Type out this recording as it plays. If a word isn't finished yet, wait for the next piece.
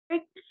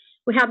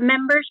We have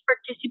members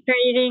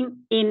participating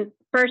in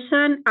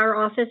person, our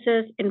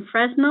offices in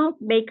Fresno,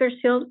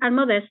 Bakersfield, and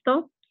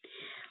Modesto.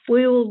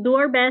 We will do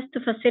our best to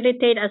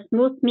facilitate a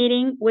smooth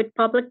meeting with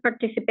public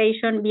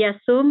participation via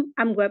Zoom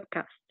and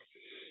webcast.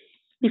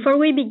 Before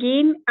we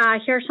begin,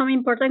 here are some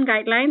important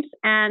guidelines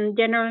and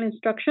general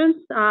instructions.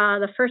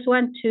 The first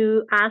one,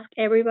 to ask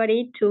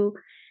everybody to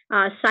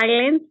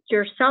silence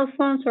your cell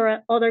phones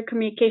or other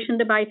communication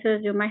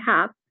devices you might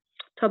have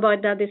to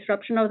avoid the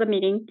disruption of the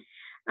meeting.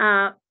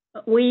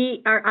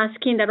 We are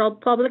asking that all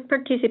public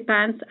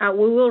participants,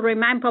 we will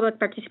remind public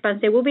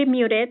participants they will be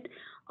muted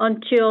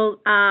until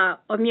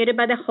muted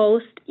by the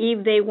host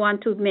if they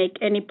want to make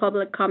any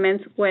public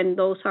comments when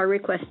those are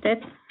requested.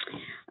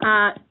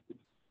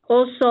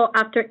 Also,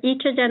 after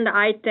each agenda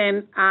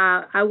item,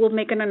 I will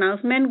make an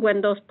announcement when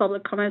those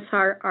public comments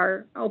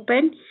are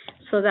open,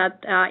 so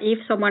that if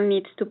someone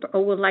needs to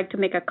or would like to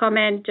make a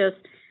comment, just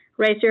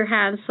raise your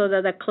hand so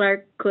that the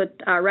clerk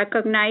could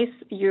recognize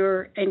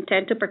your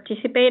intent to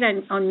participate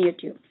and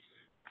unmute you.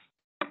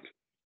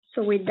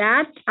 So with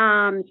that,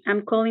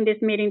 I'm calling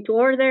this meeting to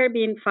order,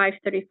 being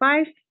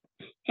 5:35,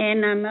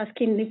 and I'm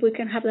asking if we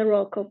can have the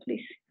roll call,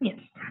 please. Yes.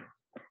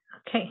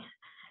 Okay.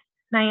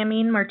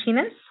 Nayamin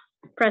Martinez.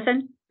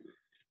 Present.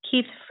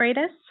 Keith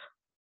Freitas.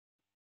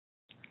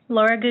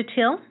 Laura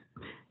Gutil.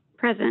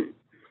 Present.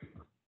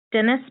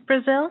 Dennis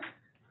Brazil.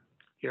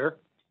 Here.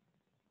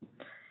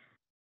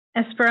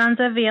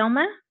 Esperanza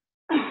Vielma.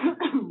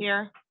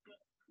 Here.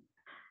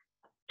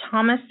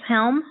 Thomas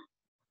Helm.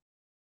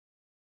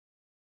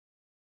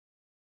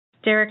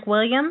 Derek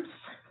Williams.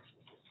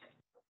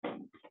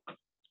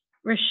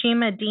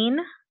 Rashima Dean.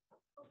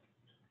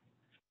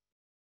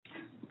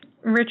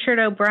 Richard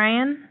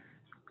O'Brien.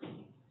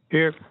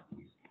 Here.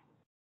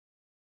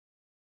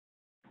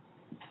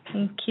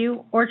 Thank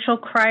you. Orchel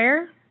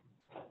Cryer.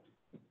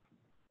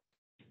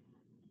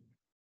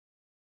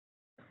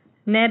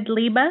 Ned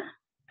Liba.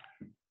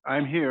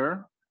 I'm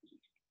here.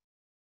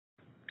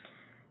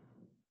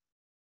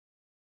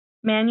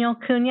 Manuel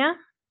Cunha.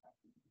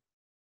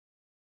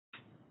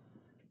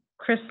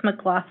 Chris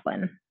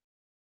McLaughlin.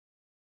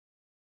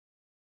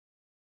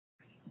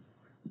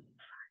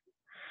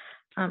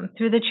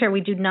 Through the chair,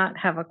 we do not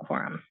have a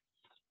quorum.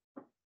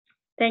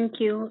 Thank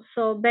you.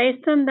 So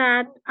based on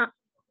that,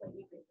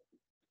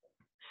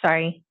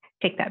 sorry,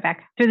 take that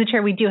back. Through the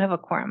chair, we do have a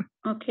quorum.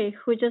 okay,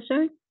 who just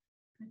joined?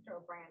 Mr.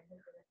 O'Brien.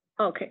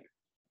 Okay.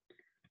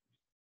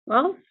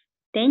 Well,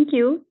 thank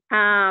you.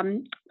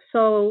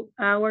 So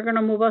we're going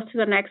to move us to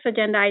the next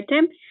agenda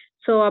item.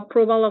 So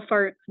approval of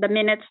the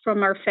minutes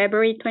from our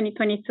February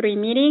 2023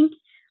 meeting.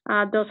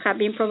 Those have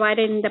been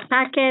provided in the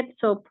packet,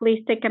 so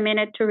please take a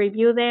minute to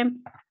review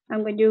them.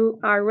 And when you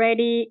are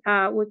ready,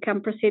 we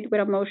can proceed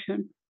with a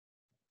motion.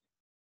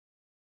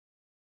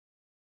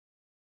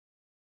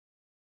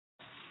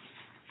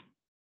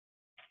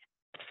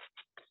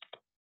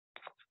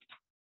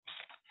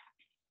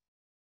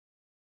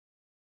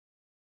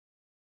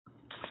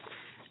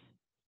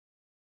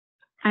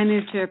 I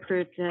move to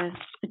approve the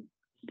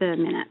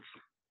minutes.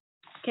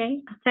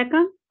 Okay, a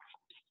second?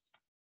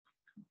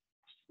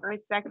 I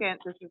second.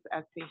 This is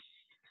Esty.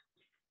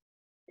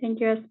 Thank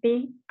you,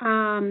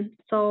 SB.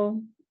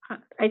 So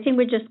I think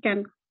we just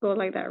can go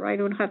like that, right?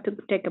 We don't have to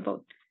take a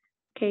vote.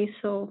 Okay,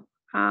 so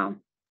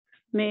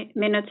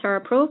minutes are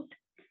approved.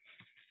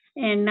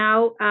 And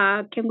now,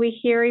 can we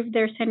hear if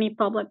there's any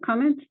public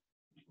comments?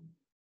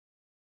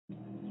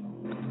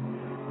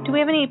 Do we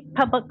have any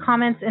public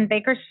comments in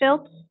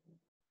Bakersfield?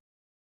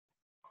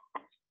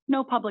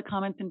 No public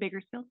comments in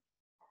Bakersfield.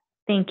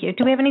 Thank you.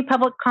 Do we have any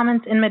public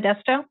comments in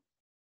Modesto?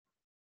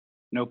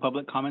 No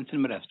public comments in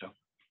Modesto.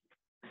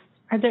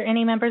 Are there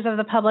any members of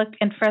the public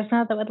in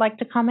Fresno that would like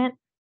to comment?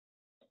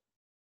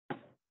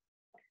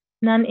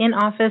 None in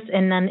office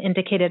and none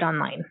indicated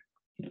online.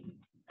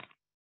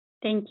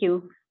 Thank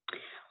you.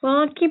 Well,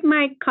 I'll keep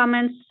my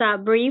comments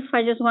brief.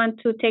 I just want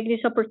to take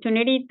this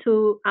opportunity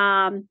to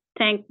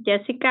thank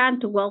Jessica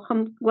and to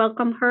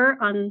welcome her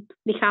on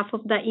behalf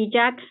of the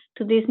EJAG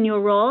to this new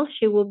role.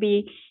 She will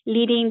be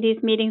leading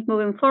these meetings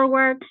moving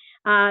forward.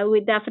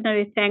 We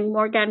definitely thank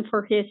Morgan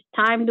for his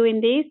time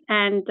doing this,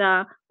 and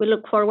we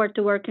look forward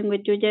to working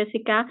with you,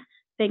 Jessica.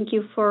 Thank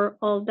you for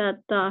all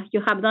that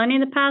you have done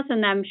in the past,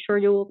 and I'm sure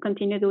you will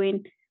continue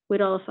doing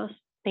with all of us.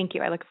 Thank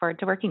you. I look forward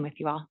to working with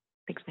you all.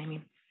 Thanks,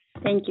 Naomi.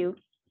 Thank you.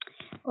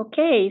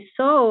 Okay,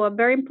 so a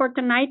very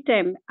important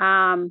item,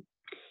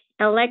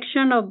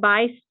 election of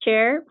vice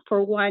chair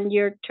for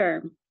 1-year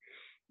term.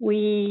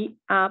 We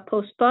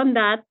postponed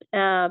that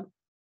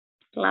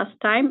last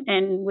time,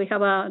 and we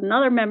have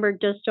another member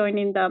just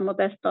joining the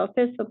Modesto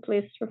office, so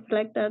please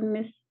reflect that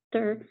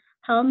Mr.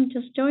 Helm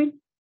just joined.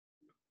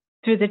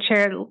 Through the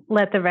chair,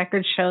 let the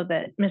record show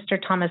that Mr.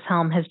 Thomas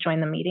Helm has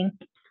joined the meeting.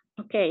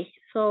 Okay,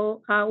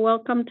 so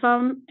welcome,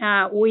 Tom.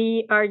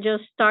 We are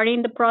just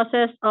starting the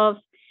process of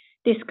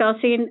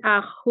discussing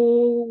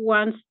who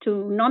wants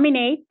to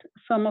nominate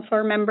some of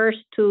our members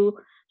to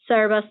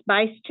serve as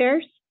vice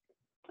chairs.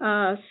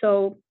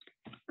 So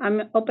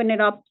I'm opening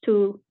it up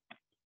to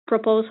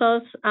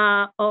proposals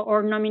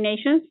or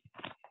nominations.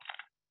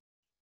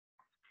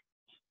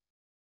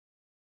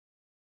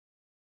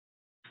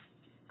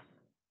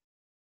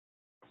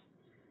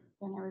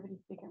 Can everybody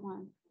speak at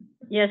once?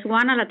 Yes,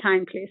 one at a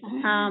time, please.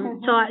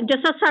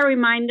 Just as a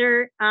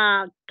reminder,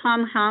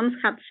 Tom Helms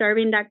have served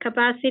in that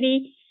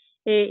capacity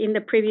in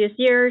the previous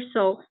year.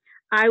 So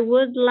I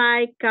would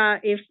like,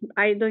 if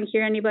I don't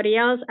hear anybody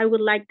else, I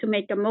would like to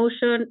make a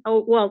motion,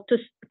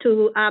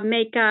 to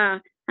make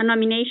a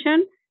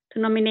nomination, to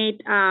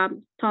nominate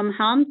Tom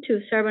Helm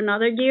to serve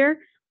another year,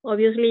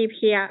 obviously if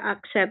he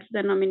accepts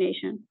the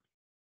nomination.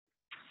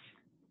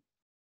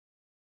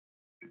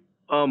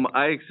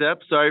 I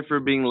accept. Sorry for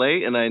being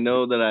late, and I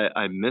know that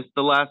I missed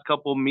the last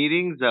couple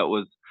meetings. That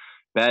was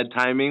bad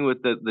timing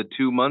with the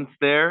 2 months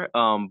there,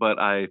 but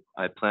I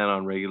plan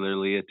on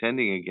regularly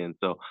attending again.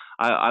 So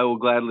I will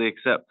gladly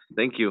accept.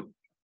 Thank you.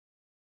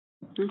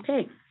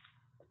 Okay.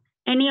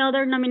 Any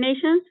other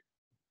nominations?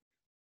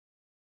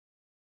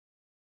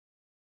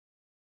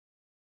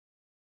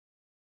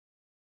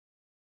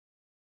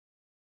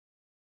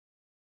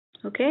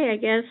 Okay, I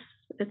guess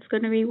it's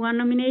going to be one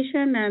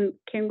nomination, and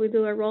can we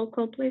do a roll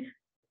call, please?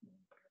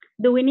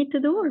 Do we need to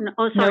do or no?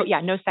 Oh, sorry.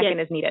 No second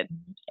is needed.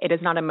 It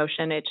is not a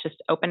motion. It's just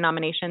open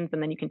nominations, and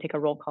then you can take a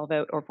roll call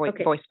vote or voice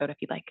vote if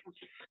you'd like.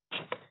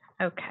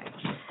 Okay.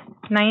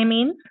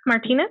 Nayamin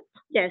Martinez?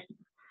 Yes.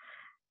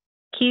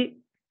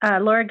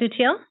 Laura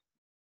Gutiel?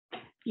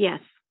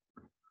 Yes.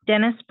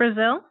 Dennis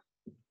Brazil?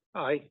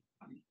 Aye.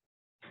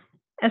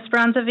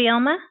 Esperanza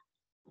Vielma?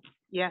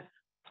 Yes.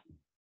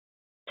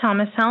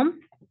 Thomas Helm?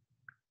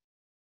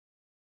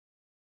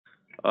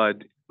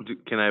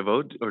 Can I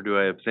vote or do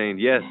I abstain?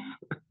 Yes.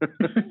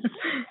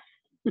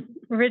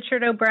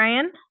 Richard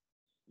O'Brien?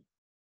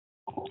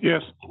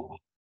 Yes.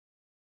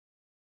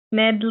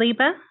 Ned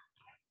Liba?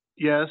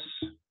 Yes.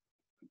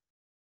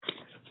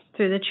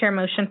 Through the chair,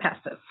 motion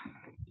passes.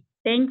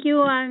 Thank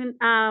you, and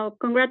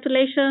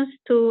congratulations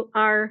to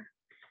our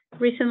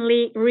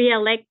recently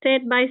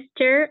re-elected vice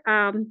chair.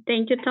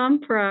 Thank you,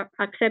 Tom, for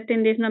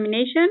accepting this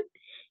nomination.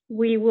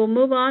 We will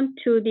move on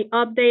to the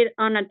update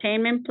on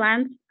attainment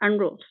plans and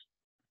rules.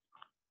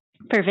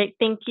 Perfect.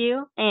 Thank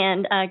you.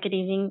 And good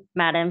evening,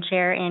 Madam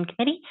Chair and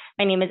Committee.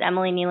 My name is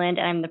Emily Nealand,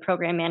 and I'm the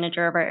Program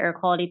Manager of our Air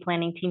Quality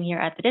Planning team here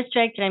at the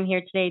district. And I'm here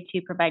today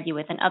to provide you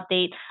with an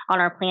update on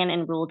our plan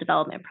and rule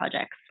development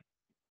projects.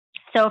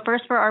 So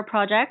first, for our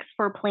projects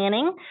for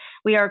planning,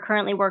 we are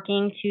currently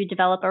working to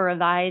develop a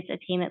revised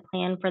attainment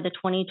plan for the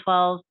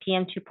 2012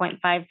 PM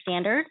 2.5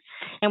 standards.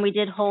 And we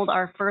did hold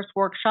our first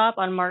workshop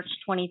on March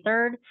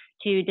 23rd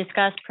to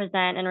discuss,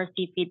 present, and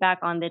receive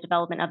feedback on the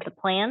development of the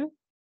plan.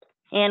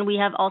 And we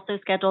have also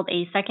scheduled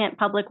a second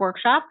public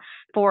workshop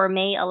for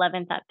May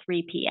 11th at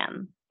 3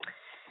 p.m.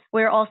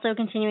 We're also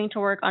continuing to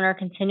work on our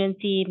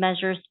contingency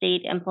measure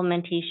state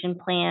implementation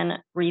plan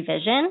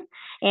revision,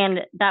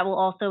 and that will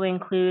also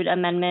include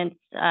amendments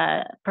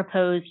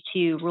proposed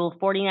to Rule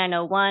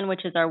 4901,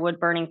 which is our wood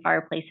burning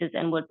fireplaces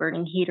and wood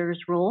burning heaters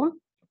rule.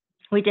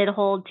 We did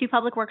hold 2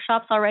 public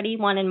workshops already,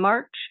 one in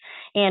March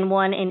and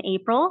one in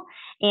April,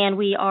 and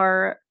we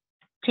are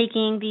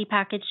taking the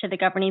package to the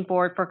governing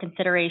board for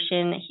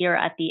consideration here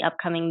at the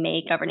upcoming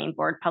May governing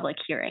board public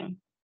hearing.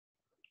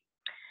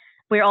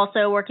 We're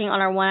also working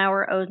on our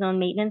 1-hour ozone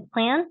maintenance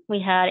plan.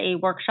 We had a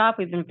workshop.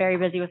 We've been very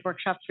busy with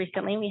workshops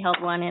recently. We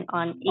held one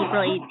on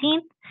April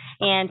 18th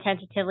and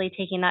tentatively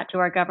taking that to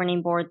our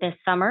governing board this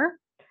summer.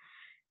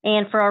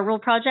 And for our rule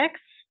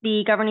projects,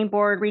 the governing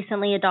board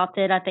recently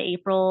adopted at the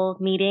April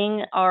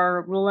meeting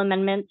our rule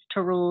amendments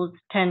to rules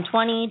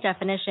 1020,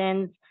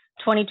 definitions,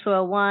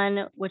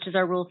 2201, which is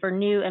our rule for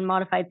new and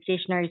modified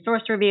stationary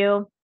source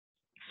review,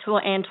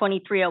 and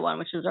 2301,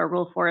 which is our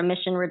rule for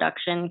emission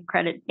reduction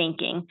credit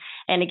banking.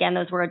 And again,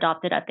 those were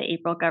adopted at the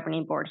April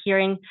governing board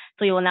hearing.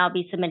 So you will now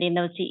be submitting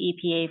those to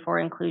EPA for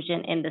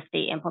inclusion in the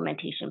state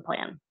implementation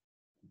plan.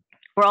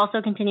 We're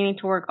also continuing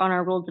to work on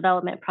our rule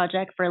development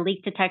project for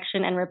leak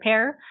detection and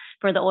repair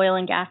for the oil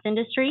and gas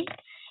industry.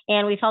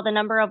 And we've held a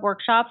number of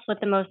workshops, with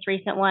the most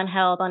recent one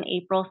held on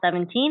April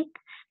 17th.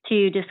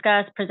 To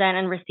discuss, present,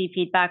 and receive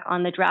feedback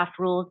on the draft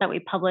rules that we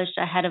published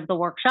ahead of the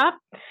workshop.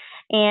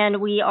 And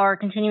we are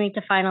continuing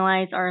to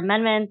finalize our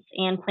amendments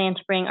and plan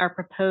to bring our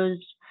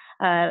proposed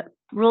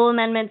rule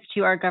amendments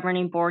to our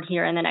governing board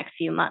here in the next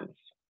few months.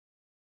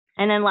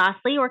 And then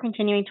lastly, we're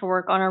continuing to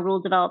work on our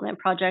rule development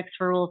projects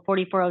for Rule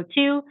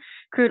 4402,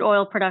 crude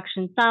oil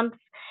production sumps,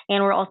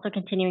 and we're also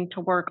continuing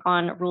to work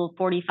on Rule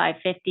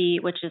 4550,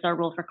 which is our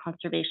rule for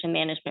conservation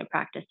management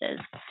practices.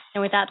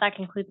 And with that, that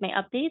concludes my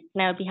updates,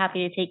 and I would be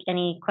happy to take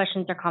any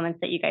questions or comments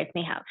that you guys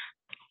may have.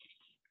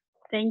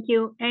 Thank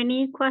you.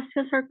 Any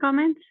questions or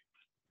comments?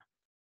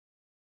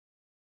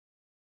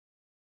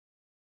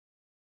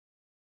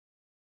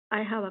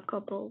 I have a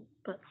couple,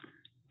 but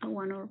I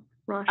want to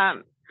rush.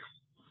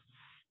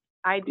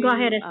 I do. Go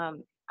ahead.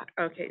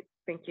 Okay,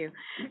 thank you.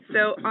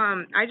 So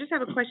I just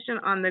have a question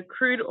on the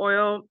crude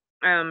oil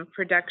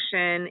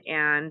production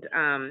and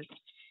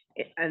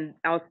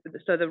also,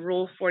 so the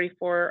Rule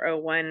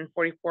 4401,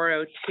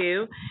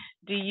 4402.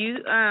 Do you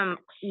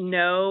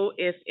know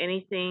if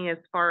anything as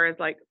far as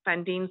like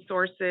funding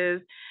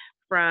sources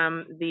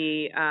from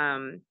the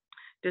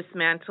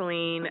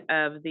dismantling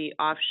of the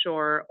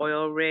offshore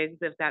oil rigs,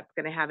 if that's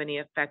going to have any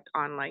effect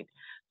on like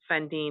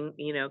funding,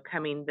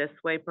 coming this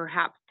way,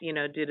 perhaps, due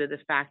to the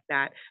fact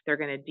that they're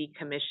going to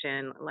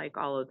decommission like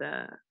all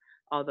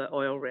the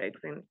oil rigs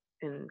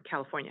in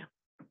California.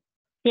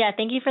 Yeah,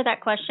 thank you for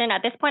that question.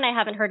 At this point, I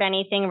haven't heard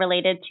anything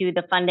related to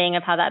the funding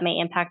of how that may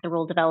impact the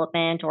rural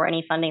development or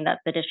any funding that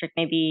the district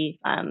may be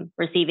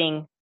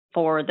receiving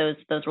for those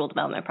rural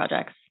development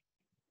projects.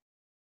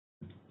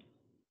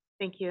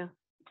 Thank you.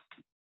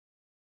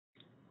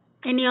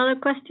 Any other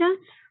questions?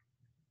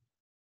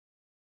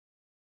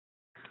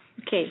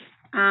 Okay,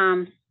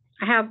 I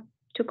have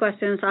two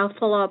questions. I'll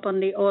follow up on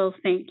the oil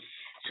thing.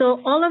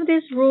 So all of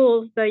these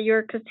rules that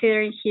you're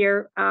considering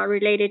here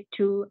related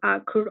to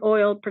crude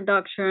oil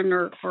production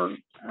or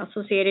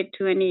associated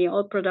to any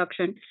oil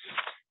production,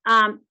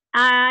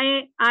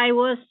 I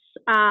was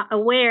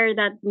aware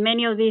that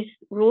many of these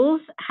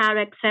rules have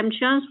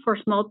exemptions for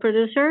small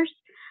producers.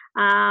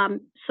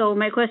 So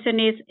my question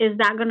is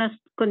that going to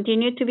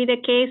continue to be the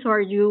case, or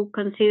are you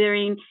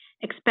considering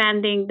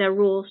expanding the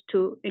rules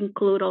to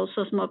include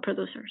also small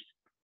producers?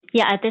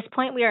 Yeah, at this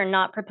point, we are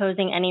not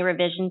proposing any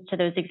revisions to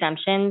those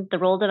exemptions. The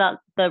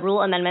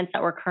rule amendments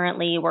that we're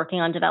currently working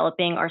on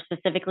developing are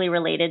specifically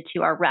related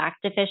to our rack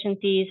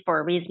deficiencies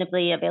for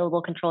reasonably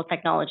available control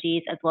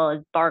technologies, as well as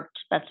BART,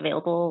 best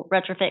available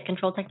retrofit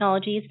control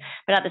technologies.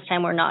 But at this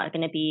time, we're not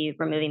going to be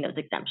removing those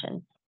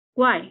exemptions.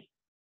 Why?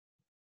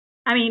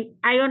 I mean,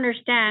 I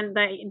understand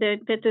that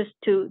is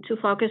to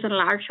focus on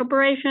large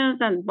operations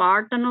and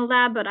BART and all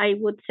that, but I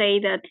would say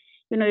that,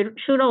 it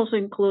should also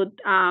include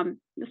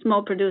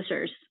small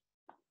producers.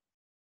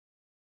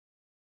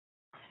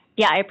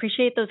 Yeah, I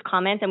appreciate those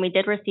comments, and we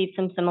did receive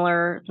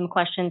some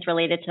questions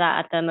related to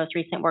that at the most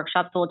recent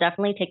workshop, so we'll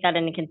definitely take that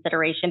into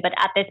consideration. But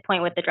at this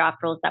point, with the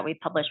draft rules that we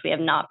published, we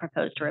have not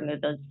proposed to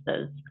remove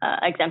those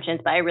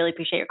exemptions, but I really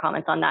appreciate your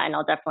comments on that, and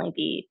I'll definitely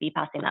be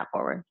passing that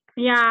forward.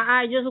 Yeah,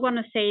 I just want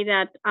to say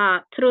that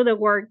through the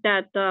work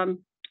that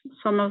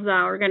some of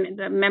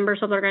the members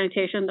of the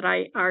organization that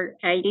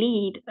I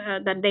lead,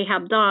 that they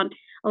have done,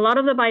 a lot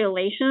of the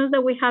violations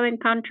that we have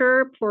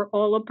encountered for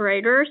all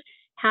operators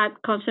had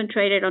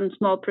concentrated on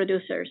small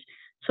producers.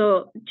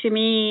 So to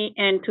me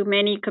and to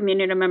many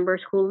community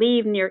members who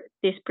live near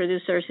these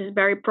producers, it's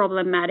very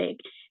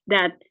problematic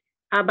that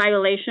a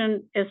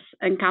violation is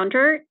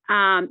encountered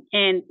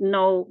and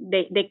no,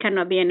 they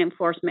cannot be an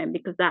enforcement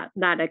because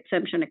that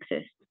exemption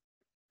exists.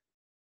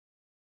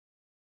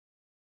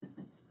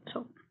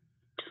 So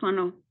just want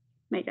to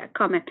make that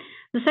comment.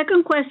 The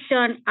second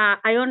question,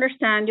 I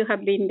understand you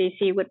have been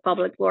busy with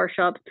public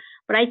workshops,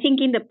 but I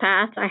think in the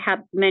past I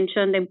have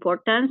mentioned the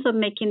importance of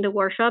making the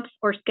workshops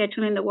or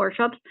scheduling the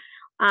workshops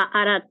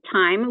at a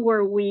time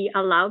where we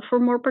allow for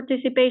more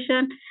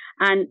participation.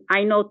 And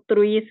I know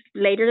 3 is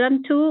later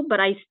than 2, but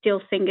I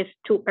still think it's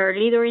too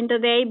early during the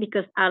day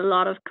because a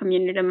lot of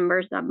community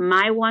members that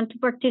might want to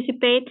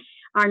participate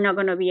are not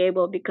going to be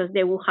able because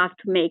they will have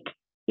to make,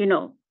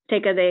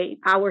 take a day,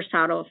 hours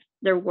out of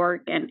their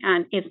work, and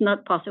it's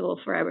not possible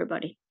for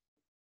everybody.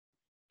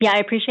 Yeah, I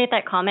appreciate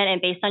that comment. And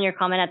based on your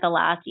comment at the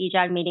last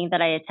EJAG meeting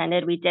that I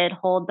attended, we did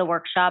hold the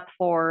workshop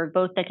for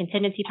both the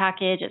contingency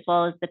package as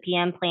well as the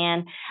PM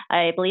plan,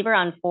 I believe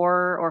around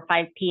 4 or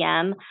 5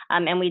 p.m.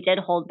 And we did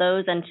hold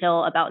those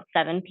until about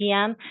 7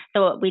 p.m.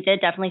 So we did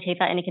definitely take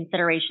that into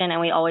consideration,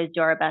 and we always do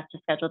our best to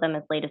schedule them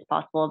as late as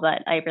possible.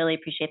 But I really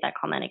appreciate that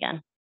comment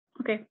again.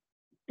 Okay,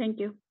 thank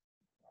you.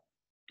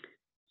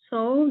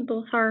 So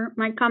those are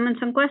my comments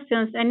and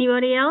questions.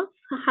 Anybody else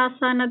has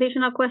an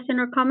additional question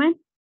or comment?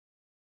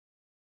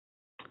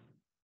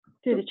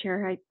 Through the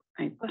chair,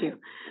 I do.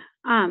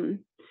 I'm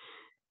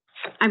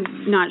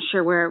not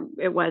sure where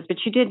it was, but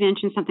you did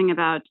mention something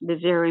about the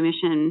zero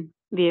emission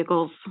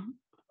vehicles,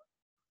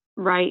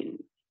 right?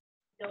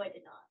 No, I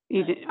did not.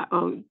 You did?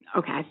 Oh,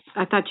 okay.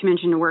 I thought you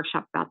mentioned a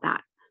workshop about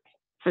that.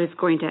 I was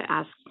going to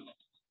ask.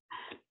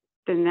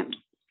 Then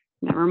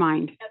never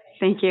mind. Okay.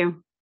 Thank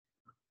you.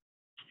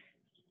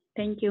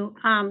 Thank you.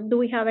 Do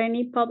we have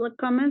any public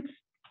comments?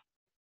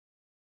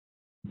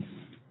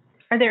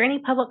 Are there any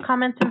public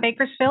comments in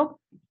Bakersfield?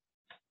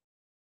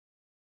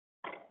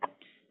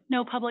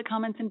 No public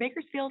comments in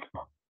Bakersfield.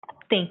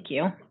 Thank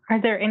you.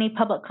 Are there any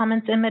public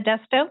comments in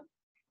Modesto?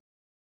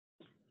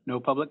 No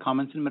public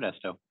comments in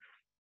Modesto.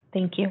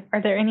 Thank you.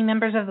 Are there any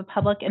members of the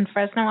public in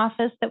Fresno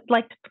office that would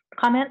like to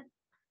comment?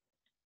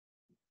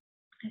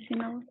 I see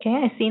no. Okay,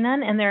 I see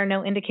none, and there are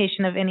no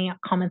indication of any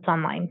comments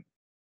online.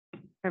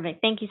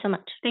 Perfect. Thank you so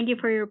much. Thank you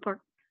for your report.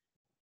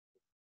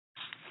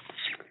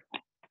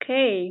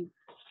 Okay.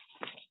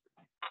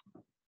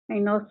 I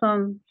know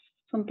some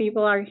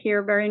people are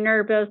here very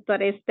nervous,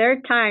 but it's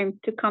their time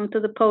to come to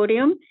the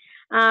podium.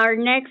 Our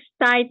next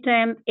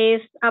item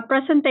is a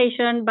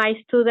presentation by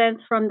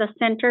students from the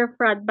Center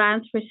for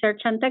Advanced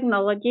Research and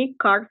Technology,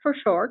 CART for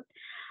short.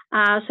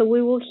 So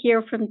we will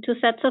hear from 2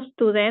 sets of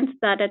students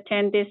that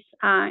attend this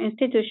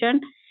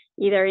institution,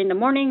 either in the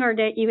morning or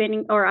the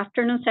evening or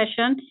afternoon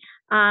session.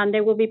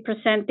 They will be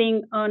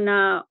presenting on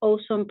an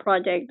awesome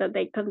project that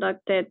they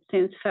conducted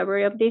since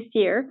February of this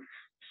year.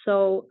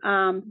 So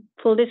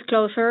full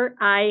disclosure,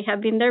 I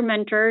have been their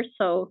mentor,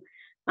 so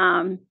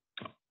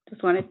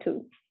just wanted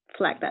to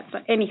flag that,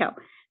 but anyhow.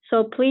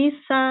 So please,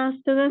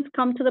 students,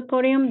 come to the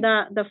podium.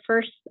 The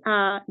first,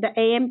 the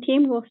AM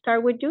team will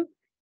start with you.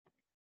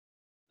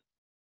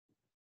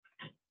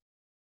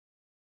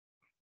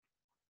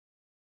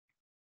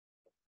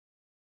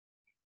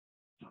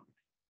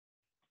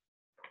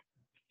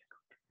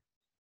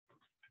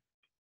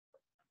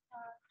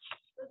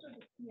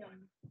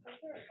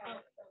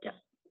 Yeah.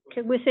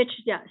 Okay, we switch,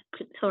 yeah,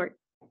 sorry.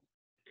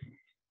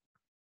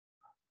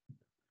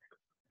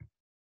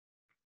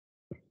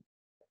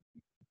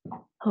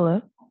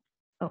 Hello?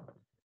 Oh.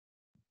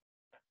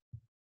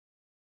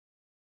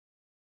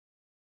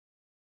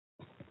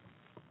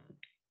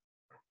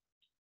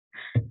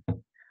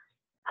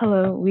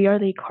 Hello, we are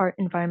the CART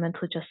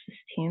Environmental Justice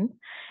Team,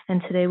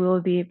 and today we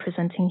will be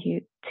presenting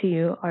to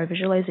you our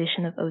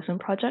visualization of ozone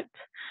project.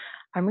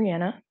 I'm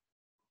Rihanna.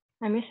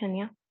 I'm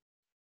Yesenia.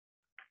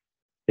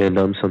 And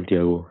I'm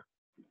Santiago.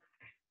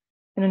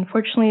 And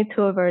unfortunately,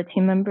 two of our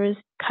team members,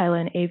 Kyla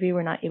and Avery,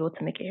 were not able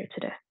to make it here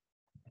today.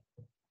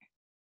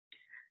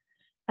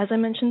 As I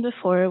mentioned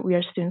before, we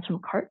are students from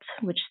CART,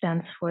 which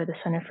stands for the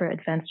Center for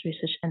Advanced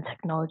Research and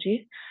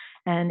Technology,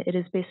 and it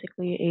is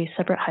basically a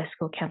separate high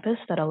school campus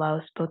that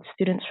allows both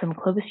students from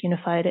Clovis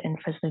Unified and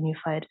Fresno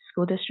Unified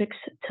school districts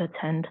to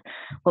attend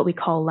what we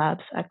call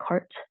labs at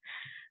CART.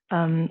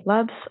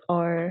 Labs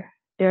are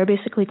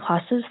basically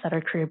classes that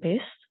are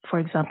career-based. For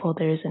example,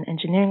 there is an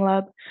engineering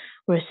lab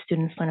where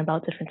students learn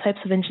about different types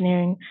of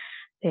engineering.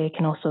 They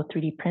can also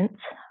 3D print.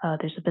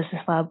 There's a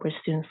business lab where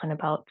students learn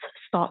about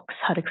stocks,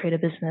 how to create a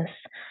business,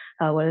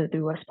 what are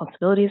the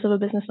responsibilities of a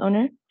business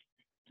owner.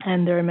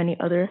 And there are many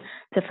other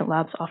different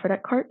labs offered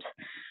at CART.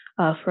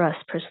 For us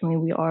personally,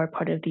 we are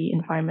part of the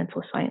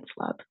environmental science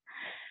lab.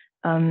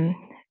 And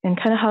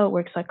kind of how it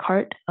works at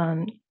CART,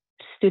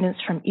 students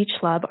from each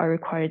lab are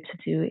required to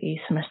do a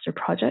semester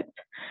project,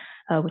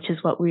 which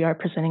is what we are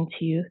presenting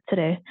to you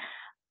today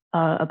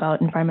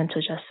about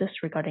environmental justice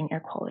regarding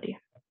air quality.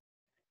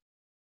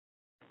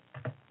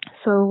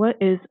 So what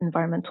is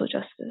environmental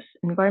justice?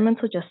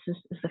 Environmental justice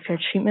is the fair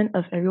treatment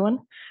of everyone,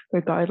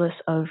 regardless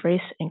of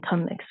race,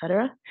 income,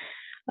 etc.,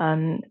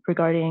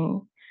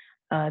 regarding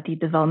the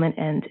development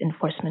and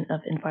enforcement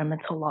of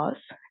environmental laws.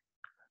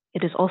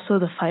 It is also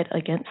the fight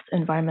against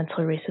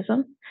environmental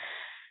racism,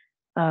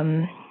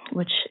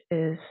 which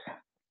is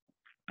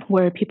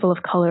where people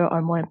of color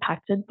are more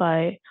impacted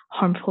by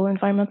harmful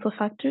environmental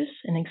factors.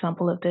 An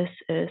example of this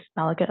is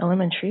Malaga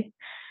Elementary.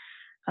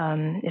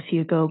 If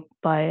you go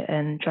by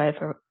and drive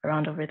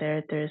around over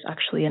there, there's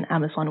actually an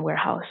Amazon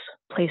warehouse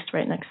placed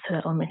right next to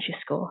the elementary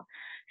school.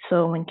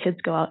 So when kids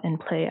go out and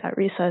play at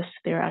recess,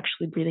 they're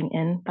actually breathing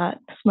in that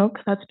smoke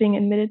that's being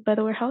emitted by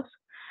the warehouse.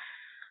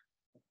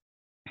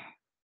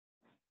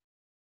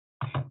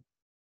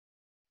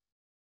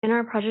 In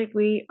our project,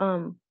 we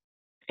are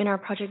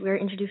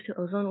introduced to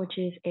ozone, which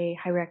is a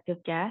high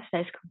reactive gas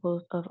that is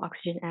composed of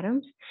oxygen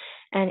atoms,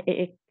 and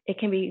it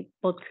can be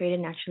both created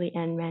naturally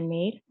and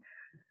man-made.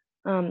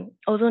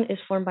 Ozone is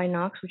formed by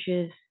NOx, which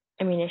is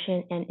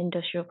ammunition and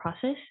industrial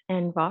process,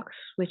 and VOx,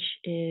 which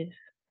is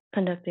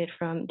conducted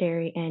from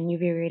dairy and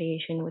UV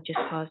radiation, which is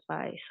caused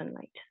by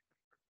sunlight.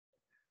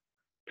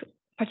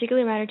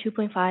 Particulate matter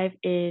 2.5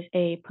 is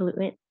a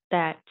pollutant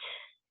that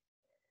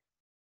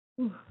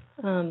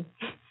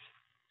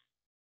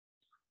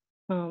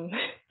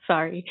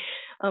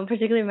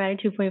particulate matter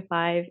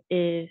 2.5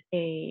 is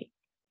a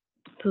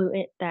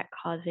pollutant that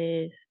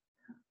causes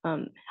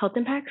health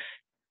impacts,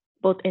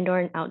 both indoor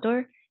and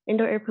outdoor.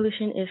 Indoor air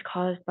pollution is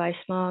caused by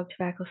smog,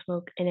 tobacco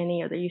smoke, and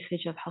any other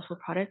usage of household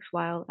products,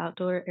 while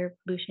outdoor air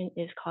pollution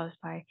is caused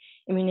by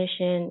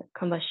ammunition,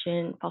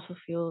 combustion, fossil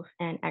fuels,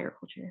 and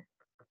agriculture.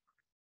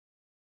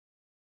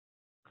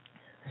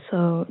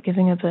 So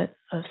giving a bit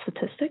of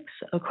statistics,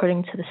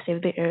 according to the State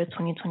of the Air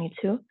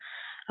 2022,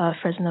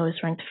 Fresno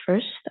is ranked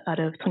first out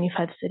of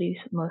 25 cities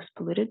most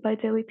polluted by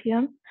daily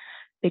PM,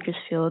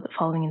 Bakersfield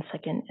following in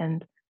second,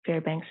 and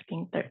Fairbanks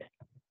being third.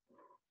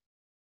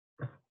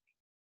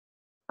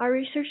 Our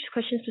research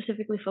question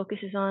specifically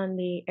focuses on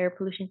the air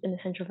pollution in the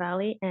Central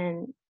Valley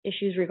and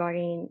issues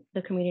regarding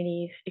the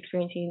communities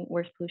experiencing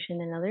worse pollution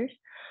than others.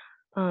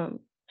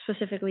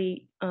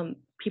 Specifically,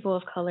 people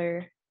of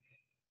color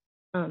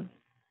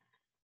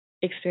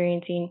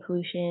experiencing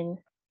pollution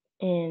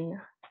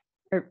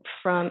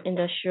from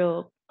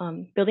industrial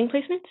building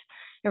placements.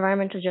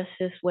 Environmental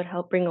justice would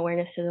help bring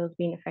awareness to those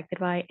being affected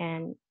by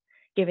and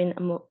giving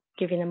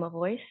them a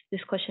voice.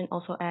 This question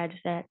also adds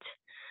that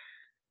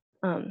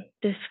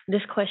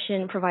this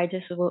question provides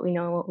us with what we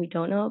know and what we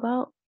don't know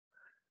about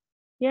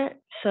yet.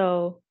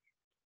 So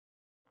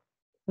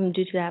due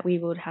to that, we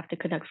would have to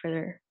conduct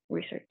further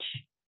research.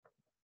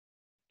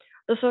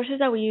 The sources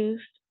that we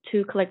used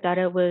to collect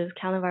data was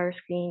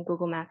CalEnviroScreen,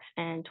 Google Maps,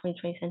 and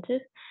 2020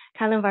 Census.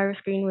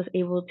 CalEnviroScreen was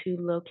able to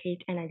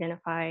locate and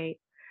identify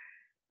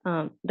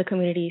the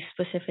community's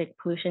specific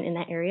pollution in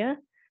that area.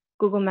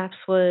 Google Maps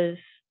was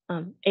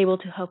able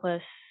to help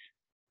us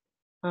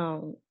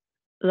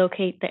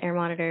locate the air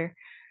monitor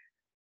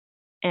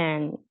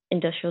and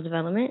industrial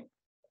development.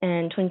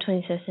 and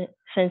 2020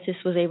 census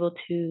was able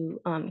to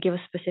give us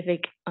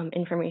specific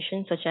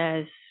information such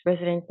as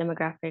residence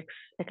demographics,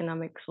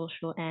 economic,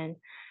 social, and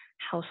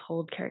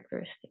household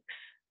characteristics.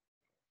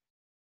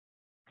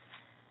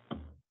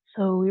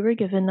 So we were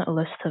given a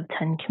list of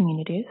 10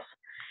 communities,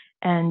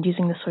 and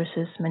using the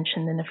sources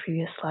mentioned in the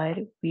previous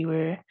slide,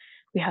 we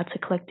had to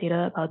collect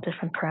data about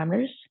different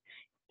parameters.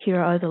 Here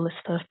are the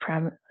list of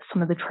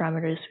some of the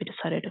parameters we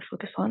decided to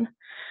focus on.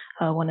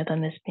 One of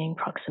them is being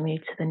proximity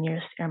to the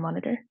nearest air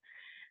monitor.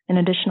 An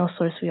additional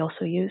source we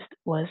also used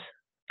was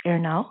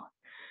AirNow.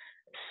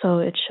 So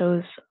it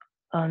shows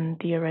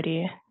the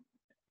already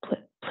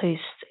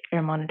placed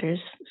air monitors,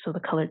 so the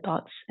colored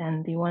dots,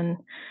 and the one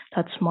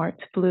that's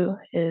marked blue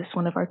is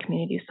one of our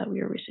communities that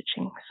we were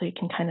researching. So you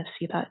can kind of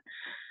see that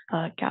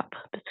gap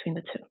between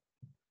the two.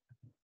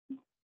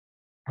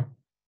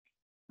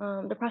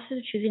 The process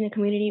of choosing a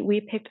community,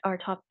 we picked our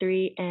top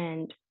 3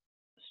 and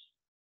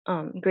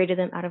graded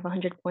them out of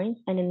 100 points.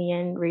 And in the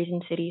end,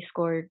 Raisin City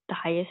scored the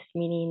highest,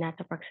 meaning that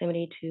the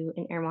proximity to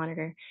an air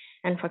monitor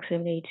and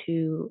proximity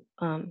to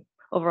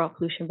overall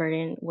pollution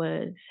burden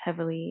was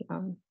heavily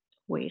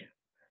weighed.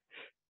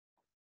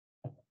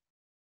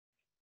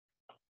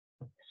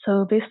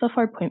 So based off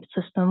our point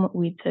system,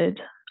 we did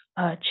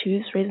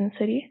choose Raisin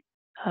City.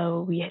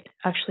 We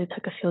actually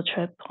took a field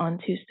trip on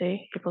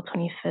Tuesday, April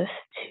 25th,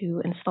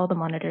 to install the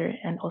monitor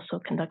and also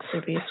conduct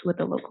surveys with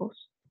the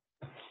locals.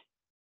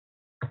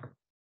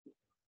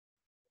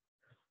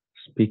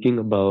 Speaking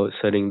about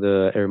setting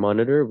the air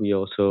monitor, we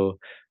also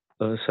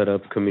set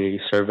up community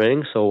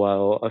surveying. So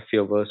while a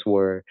few of us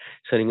were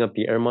setting up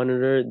the air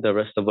monitor, the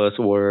rest of us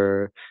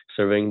were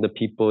surveying the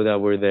people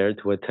that were there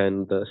to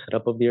attend the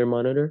setup of the air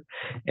monitor.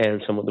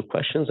 And some of the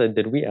questions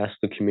we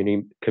asked the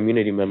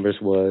community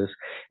members was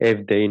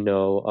if they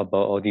know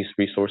about all these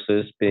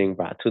resources being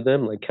brought to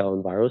them, like Cal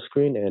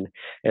EnviroScreen and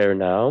Air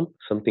Now.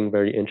 Something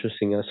very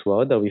interesting as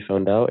well that we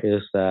found out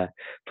is that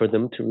for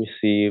them to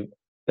receive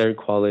air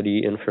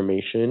quality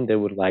information, they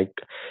would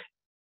like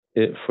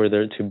it for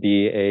there to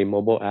be a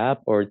mobile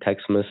app or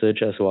text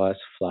message as well as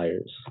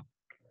flyers.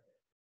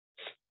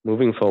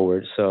 Moving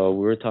forward, so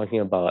we were talking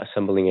about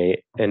assembling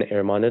an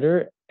air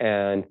monitor,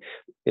 and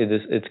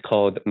it's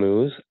called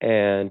Moose.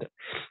 And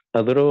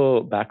a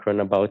little background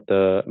about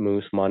the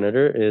Moose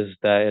monitor is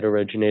that it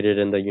originated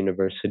in the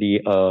University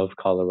of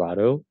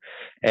Colorado.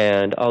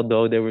 And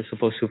although they were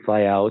supposed to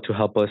fly out to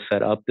help us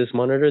set up this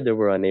monitor, they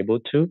were unable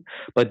to.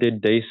 But they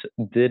did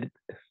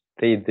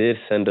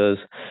send us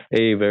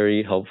a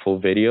very helpful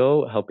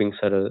video helping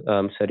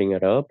setting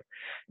it up.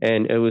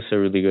 And it was a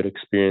really good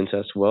experience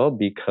as well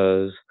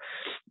because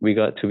we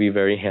got to be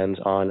very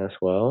hands-on as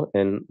well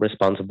and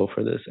responsible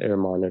for this air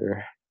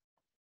monitor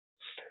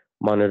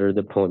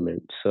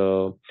deployment.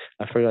 So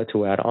I forgot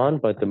to add on,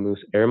 but the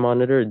Moose air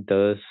monitor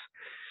does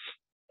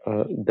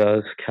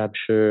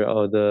capture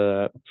all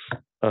the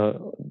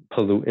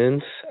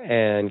pollutants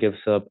and gives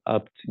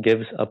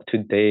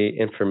up-to-date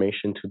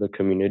information to the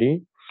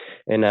community.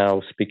 And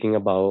now speaking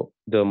about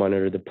the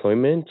monitor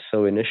deployment,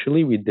 so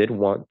initially we did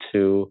want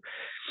to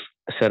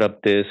set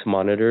up this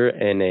monitor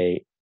in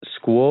a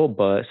school,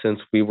 but since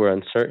we were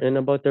uncertain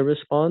about their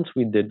response,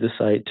 we did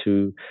decide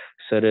to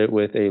set it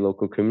with a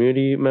local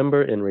community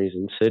member in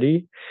Raisin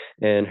City,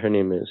 and her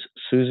name is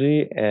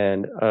Susie.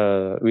 And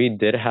we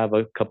did have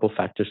a couple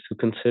factors to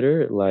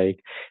consider, like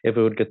if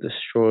it would get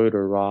destroyed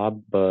or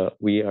robbed, but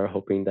we are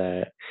hoping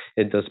that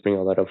it does bring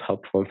a lot of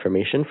helpful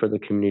information for the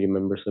community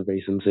members of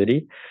Raisin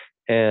City.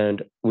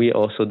 And we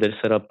also did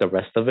set up the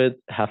rest of it,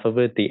 half of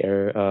it,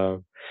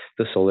 the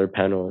solar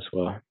panel as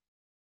well.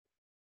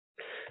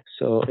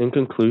 So in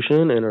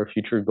conclusion, and our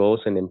future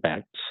goals and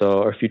impact.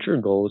 So our future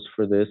goals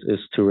for this is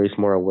to raise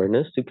more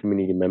awareness to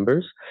community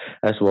members,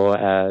 as well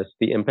as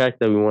the impact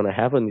that we want to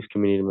have on these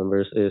community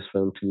members is for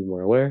them to be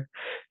more aware.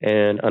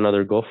 And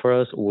another goal for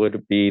us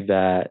would be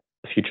that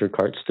future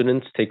CART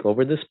students take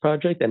over this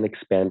project and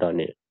expand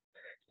on it.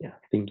 Yeah,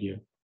 thank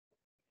you.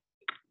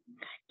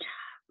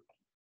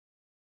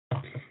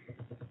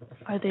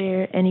 Are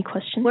there any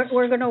questions?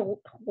 We're going to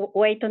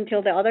wait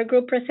until the other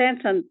group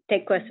presents and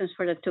take questions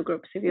for the 2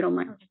 groups, if you don't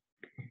mind.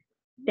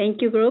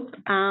 Thank you, group.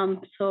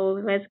 So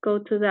let's go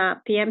to the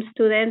PM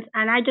students.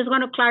 And I just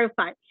want to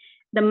clarify,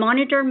 the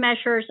monitor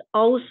measures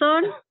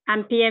ozone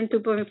and PM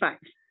 2.5.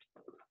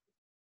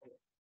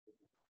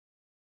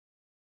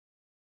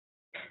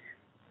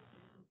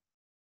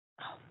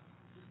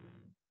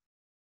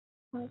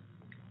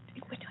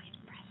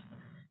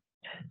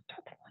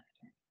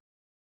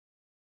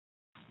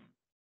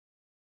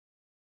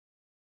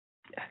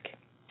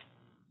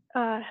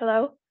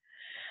 Hello,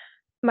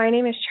 my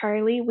name is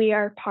Charlie. We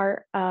are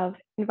part of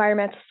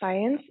environmental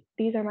science.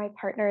 These are my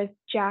partners,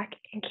 Jack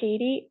and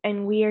Katie,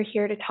 and we are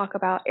here to talk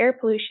about air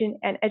pollution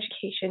and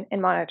education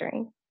and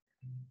monitoring.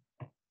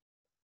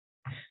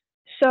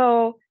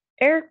 So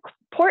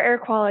poor air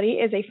quality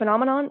is a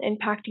phenomenon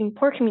impacting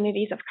poor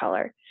communities of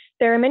color.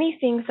 There are many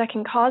things that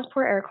can cause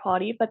poor air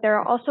quality, but there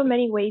are also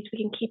many ways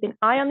we can keep an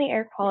eye on the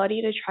air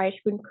quality to try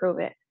to improve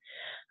it.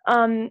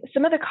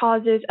 Some of the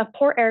causes of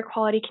poor air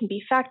quality can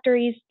be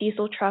factories,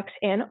 diesel trucks,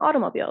 and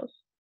automobiles.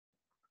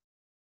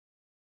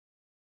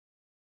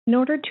 In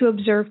order to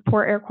observe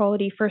poor air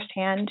quality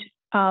firsthand,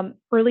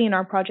 early in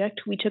our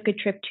project, we took a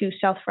trip to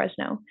South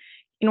Fresno.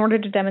 In order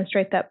to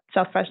demonstrate that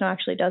South Fresno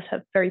actually does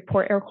have very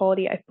poor air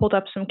quality, I pulled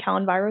up some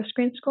CalEnviro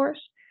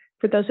scores.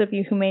 For those of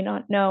you who may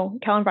not know,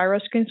 CalEnviro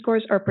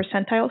scores are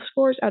percentile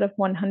scores out of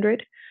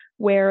 100,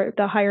 where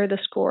the higher the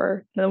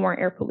score, the more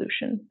air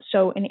pollution.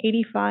 So an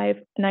 85,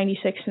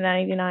 96, and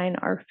 99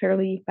 are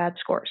fairly bad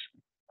scores.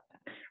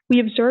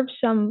 We observed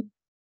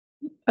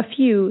a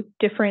few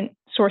different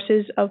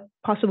sources of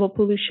possible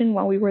pollution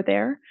while we were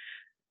there.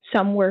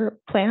 Some were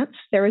plants.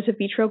 There was a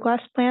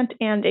vitroglass plant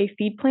and a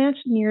feed plant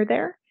near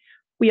there.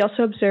 We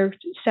also observed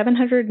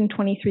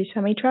 723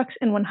 semi-trucks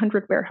and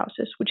 100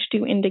 warehouses, which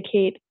do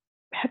indicate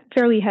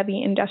fairly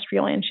heavy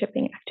industrial and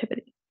shipping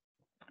activity.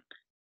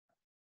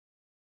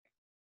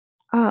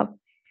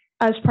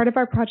 As part of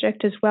our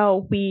project as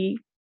well, we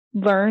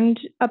learned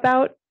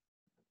about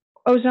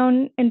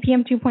ozone and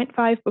PM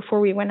 2.5 before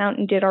we went out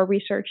and did our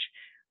research.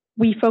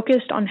 We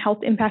focused on health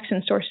impacts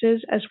and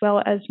sources, as well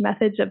as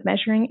methods of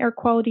measuring air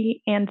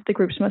quality and the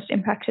groups most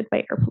impacted by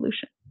air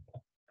pollution.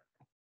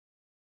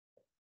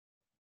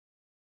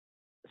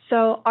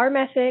 So our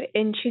method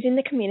in choosing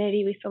the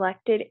community we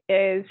selected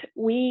is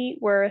we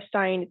were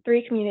assigned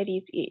 3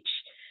 communities each.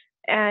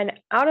 And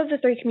out of the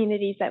 3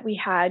 communities that we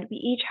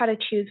each had to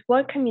choose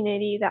one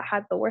community that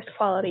had the worst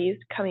qualities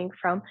coming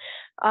from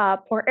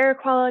poor air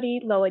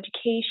quality, low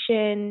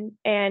education,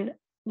 and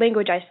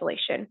language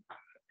isolation.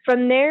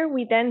 From there,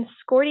 we then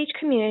scored each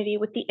community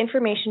with the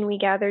information we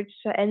gathered,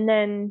 and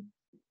then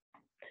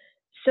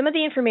some of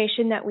the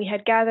information that we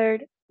had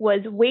gathered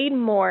was weighed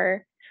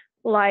more,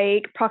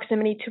 like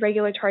proximity to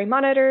regulatory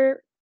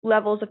monitor,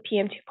 levels of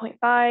PM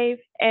 2.5,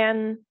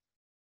 and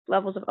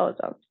levels of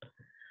ozone.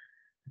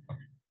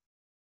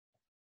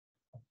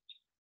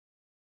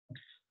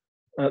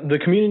 The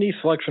community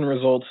selection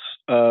results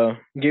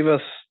gave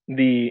us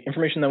the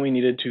information that we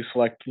needed to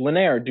select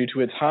Lanier due to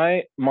its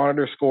high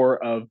monitor score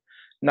of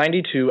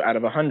 92 out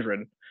of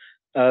 100.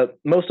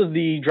 Most of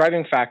the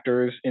driving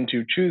factors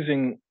into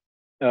choosing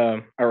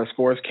our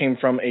scores came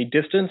from a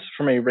distance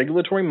from a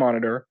regulatory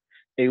monitor,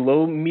 a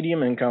low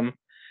medium income,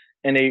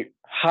 and a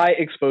high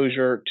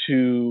exposure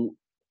to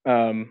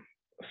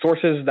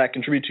sources that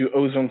contribute to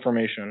ozone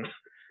formation.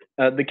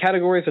 The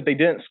categories that they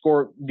didn't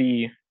score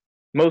the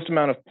most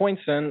amount of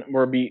points in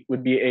would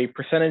be a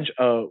percentage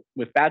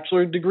with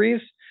bachelor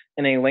degrees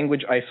and a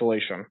language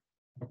isolation.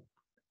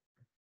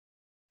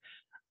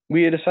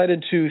 We had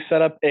decided to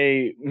set up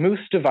a Moose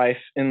device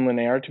in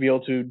Lanier to be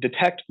able to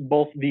detect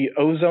both the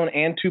ozone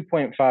and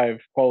 2.5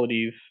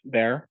 qualities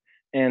there.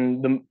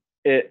 And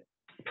it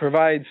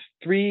provides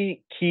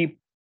 3 key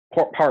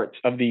parts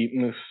of the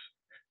Moose,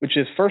 which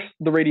is first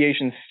the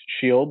radiation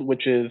shield,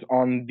 which is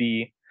on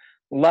the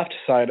left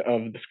side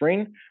of the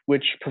screen,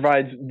 which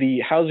provides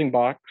the housing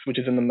box, which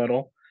is in the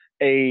middle,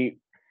 a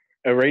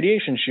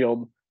radiation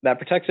shield that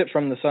protects it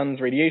from the sun's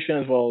radiation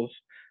as well as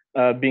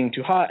being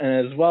too hot,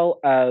 and as well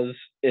as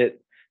it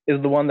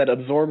is the one that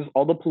absorbs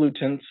all the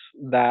pollutants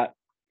that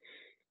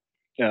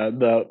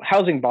the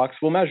housing box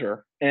will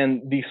measure.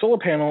 And the solar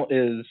panel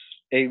is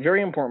a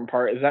very important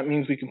part, as that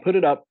means we can put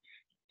it up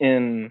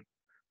in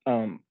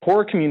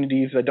poor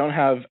communities that don't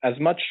have as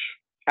much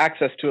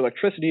access to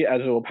electricity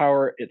as it will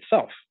power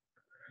itself.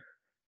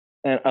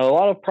 And a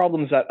lot of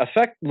problems that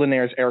affect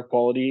Lanier's air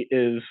quality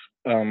is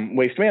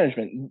waste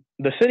management.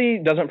 The city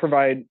doesn't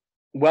provide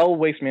well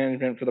waste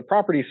management for the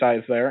property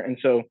size there, and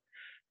so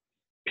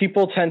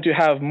people tend to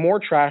have more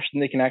trash than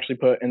they can actually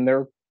put in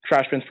their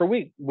trash bins per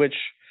week, which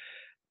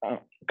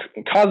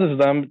causes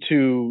them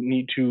to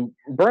need to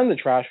burn the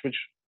trash, which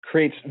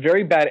creates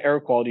very bad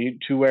air quality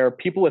to where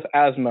people with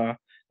asthma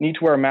need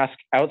to wear a mask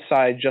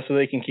outside just so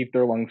they can keep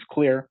their lungs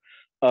clear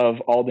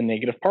of all the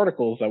negative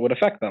particles that would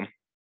affect them.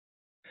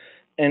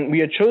 And we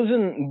had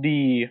chosen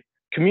the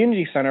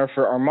community center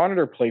for our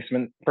monitor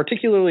placement,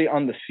 particularly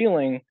on the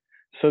ceiling,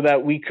 so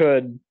that we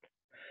could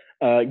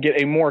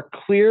get a more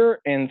clear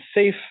and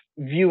safe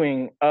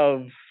viewing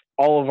of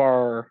all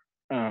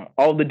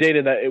of the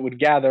data that it would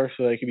gather,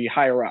 so that it could be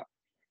higher up.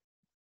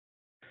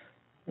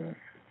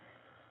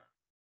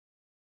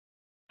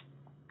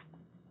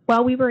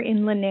 While we were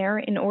in Lanier,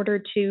 in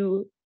order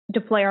to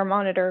deploy our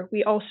monitor,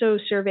 we also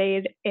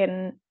surveyed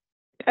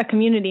a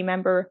community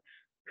member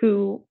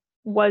who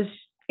was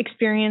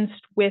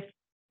experienced with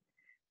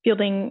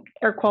fielding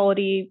air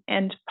quality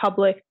and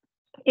public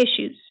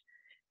issues.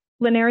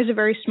 Lanier is a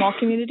very small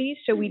community,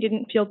 so we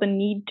didn't feel the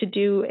need to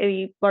do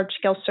a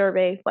large-scale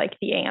survey like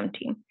the AM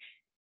team.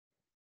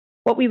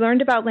 What we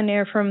learned about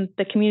Lanier from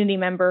the community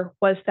member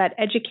was that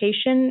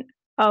education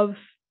of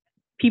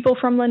people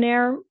from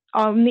Lanier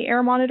on the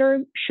air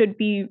monitor should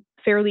be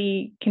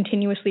fairly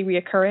continuously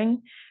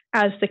reoccurring,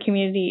 as the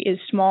community is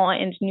small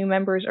and new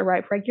members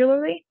arrive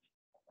regularly.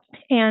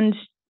 And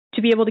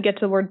to be able to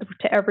get the word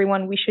to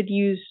everyone, we should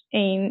use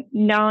a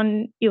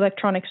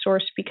non-electronic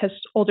source because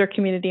older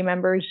community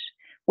members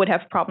would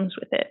have problems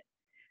with it.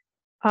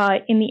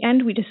 In the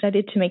end, we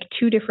decided to make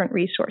 2 different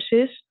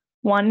resources.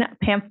 One, a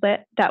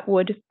pamphlet that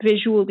would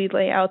visually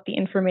lay out the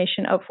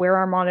information of where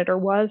our monitor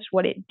was,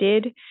 what it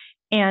did,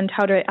 and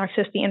how to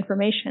access the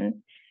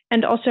information,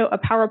 and also a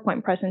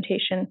PowerPoint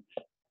presentation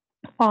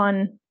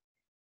on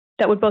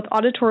that would both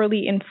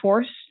auditorily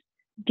enforce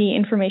the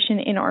information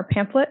in our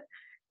pamphlet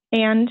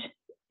and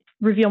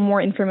reveal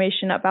more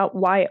information about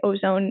why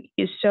ozone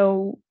is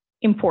so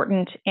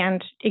important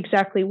and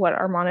exactly what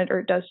our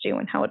monitor does do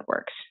and how it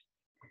works.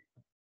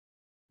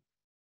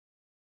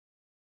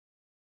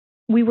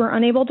 We were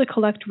unable to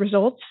collect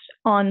results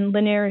on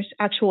Linear's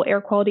actual air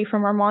quality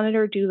from our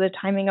monitor due to the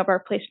timing of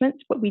our placements,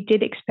 but we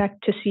did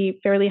expect to see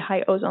fairly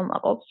high ozone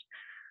levels.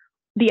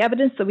 The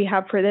evidence that we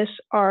have for this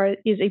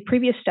is a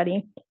previous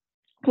study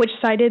which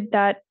cited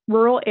that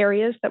rural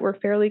areas that were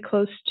fairly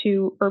close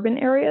to urban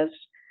areas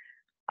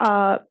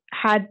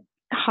had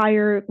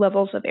higher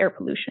levels of air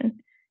pollution.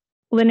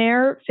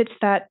 Linear fits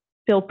that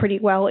bill pretty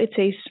well. It's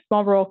a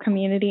small rural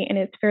community and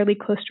it's fairly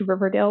close to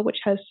Riverdale, which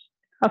has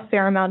a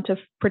fair amount of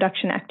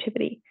production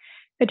activity.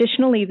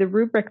 Additionally, the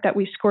rubric that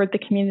we scored the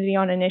community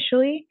on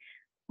initially,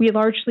 we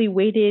largely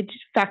weighted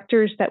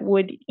factors that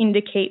would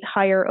indicate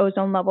higher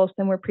ozone levels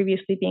than were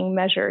previously being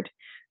measured.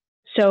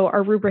 So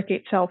our rubric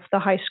itself, the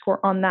high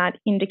score on that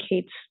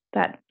indicates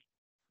that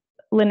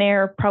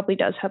Linear probably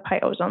does have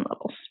high ozone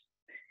levels.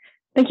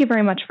 Thank you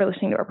very much for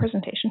listening to our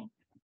presentation.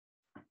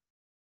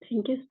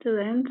 Thank you,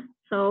 students.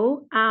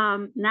 So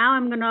now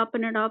I'm going to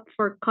open it up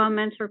for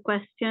comments or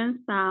questions,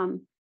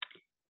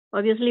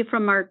 obviously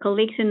from our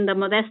colleagues in the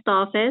Modesto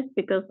office,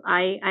 because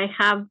I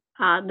have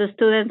the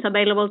students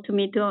available to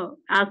me to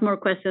ask more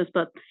questions,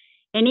 but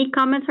any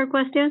comments or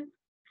questions?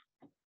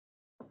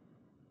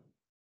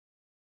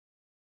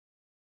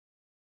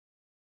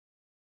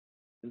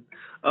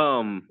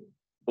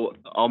 Well,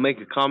 I'll make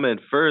a comment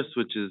first,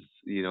 which is,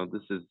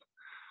 this is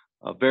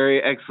a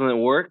very excellent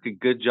work. A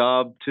good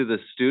job to the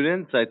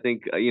students. I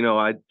think,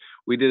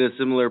 we did a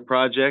similar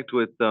project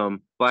with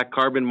black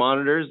carbon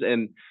monitors,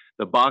 and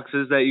the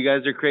boxes that you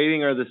guys are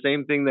creating are the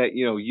same thing that,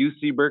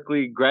 UC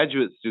Berkeley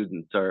graduate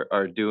students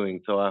are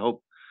doing. So I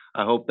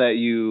hope that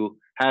you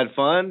had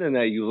fun and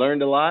that you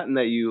learned a lot and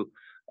that you,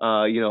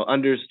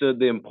 understood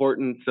the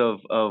importance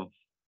of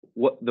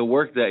what the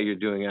work that you're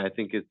doing. I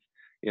think it's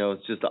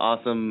just an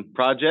awesome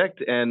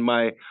project. And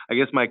I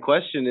guess my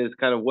question is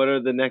kind of, what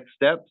are the next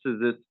steps? Is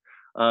this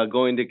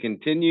going to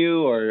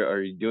continue, or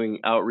are you doing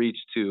outreach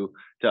to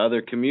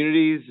other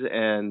communities,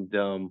 and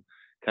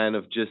kind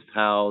of just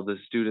how the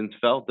students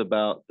felt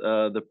about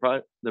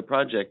the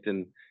project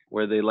and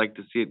where they like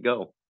to see it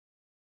go?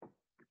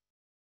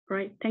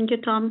 Great, thank you,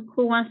 Tom.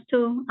 Who wants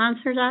to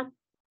answer that?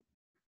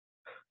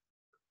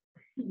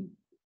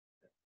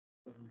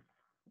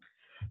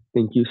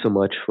 Thank you so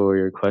much for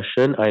your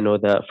question. I know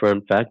that for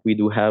in fact, we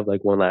do have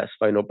like one last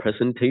final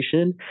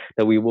presentation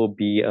that we will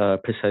be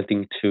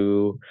presenting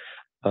to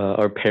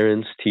our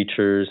parents,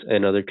 teachers,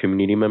 and other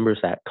community members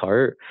at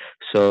CART.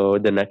 So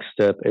the next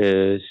step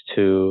is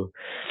to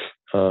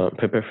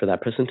prepare for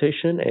that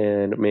presentation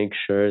and make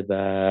sure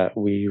that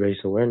we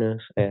raise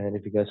awareness. And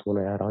if you guys want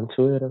to add on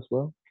to it as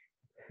well.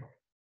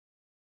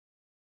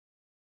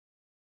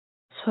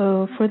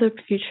 So for the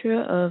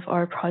future of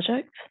our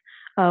project,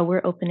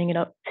 we're opening it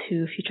up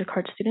to future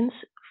CART students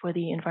for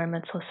the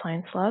environmental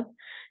science lab.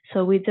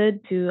 So we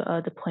did do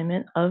a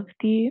deployment of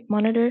the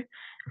monitor.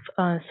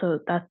 So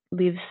that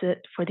leaves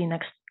it for the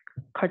next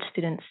CART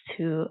students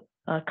to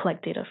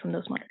collect data from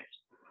those monitors.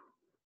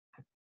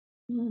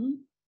 Mm-hmm.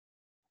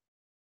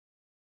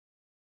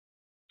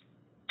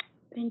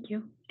 Thank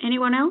you.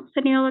 Anyone else?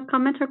 Any other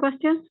comments or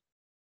questions?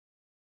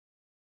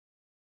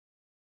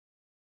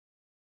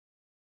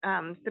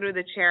 Through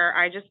the chair,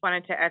 I just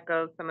wanted to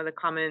echo some of the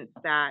comments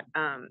that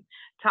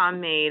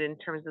Tom made in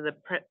terms of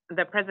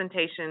the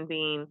presentation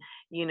being,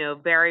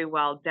 very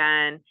well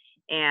done,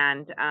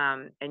 and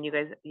you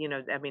guys,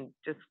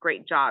 just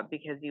great job,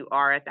 because you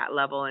are at that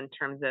level in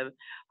terms of,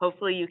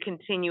 hopefully you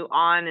continue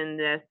on in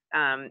this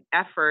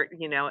effort,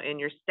 in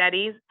your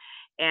studies,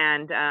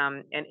 and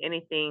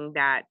anything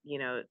that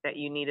that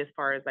you need as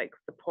far as like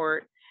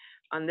support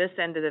on this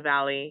end of the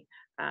valley,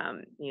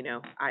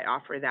 I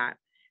offer that,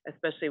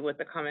 especially with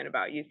the comment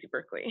about UC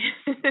Berkeley.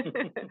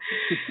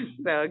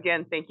 So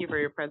again, thank you for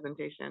your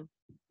presentation.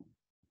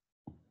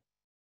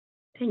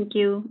 Thank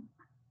you.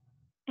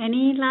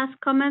 Any last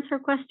comments or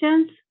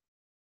questions?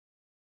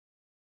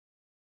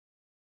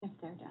 If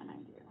they're done, I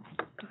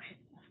do. Go ahead.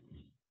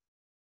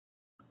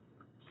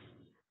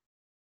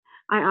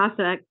 I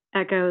also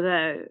echo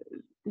the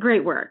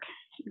great work.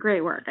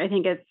 Great work. I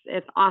think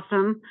it's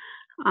awesome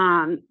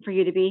for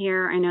you to be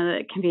here. I know that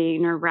it can be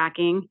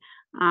nerve-wracking,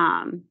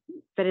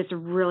 but it's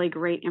really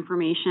great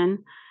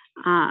information,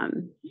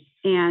 and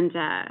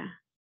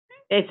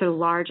it's a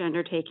large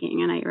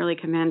undertaking, and I really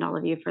commend all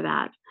of you for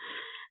that.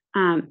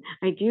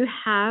 I do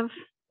have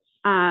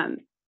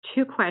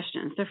two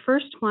questions. The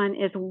first one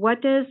is,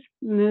 what does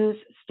MOOS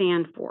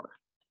stand for?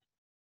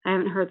 I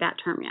haven't heard that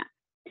term yet.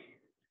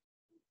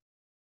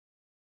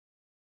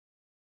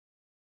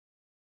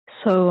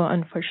 So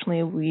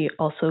unfortunately, we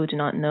also do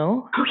not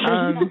know. Okay.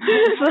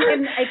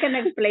 I can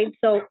explain.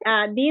 So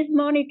this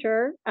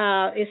monitor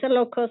is a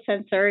local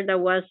sensor that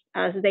was,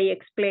 as they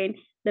explained,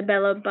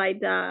 developed by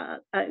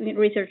the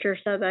researchers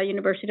at the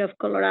University of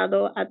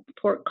Colorado at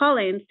Fort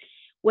Collins.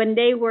 When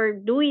they were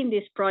doing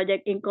this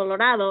project in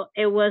Colorado,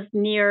 it was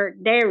near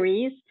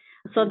dairies,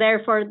 so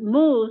therefore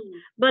moose.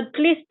 But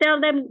please tell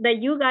them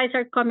that you guys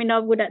are coming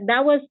up with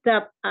that was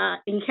the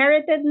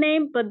inherited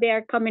name, but they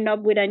are coming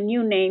up with a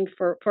new name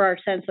for our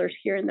sensors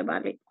here in the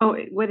Valley. Oh,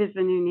 what is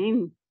the new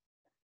name?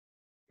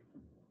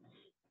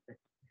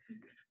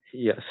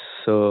 Yes.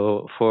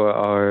 So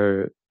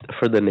for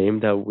the name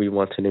that we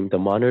want to name the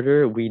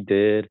monitor, we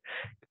did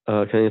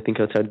kind of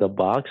think outside the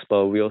box,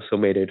 but we also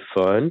made it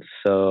fun.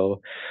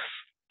 So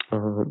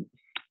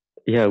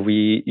yeah,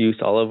 we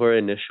used all of our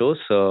initials.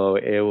 So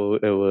it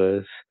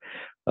was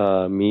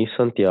me,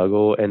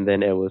 Santiago, and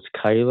then it was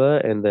Kyla,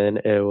 and then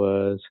it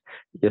was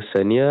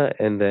Yesenia,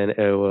 and then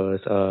it was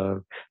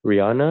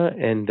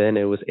Rihanna, and then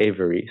it was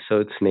Avery.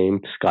 So it's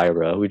named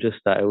Skyra. We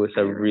just thought it was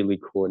a really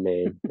cool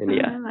name, and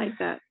yeah. I like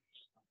that.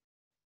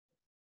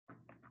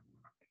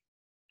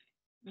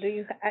 Do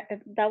you?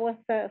 That was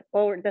the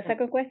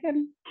second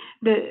question.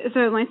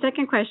 So my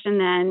second question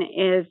then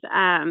is,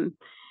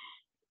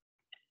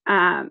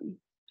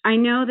 I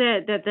know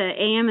that the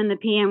AM and the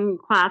PM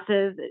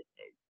classes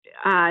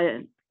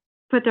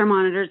put their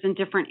monitors in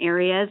different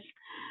areas,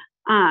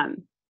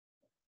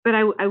 but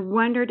I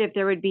wondered if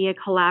there would be a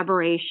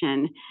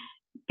collaboration,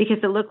 because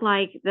it looked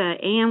like the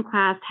AM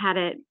class had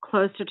it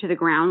closer to the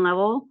ground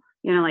level,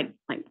 you know, like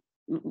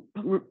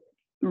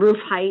roof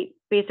height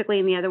basically,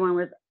 and the other one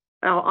was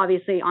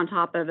obviously on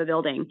top of a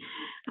building.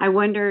 I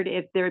wondered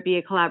if there would be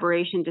a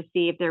collaboration to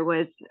see if there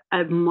was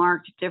a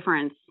marked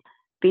difference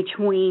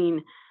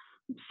between,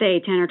 say,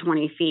 10 or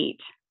 20 feet,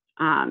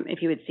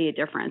 if you would see a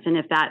difference, and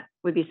if that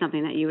would be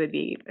something that you would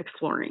be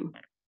exploring.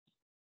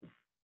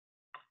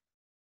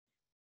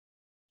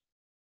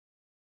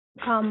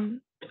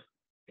 As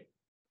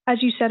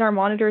you said, our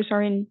monitors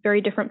are in very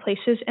different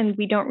places, and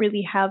we don't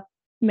really have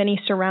many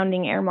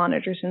surrounding air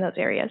monitors in those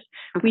areas.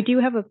 Okay. We do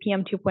have a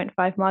PM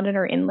 2.5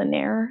 monitor in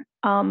Lanier,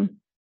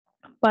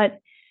 but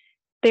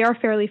they are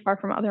fairly far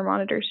from other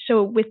monitors.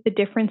 So with the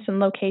difference in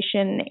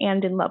location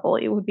and in level,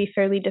 it would be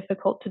fairly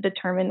difficult to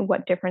determine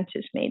what difference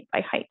is made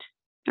by height.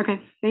 Okay,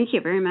 thank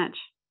you very much.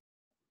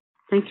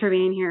 Thanks for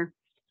being here.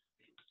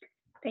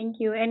 Thank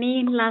you.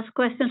 Any last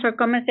questions or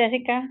comments,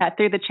 Jessica?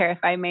 Through the chair,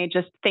 if I may,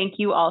 just thank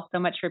you all so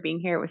much for being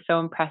here. It was so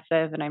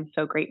impressive, and I'm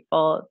so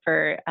grateful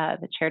for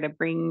the chair to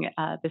bring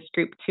this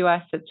group to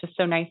us. It's just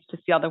so nice to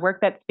see all the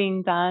work that's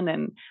being done,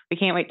 and we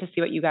can't wait to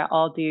see what you guys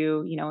all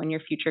do, you know, in your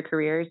future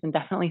careers. And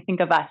definitely think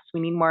of us. We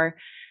need more,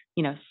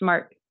 you know,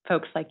 smart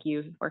folks like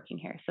you working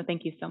here. So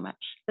thank you so much.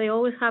 They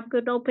always have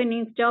good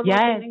openings, job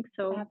openings.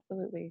 So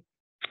absolutely.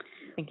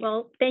 Thank you.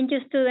 Well, thank you,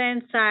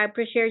 students. I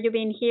appreciate you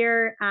being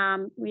here.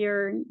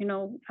 You're, you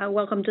know,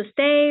 welcome to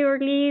stay or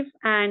leave,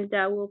 and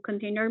we'll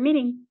continue our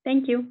meeting.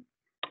 Thank you.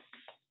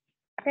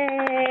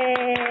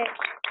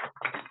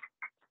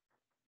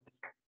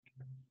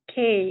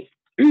 Okay.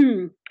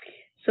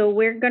 So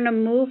we're going to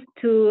move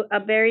to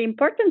a very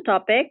important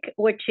topic,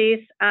 which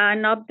is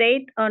an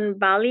update on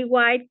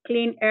Valley-wide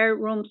Clean Air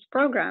Rooms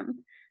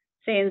program.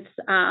 Since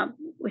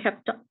we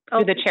have to...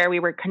 Through the chair, we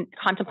were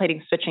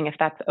contemplating switching, if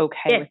that's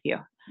okay with you.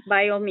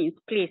 By all means,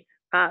 please.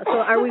 So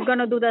are we going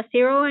to do the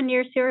zero and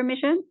near zero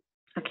emission?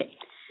 Okay.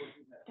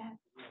 That's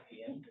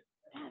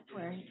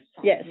where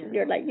yes,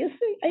 you're like, you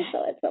see, I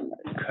saw it somewhere.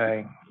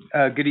 Okay.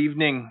 Good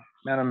evening,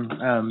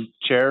 Madam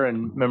Chair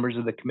and members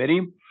of the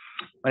committee.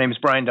 My name is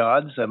Brian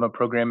Dodds. I'm a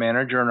program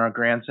manager in our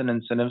Grants and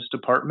Incentives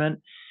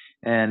Department,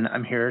 and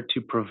I'm here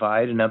to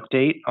provide an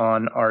update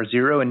on our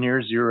zero and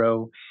near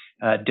zero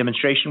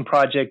demonstration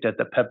project at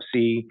the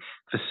Pepsi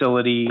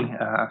facility,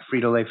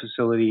 Frito-Lay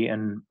facility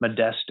in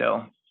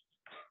Modesto.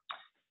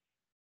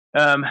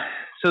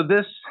 So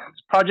this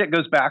project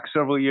goes back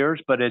several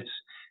years, but it's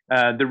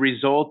the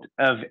result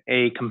of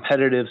a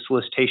competitive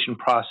solicitation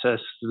process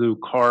through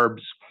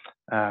CARB's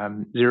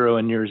zero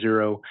and near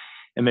zero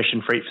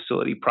emission freight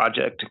facility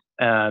project.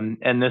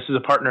 And this is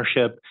a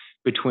partnership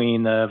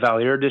between the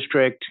Valley Air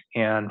District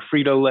and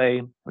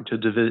Frito-Lay, which is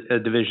a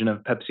division of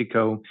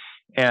PepsiCo,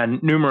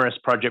 and numerous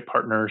project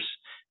partners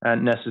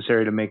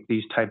necessary to make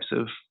these types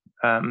of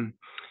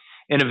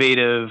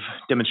innovative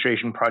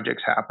demonstration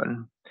projects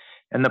happen.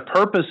 And the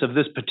purpose of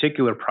this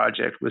particular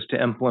project was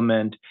to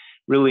implement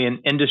really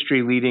an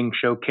industry-leading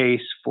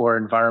showcase for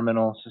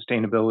environmental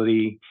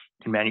sustainability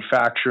in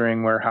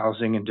manufacturing,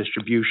 warehousing, and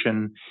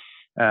distribution,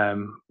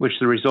 which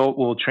the result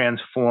will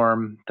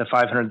transform the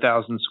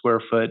 500,000 square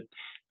foot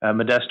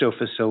Modesto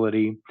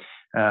facility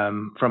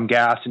from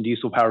gas and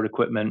diesel-powered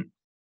equipment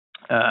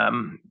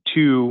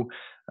to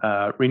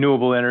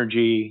renewable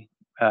energy,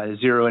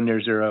 zero and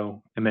near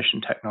zero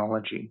emission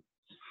technology.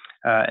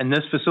 And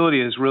this facility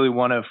is really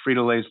one of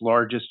Frito-Lay's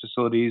largest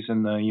facilities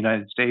in the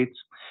United States,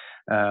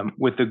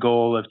 with the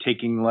goal of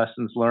taking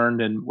lessons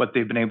learned and what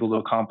they've been able to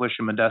accomplish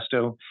in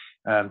Modesto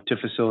to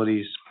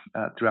facilities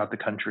throughout the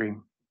country.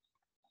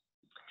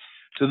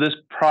 So this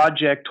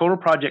project, total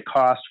project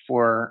cost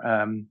for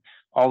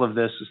all of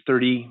this is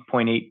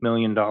 $30.8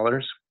 million.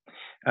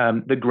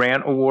 The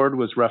grant award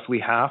was roughly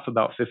half,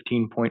 about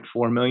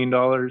 $15.4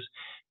 million,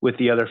 with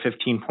the other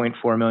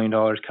 $15.4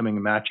 million coming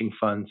in matching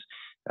funds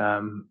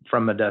from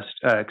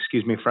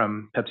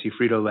Pepsi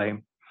Frito-Lay.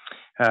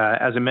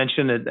 As I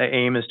mentioned, the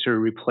aim is to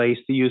replace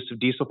the use of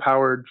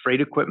diesel-powered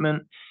freight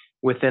equipment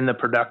within the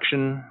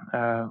production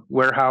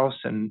warehouse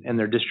and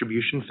their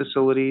distribution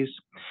facilities.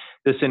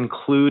 This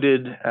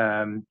included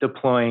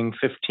deploying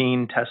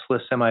 15 Tesla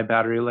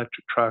semi-battery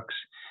electric trucks,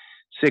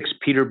 6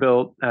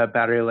 Peterbilt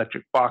battery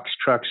electric box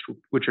trucks,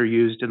 which are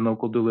used in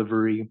local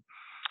delivery,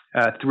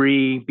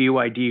 3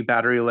 BYD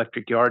battery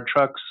electric yard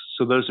trucks.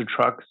 So those are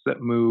trucks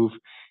that move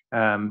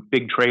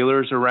big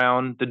trailers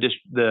around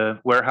the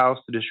warehouse,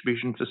 the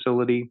distribution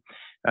facility,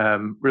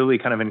 really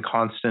kind of in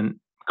constant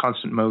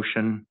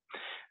motion.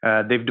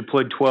 They've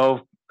deployed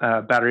 12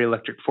 battery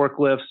electric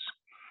forklifts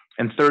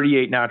and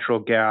 38 natural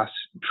gas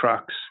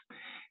trucks.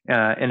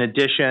 In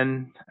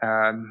addition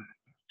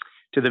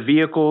to the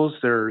vehicles,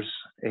 there's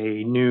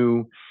a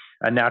new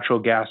natural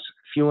gas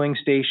fueling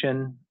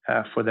station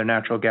for their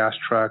natural gas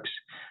trucks,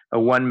 a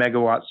 1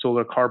 megawatt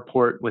solar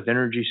carport with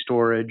energy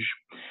storage,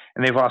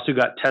 and they've also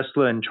got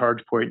Tesla and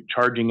ChargePoint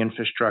charging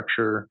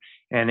infrastructure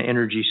and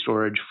energy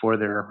storage for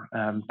their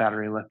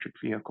battery electric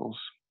vehicles.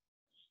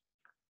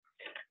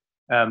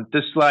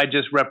 This slide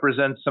just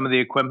represents some of the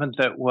equipment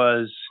that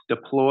was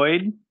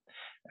deployed.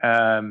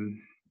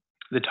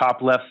 The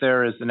top left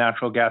there is the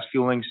natural gas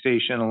fueling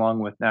station along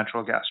with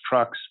natural gas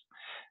trucks.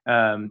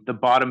 The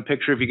bottom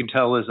picture, if you can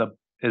tell,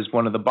 is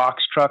one of the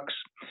box trucks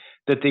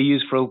that they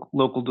use for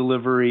local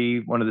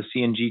delivery, one of the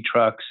CNG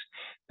trucks.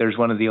 There's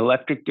one of the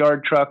electric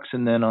yard trucks,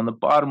 and then on the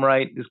bottom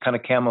right is kind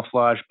of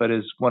camouflage, but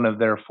is one of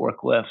their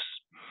forklifts.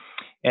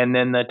 And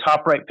then the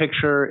top right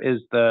picture is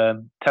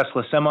the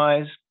Tesla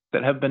semis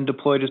that have been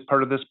deployed as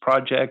part of this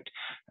project.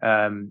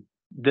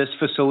 This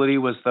facility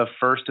was the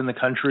first in the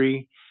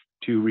country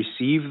to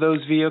receive those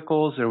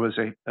vehicles. There was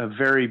a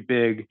very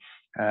big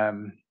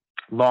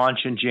launch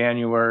in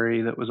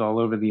January that was all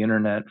over the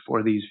internet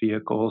for these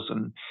vehicles.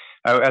 And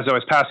as I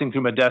was passing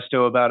through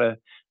Modesto about a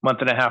month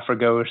and a half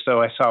ago or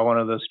so, I saw one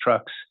of those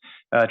trucks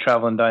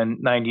traveling down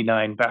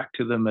 99 back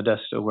to the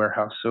Modesto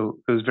warehouse. So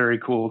it was very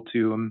cool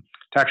to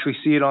actually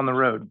see it on the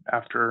road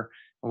after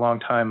a long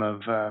time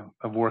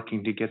of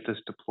working to get this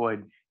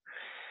deployed.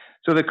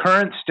 So the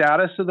current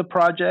status of the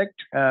project,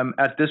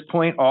 at this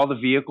point, all the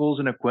vehicles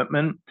and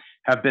equipment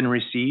have been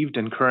received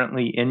and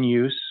currently in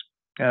use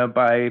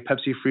by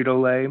Pepsi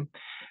Frito-Lay.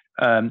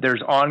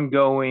 There's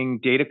ongoing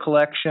data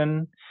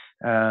collection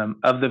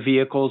of the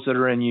vehicles that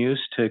are in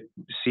use to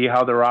see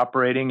how they're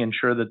operating,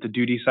 ensure that the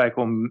duty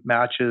cycle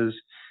matches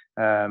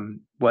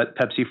what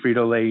Pepsi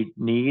Frito-Lay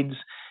needs.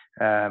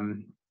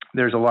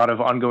 There's a lot of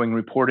ongoing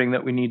reporting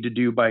that we need to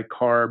do by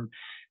CARB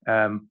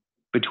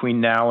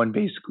between now and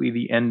basically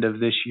the end of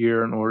this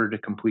year in order to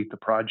complete the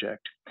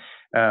project.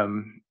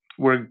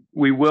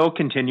 We will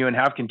continue and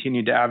have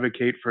continued to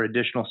advocate for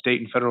additional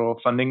state and federal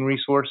funding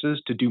resources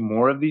to do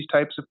more of these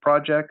types of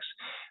projects,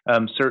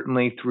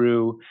 certainly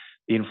through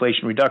the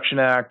Inflation Reduction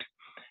Act,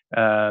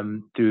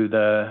 through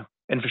the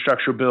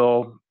infrastructure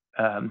bill,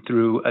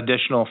 through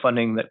additional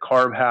funding that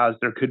CARB has.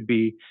 There could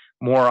be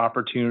more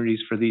opportunities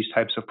for these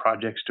types of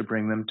projects to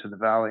bring them to the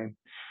Valley.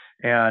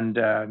 And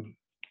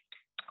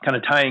kind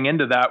of tying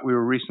into that, we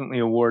were recently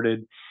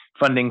awarded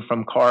funding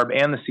from CARB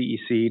and the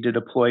CEC to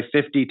deploy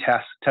 50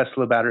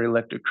 Tesla battery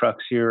electric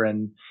trucks here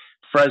in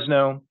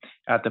Fresno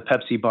at the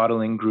Pepsi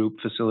Bottling Group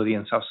facility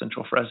in South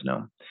Central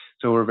Fresno.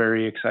 So we're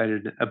very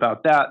excited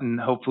about that, and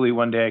hopefully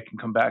one day I can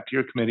come back to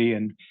your committee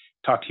and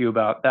talk to you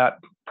about that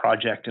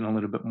project in a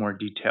little bit more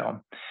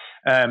detail.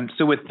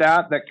 So with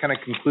that kind of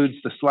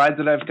concludes the slides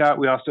that I've got.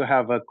 We also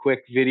have a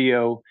quick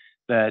video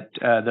that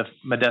the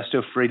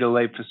Modesto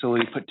Frito-Lay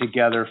facility put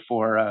together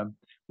for a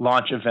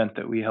launch event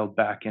that we held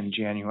back in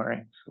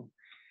January. So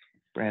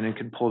Brandon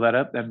could pull that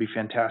up. That'd be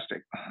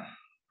fantastic.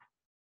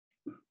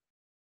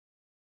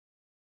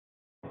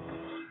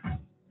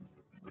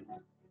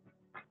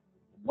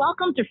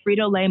 Welcome to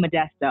Frito-Lay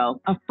Modesto,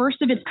 a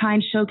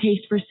first-of-its-kind showcase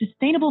for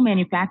sustainable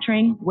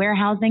manufacturing,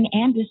 warehousing,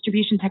 and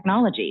distribution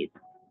technologies.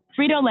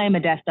 Frito-Lay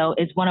Modesto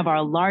is one of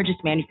our largest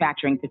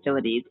manufacturing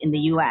facilities in the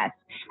U.S.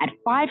 at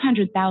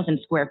 500,000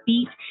 square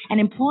feet and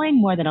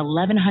employing more than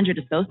 1,100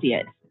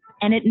 associates.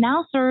 And it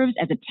now serves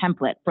as a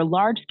template for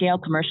large-scale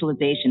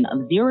commercialization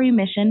of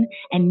zero-emission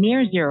and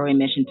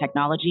near-zero-emission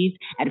technologies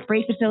at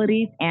freight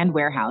facilities and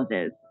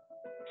warehouses.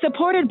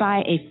 Supported by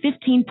a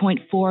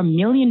 $15.4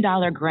 million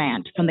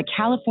grant from the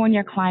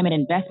California Climate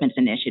Investments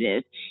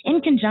Initiative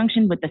in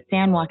conjunction with the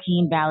San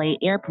Joaquin Valley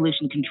Air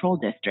Pollution Control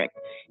District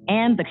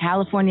and the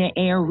California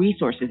Air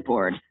Resources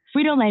Board,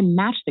 Frito-Lay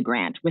matched the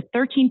grant with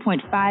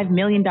 $13.5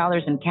 million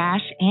in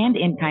cash and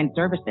in-kind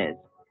services,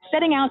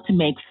 setting out to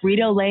make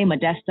Frito-Lay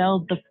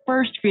Modesto the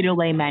first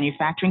Frito-Lay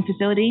manufacturing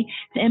facility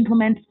to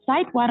implement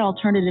site-wide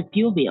alternative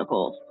fuel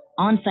vehicles,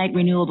 on-site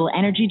renewable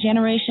energy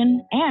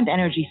generation, and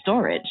energy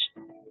storage.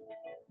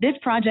 This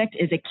project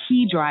is a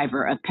key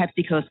driver of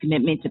PepsiCo's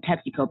commitment to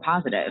PepsiCo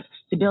Positive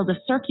to build a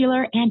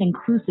circular and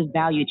inclusive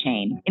value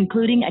chain,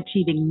 including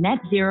achieving net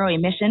zero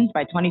emissions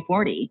by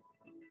 2040.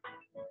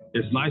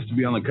 It's nice to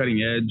be on the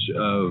cutting edge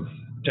of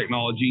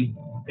technology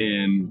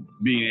and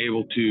being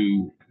able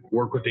to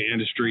work with the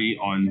industry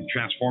on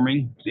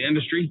transforming the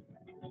industry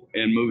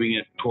and moving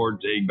it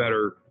towards a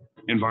better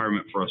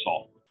environment for us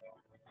all.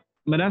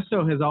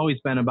 Modesto has always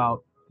been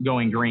about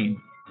going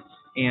green.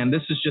 And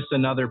this is just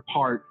another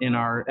part in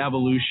our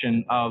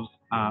evolution of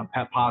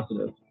Pep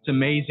Positive. It's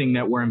amazing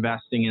that we're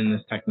investing in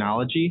this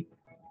technology,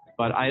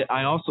 but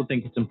I also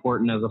think it's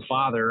important as a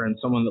father and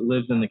someone that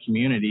lives in the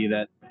community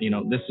that, you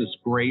know, this is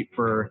great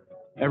for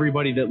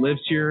everybody that lives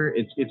here.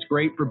 It's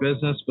great for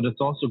business, but it's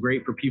also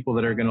great for people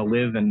that are going to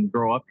live and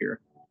grow up here.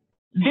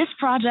 This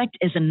project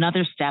is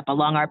another step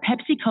along our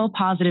PepsiCo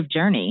Positive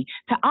journey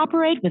to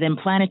operate within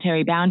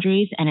planetary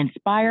boundaries and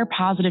inspire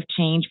positive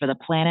change for the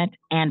planet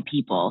and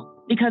people.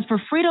 Because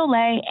for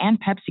Frito-Lay and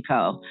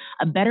PepsiCo,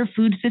 a better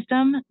food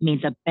system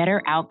means a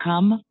better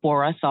outcome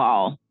for us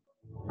all.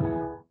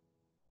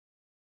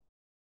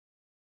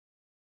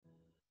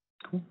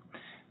 Cool.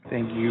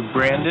 Thank you,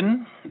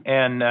 Brandon.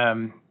 And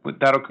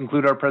that'll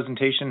conclude our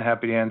presentation.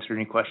 Happy to answer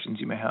any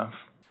questions you may have.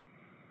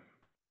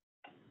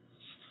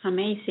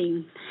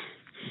 Amazing.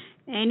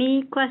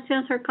 Any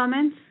questions or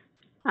comments?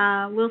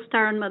 We'll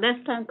start on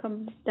Modesto and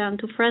come down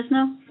to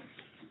Fresno.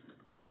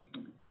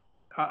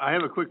 I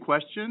have a quick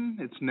question.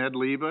 It's Ned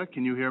Leva.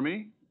 Can you hear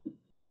me?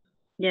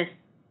 Yes.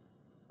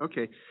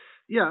 Okay.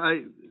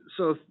 Yeah.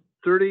 So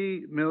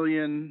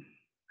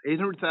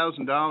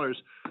 $30,800,000.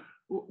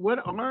 What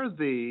are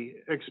the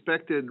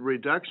expected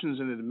reductions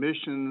in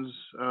emissions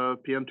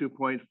of PM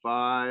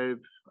 2.5,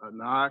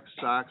 NOx,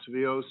 SOx,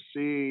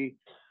 VOC,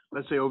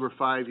 let's say over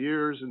 5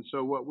 years? And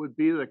so what would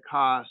be the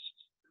cost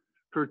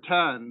per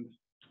ton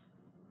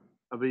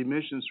of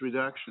emissions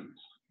reductions?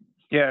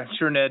 Yeah,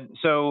 sure, Ned.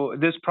 So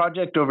this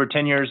project over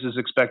 10 years is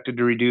expected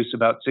to reduce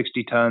about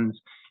 60 tons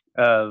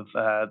of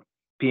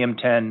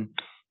PM10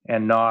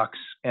 and NOx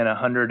and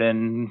about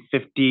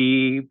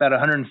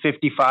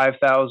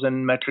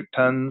 155,000 metric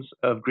tons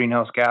of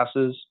greenhouse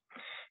gases.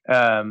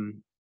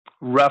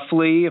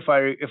 Roughly, if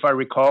I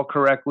recall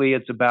correctly,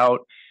 it's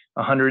about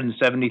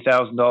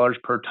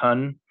 $170,000 per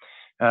ton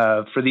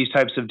for these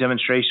types of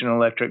demonstration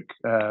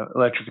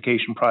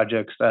electrification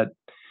projects that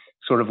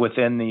sort of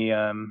within the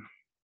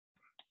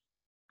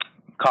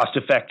cost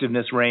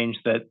effectiveness range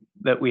that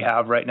we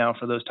have right now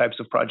for those types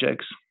of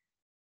projects.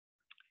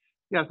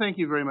 Yeah, thank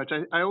you very much.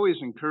 I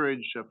always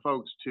encourage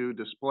folks to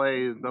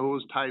display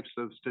those types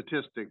of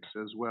statistics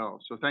as well.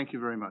 So thank you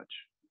very much.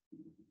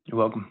 You're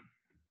welcome.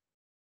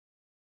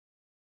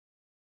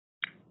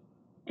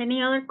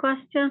 Any other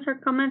questions or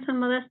comments on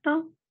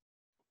Modesto?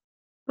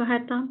 Go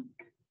ahead, Tom.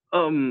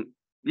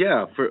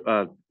 Yeah,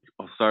 I'll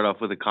start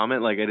off with a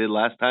comment like I did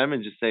last time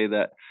and just say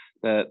that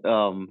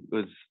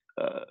was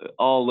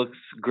all looks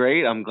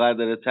great. I'm glad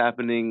that it's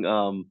happening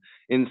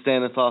in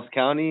Stanislaus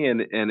County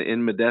and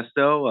in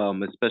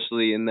Modesto,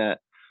 especially in that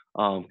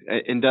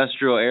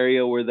industrial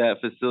area where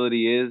that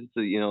facility is.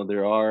 So, you know,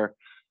 there are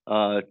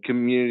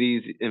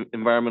communities,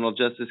 environmental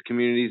justice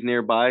communities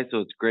nearby. So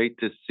it's great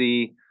to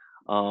see,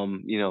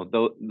 you know,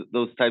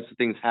 those types of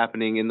things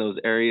happening in those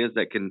areas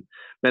that can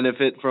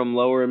benefit from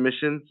lower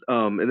emissions.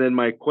 And then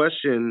my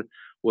question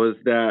was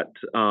that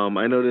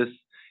I noticed,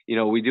 you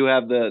know, we do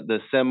have the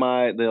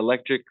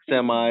electric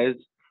semis,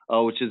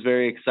 which is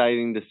very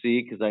exciting to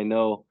see because I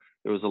know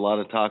there was a lot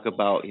of talk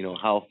about, you know,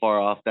 how far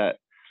off that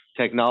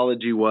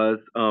technology was.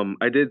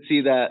 I did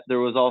see that there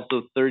was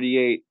also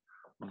 38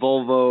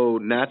 Volvo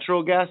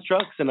natural gas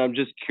trucks, and I'm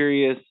just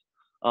curious,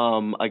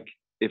 like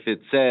if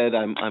it said,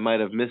 I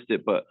might have missed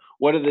it, but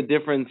what are the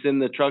difference in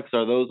the trucks?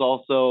 Are those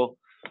also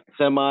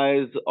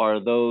semis? Are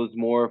those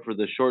more for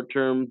the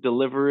short-term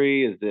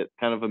delivery? Is it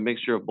kind of a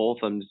mixture of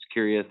both? I'm just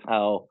curious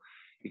how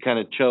you kind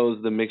of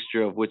chose the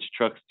mixture of which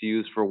trucks to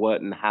use for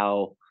what and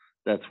how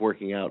that's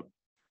working out.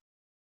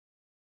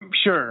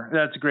 Sure,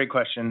 that's a great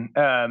question.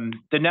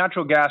 The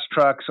natural gas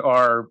trucks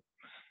are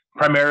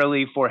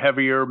primarily for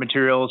heavier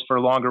materials for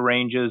longer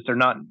ranges. They're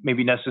not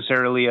maybe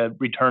necessarily a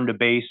return to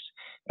base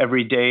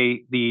every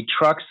day. The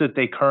trucks that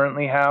they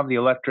currently have, the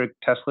electric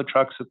Tesla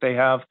trucks that they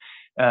have,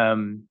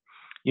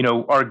 you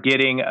know, are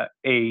getting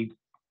a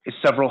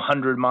several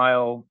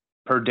 100-mile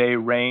per day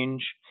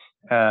range.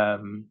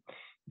 And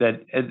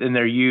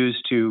they're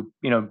used to,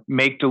 you know,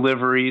 make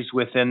deliveries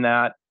within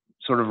that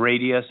sort of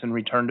radius and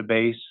return to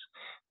base.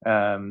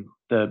 The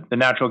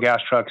natural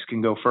gas trucks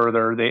can go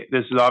further.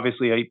 This is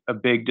obviously a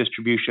big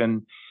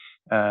distribution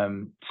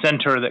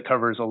center that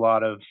covers a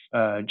lot of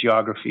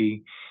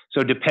geography.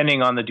 So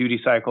depending on the duty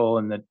cycle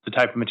and the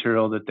type of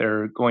material that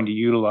they're going to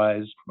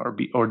utilize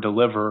or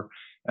deliver,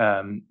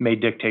 may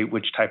dictate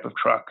which type of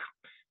truck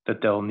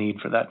that they'll need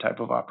for that type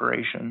of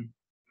operation.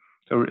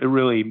 So it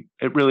really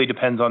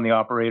depends on the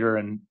operator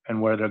and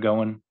where they're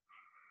going.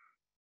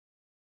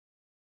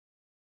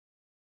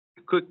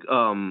 Quick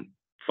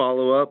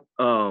follow-up.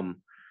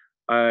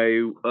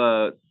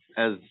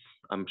 As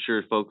I'm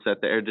sure folks at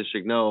the Air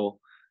District know,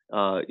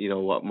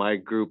 what my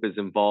group is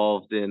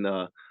involved in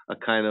a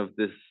kind of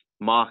this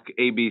mock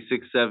AB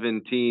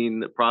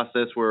 617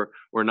 process where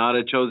we're not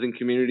a chosen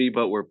community,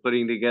 but we're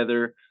putting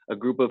together a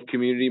group of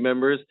community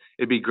members.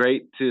 It'd be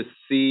great to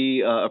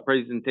see a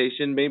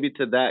presentation maybe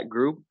to that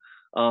group,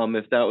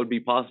 if that would be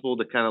possible,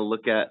 to kind of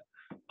look at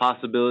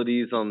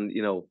possibilities on,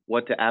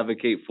 what to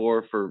advocate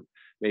for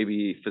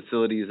maybe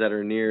facilities that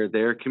are near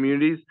their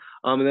communities.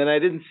 And then I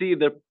didn't see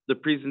the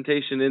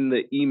presentation in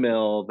the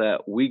email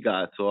that we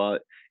got, so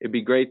it'd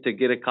be great to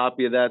get a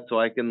copy of that so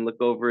I can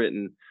look over it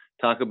and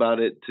talk about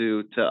it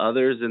to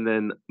others, and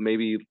then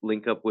maybe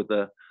link up with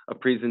a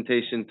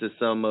presentation to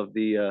some of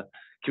the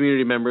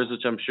community members,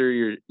 which I'm sure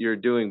you're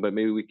doing, but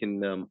maybe we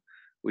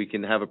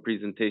can have a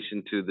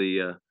presentation to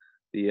the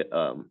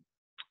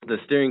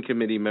steering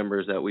committee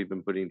members that we've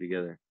been putting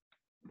together.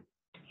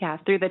 Yeah,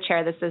 through the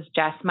chair, this is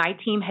Jess. My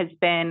team has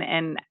been,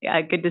 and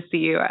good to see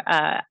you,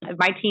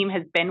 my team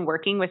has been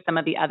working with some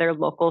of the other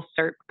local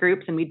CERT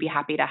groups, and we'd be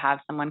happy to have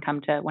someone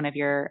come to one of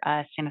your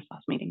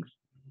Stanislaus meetings.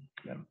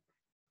 Yeah.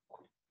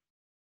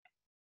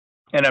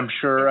 And I'm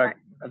sure, I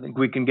think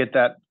we can get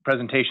that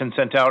presentation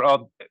sent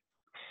out.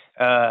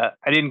 I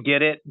didn't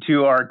get it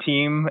to our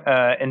team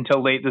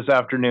until late this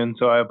afternoon,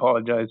 so I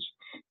apologize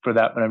for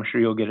that, but I'm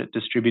sure you'll get it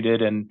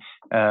distributed. And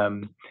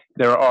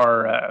there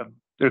are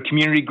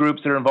community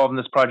groups that are involved in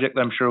this project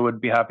that I'm sure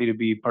would be happy to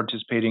be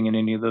participating in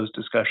any of those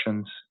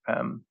discussions.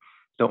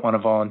 Don't want to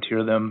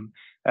volunteer them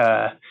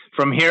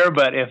from here,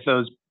 but if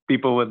those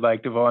people would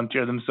like to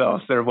volunteer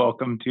themselves, they're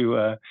welcome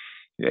to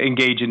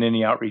engage in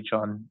any outreach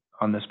on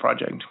this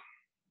project.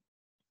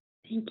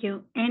 Thank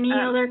you. Any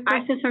other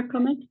questions or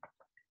comments?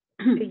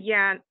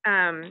 Yeah,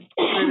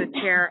 through the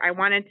chair, I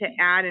wanted to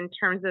add in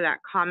terms of that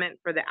comment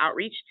for the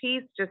outreach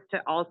piece, just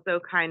to also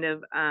kind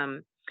of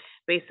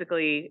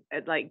basically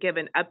give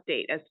an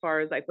update as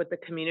far as with the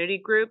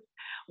community groups.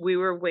 We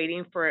were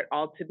waiting for it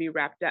all to be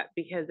wrapped up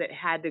because it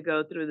had to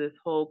go through this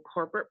whole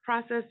corporate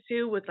process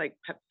too with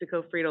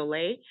PepsiCo,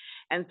 Frito-Lay.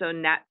 And so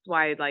that's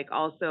why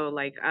also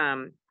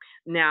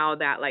now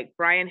that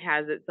Brian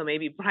has it, so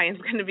maybe Brian's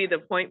going to be the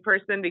point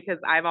person, because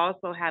I've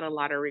also had a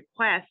lot of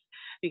requests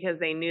because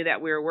they knew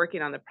that we were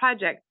working on the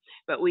project,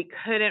 but we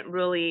couldn't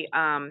really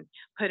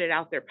put it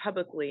out there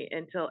publicly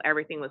until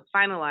everything was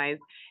finalized.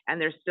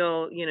 And they're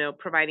still,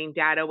 providing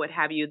data, what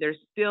have you. There's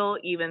still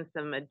even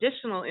some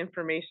additional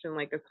information,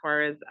 as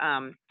far as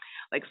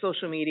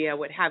social media,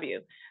 what have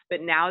you.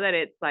 But now that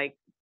it's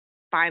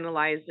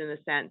finalized in a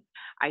sense,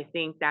 I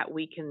think that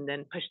we can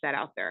then push that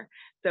out there.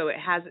 So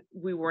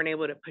we weren't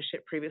able to push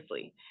it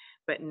previously,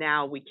 but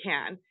now we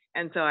can.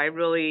 And so I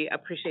really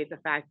appreciate the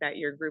fact that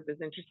your group is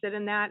interested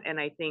in that. And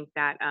I think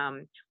that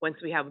once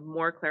we have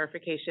more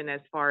clarification as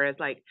far as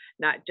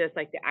not just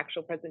the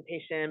actual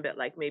presentation, but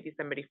maybe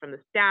somebody from the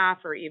staff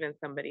or even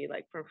somebody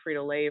from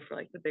Frito-Lay for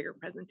the bigger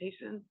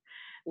presentations,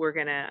 we're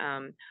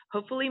gonna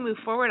hopefully move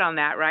forward on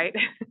that, right?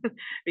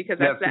 Because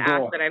that's the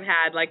ask that I've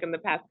had in the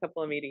past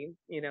couple of meetings,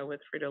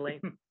 with Frito-Lay.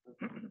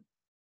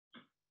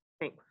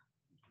 Thanks.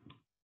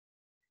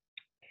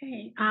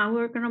 Okay,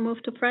 we're gonna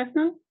move to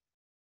Fresno.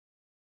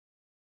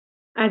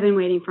 I've been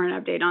waiting for an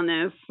update on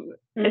this.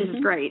 This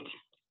is great.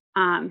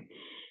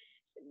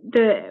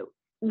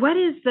 What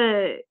is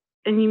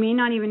and you may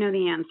not even know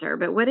the answer,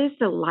 but what is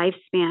the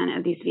lifespan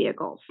of these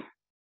vehicles?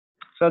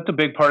 So that's a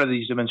big part of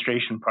these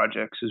demonstration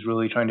projects, is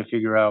really trying to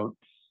figure out,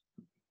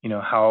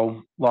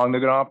 how long they're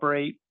going to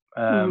operate.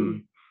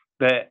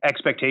 The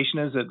expectation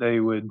is that they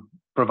would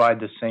provide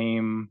the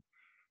same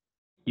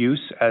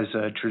use as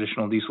a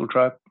traditional diesel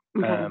truck.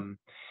 Okay.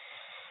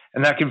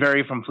 And that can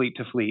vary from fleet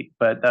to fleet,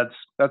 but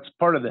that's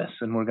part of this,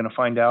 and we're going to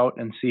find out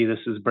and see. This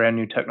is brand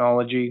new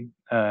technology,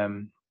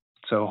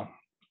 so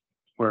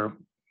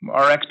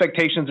our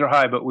expectations are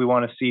high, but we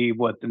want to see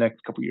what the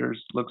next couple of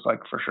years looks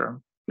like for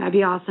sure. That'd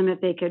be awesome if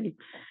they could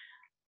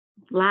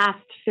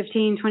last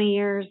 15, 20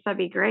 years. That'd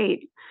be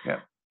great.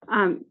 Yeah.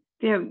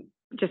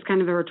 Just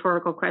kind of a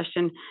rhetorical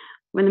question.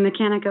 When the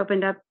mechanic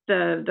opened up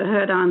the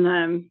hood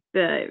on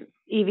the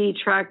EV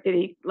truck, did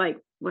he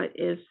what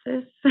is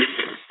this?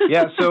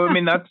 Yeah, so I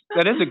mean that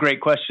is a great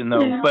question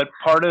though. Yeah. But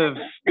part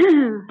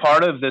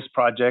of this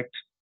project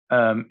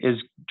is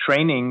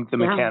training the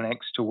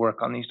mechanics to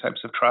work on these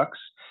types of trucks.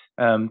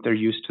 They're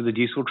used to the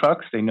diesel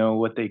trucks. They know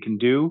what they can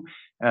do.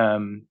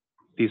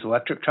 These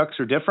electric trucks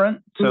are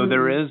different, so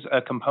there is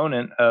a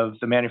component of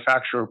the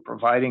manufacturer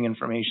providing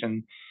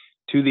information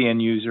to the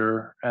end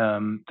user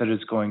that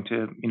is going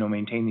to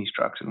maintain these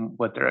trucks and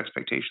what their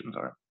expectations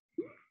are.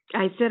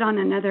 I sit on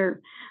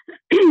another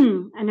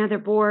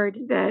board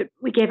that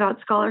we gave out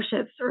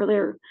scholarships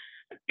earlier.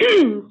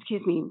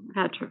 Excuse me,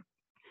 I've had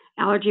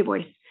allergy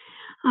voice.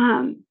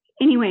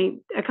 Anyway,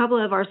 a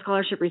couple of our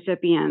scholarship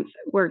recipients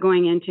were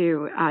going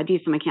into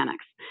diesel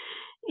mechanics,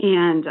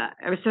 and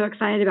I was so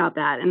excited about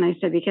that. And I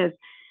said, because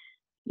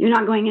you're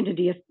not going into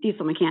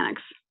diesel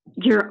mechanics,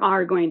 you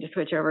are going to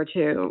switch over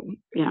to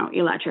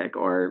electric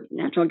or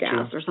natural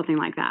gas or something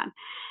like that.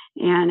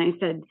 And I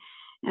said,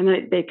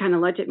 and they kind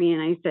of looked at me,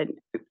 and I said,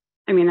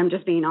 I mean, I'm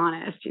just being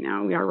honest,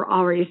 we are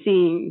already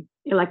seeing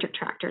electric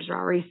tractors. We're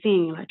already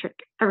seeing electric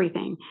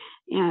everything.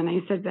 And I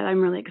said that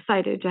I'm really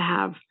excited to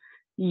have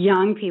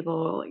young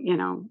people, you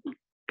know,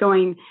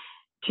 going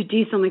to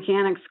diesel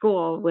mechanic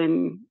school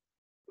when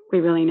we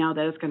really know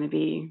that it's going to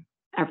be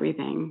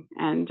everything.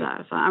 And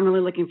so I'm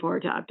really looking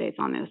forward to updates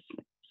on this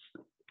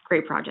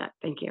great project.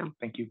 Thank you.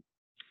 Thank you.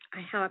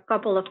 I have a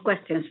couple of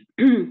questions.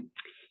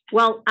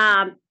 Well,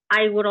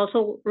 I would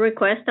also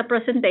request a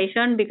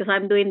presentation because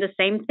I'm doing the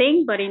same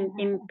thing, but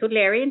in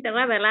Tulare, in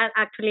Terravela,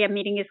 actually a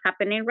meeting is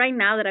happening right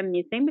now that I'm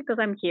missing because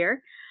I'm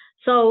here.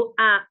 So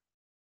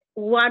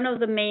one of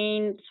the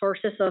main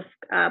sources of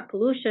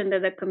pollution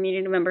that the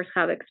community members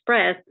have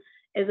expressed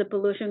is the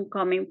pollution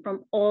coming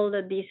from all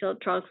the diesel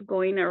trucks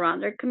going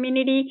around their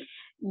community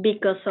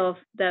because of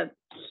the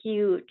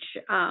huge,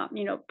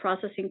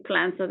 processing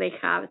plants that they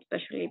have,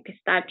 especially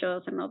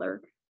pistachios and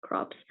other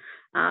crops.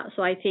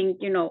 So I think,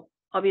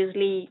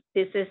 obviously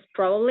this is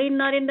probably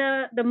not in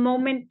the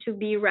moment to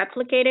be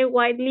replicated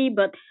widely,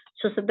 but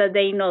just so that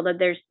they know that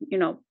there's,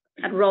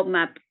 a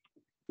roadmap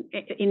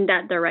in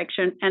that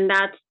direction. And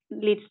that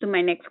leads to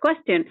my next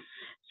question.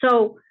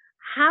 So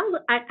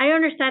I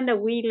understand that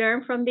we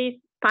learn from these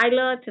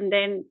pilots and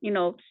then,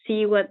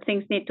 see what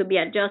things need to be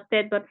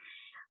adjusted, but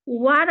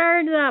what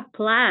are the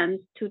plans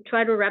to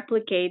try to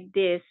replicate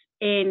this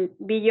in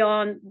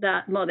beyond the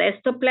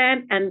Modesto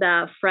plant and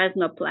the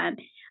Fresno plant?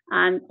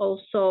 And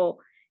also,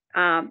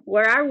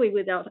 where are we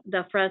with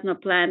the Fresno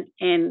plant?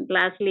 And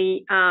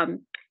lastly,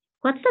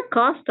 what's the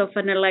cost of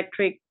an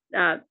electric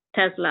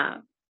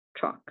Tesla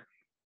truck?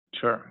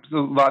 Sure.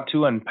 There's a lot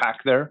to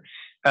unpack there.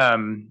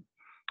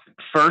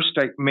 First,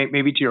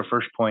 maybe to your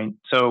first point.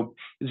 So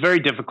it's very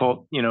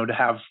difficult, to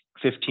have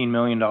 $15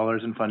 million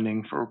in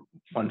funding for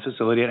one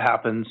facility. It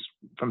happens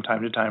from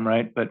time to time,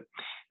 right? But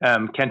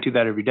can't do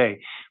that every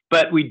day.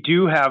 But we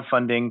do have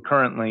funding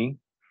currently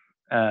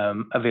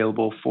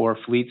available for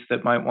fleets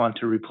that might want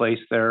to replace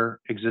their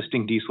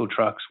existing diesel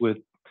trucks with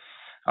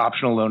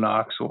optional low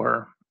NOx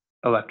or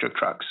electric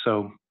trucks.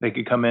 So they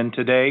could come in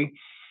today,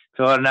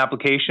 fill out an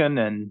application,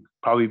 and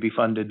probably be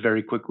funded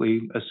very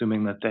quickly,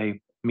 assuming that they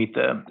meet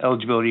the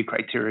eligibility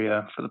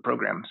criteria for the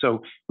program.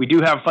 So we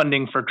do have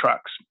funding for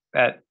trucks.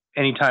 At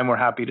any time, we're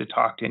happy to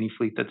talk to any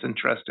fleet that's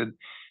interested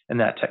in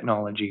that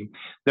technology.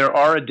 There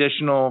are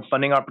additional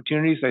funding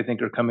opportunities I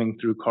think are coming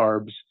through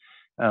CARB's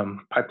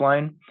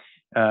pipeline.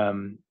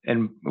 And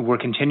we're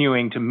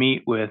continuing to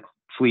meet with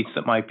fleets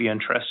that might be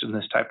interested in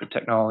this type of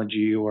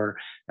technology, or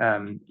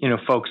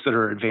folks that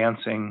are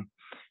advancing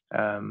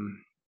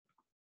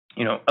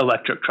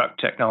electric truck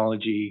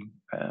technology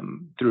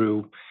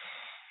through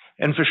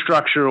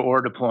infrastructure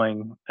or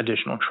deploying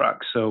additional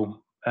trucks.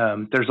 So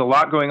there's a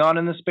lot going on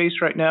in this space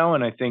right now,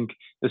 and I think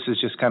this is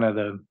just kind of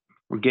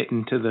we're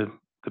getting to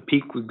the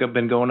peak. We've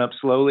been going up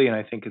slowly, and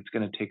I think it's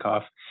going to take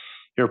off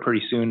here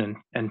pretty soon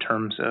in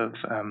terms of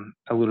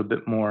a little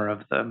bit more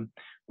of the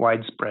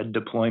widespread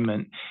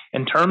deployment.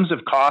 In terms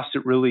of cost,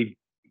 it really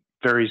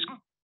varies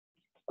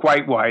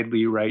quite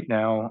widely right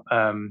now.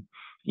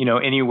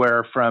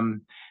 Anywhere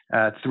from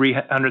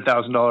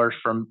 $300,000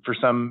 for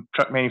some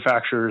truck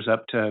manufacturers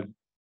up to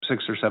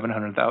 $600,000 or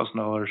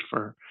 $700,000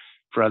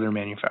 for other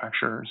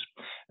manufacturers.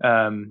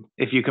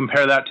 If you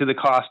compare that to the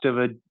cost of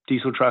a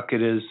diesel truck,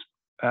 it is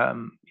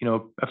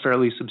a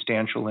fairly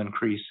substantial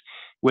increase.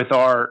 With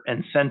our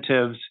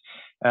incentives,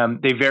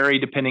 they vary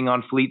depending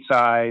on fleet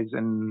size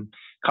and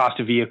cost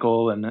of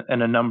vehicle and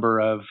a number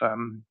of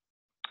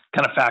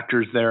kind of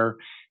factors there.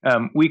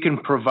 We can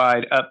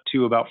provide up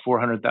to about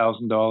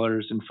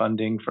 $400,000 in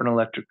funding for an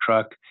electric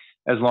truck,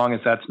 as long as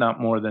that's not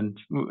more than,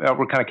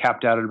 we're kind of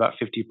capped out at about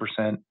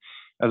 50%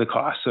 of the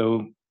cost.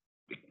 So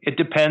it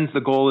depends. The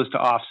goal is to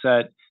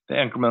offset the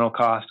incremental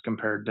cost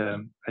compared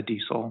to a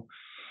diesel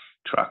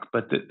truck,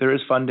 but there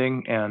is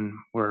funding, and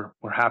we're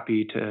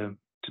happy to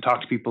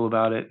talk to people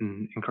about it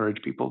and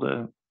encourage people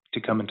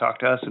to come and talk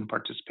to us and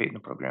participate in the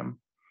program.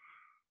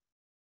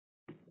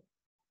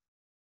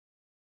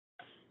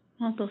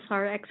 Well, those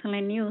are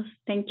excellent news.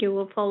 Thank you.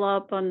 We'll follow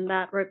up on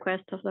that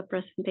request of the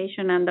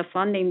presentation and the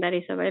funding that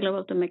is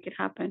available to make it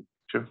happen.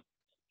 Sure.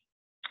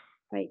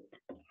 Right.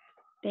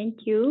 Thank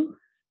you.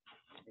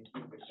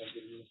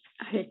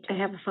 I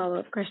have a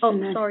follow-up question.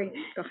 Oh, sorry.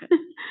 Go ahead.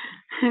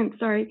 I'm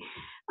sorry.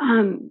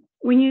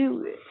 When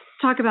you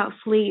talk about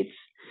fleets,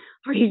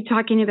 are you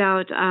talking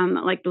about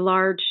like the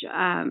large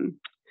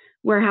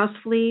warehouse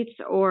fleets,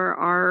 or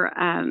are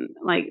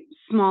like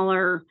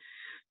smaller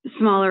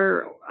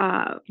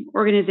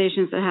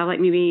organizations that have like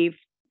maybe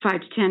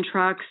 5 to 10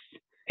 trucks?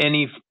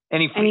 Any fleets.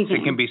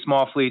 Anything. It can be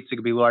small fleets, it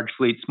could be large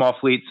fleets. Small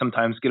fleets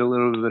sometimes get a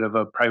little bit of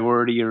a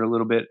priority or a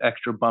little bit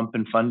extra bump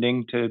in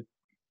funding to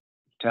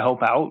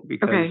help out,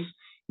 because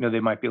they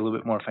might be a little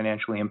bit more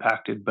financially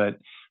impacted. But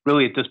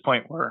really, at this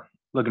point, we're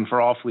looking for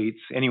all fleets,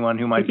 anyone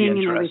who might be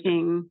interested.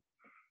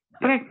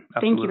 Okay,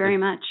 thank you very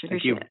much.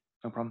 Thank you.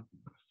 No problem.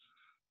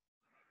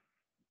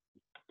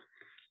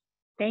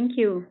 Thank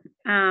you.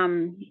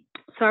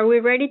 So are we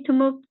ready to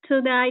move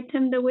to the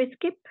item that we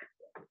skip?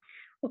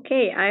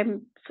 Okay,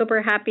 I'm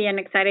super happy and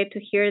excited to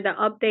hear the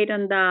update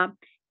on the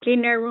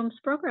Clean Air Rooms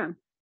program.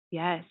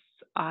 Yes.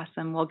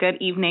 Awesome. Well, good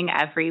evening,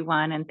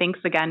 everyone, and thanks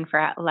again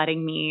for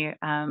letting me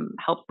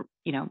help,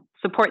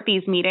 support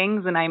these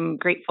meetings. And I'm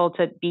grateful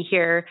to be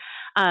here.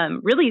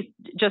 Really,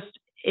 just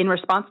in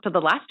response to the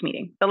last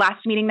meeting. The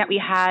last meeting that we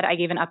had, I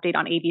gave an update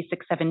on AB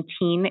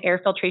 617 air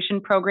filtration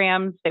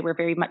programs. They were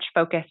very much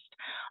focused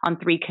on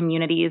 3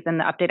 communities. And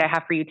the update I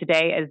have for you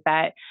today is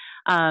that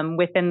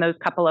within those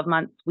couple of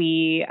months,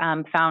 we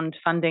found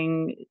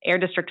funding, air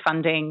district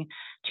funding,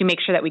 to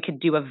make sure that we could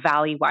do a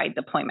valley-wide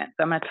deployment.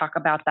 So I'm going to talk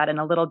about that in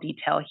a little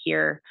detail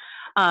here.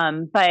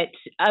 But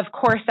of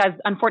course,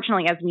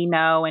 unfortunately, as we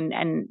know,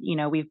 and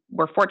we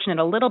were fortunate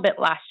a little bit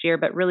last year,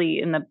 but really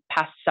in the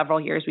past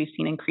several years, we've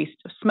seen increased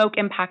smoke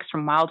impacts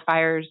from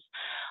wildfires.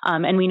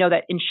 And we know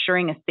that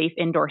ensuring a safe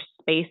indoor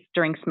space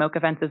during smoke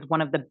events is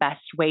one of the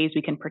best ways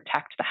we can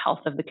protect the health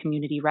of the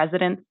community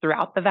residents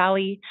throughout the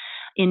valley.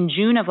 In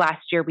June of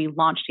last year, we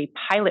launched a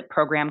pilot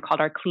program called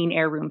our Clean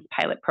Air Rooms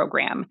pilot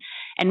program.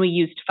 And we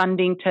used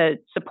funding to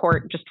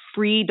support just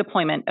free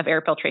deployment of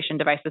air filtration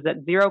devices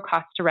at zero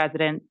cost to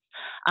residents.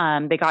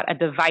 They got a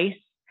device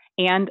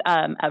and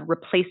a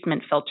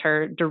replacement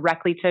filter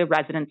directly to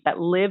residents that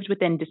lived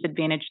within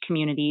disadvantaged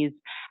communities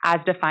as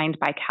defined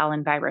by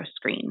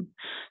CalEnviroScreen.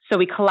 So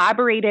we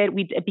collaborated,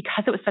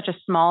 because it was such a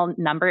small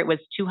number, it was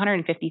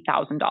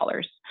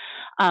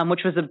 $250,000,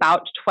 which was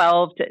about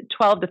 12 to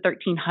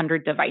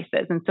 1,300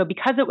 devices. And so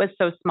because it was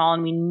so small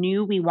and we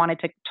knew we wanted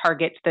to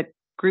target the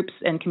groups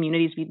and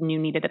communities we knew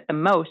needed it the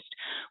most,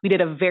 we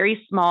did a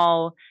very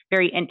small,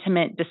 very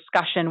intimate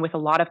discussion with a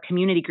lot of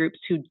community groups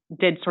who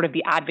did sort of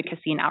the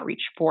advocacy and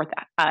outreach for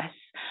us.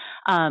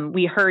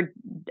 We heard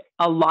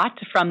a lot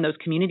from those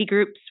community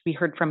groups. We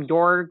heard from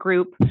your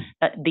group,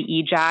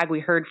 the EJAG. We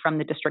heard from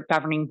the district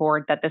governing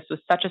board that this was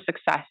such a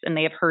success, and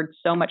they have heard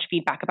so much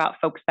feedback about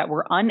folks that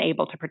were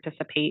unable to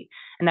participate,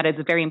 and that it's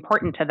very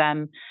important to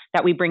them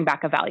that we bring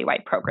back a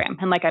valley-wide program.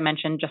 And like I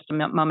mentioned just a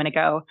moment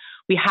ago,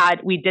 we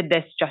did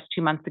this just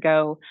 2 months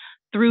ago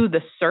through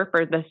the SERP,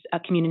 or the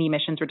Community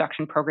Emissions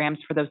Reduction Programs,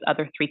 for those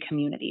other 3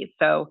 communities.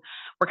 So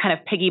we're kind of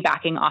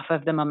piggybacking off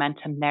of the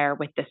momentum there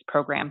with this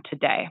program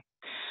today.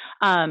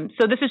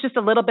 So this is just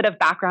a little bit of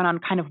background on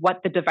kind of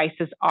what the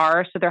devices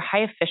are. So they're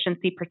high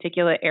efficiency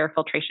particulate air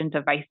filtration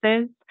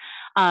devices.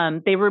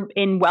 They were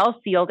in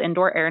well-sealed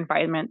indoor air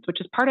environments,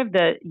 which is part of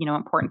the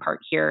important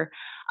part here.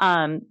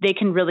 They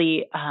can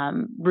really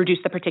reduce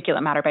the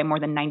particulate matter by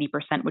more than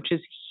 90%, which is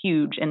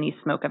huge in these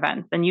smoke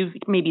events. And you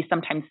maybe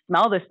sometimes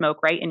smell the smoke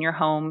right in your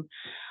home.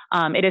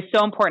 It is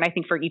so important, I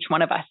think, for each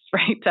one of us,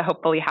 right, to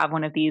hopefully have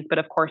one of these, but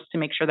of course, to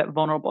make sure that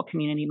vulnerable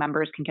community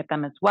members can get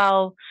them as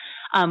well.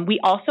 We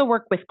also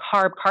work with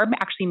CARB. CARB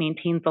actually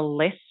maintains a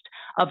list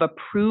of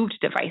approved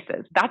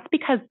devices. That's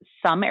because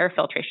some air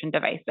filtration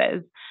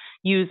devices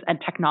use a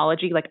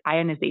technology like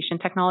ionization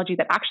technology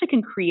that actually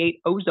can create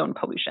ozone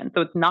pollution.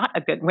 So it's not a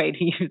good way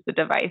to use the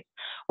device.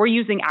 We're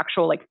using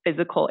actual like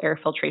physical air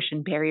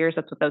filtration barriers.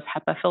 That's what those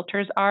HEPA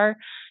filters are.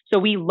 So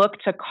we look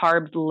to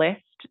CARB's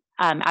list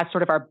as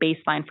sort of our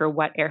baseline for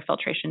what air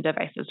filtration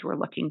devices we're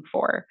looking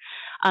for.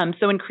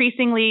 So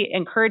increasingly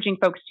encouraging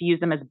folks to use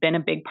them has been a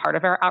big part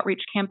of our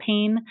outreach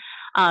campaign,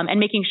 and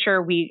making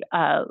sure we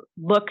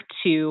look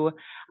to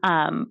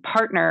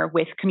partner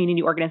with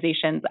community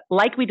organizations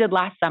like we did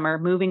last summer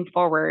moving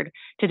forward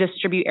to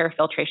distribute air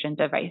filtration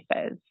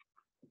devices.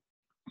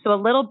 So a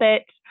little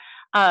bit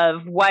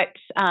of what,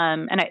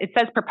 and it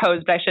says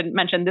proposed, but I should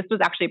mention this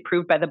was actually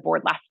approved by the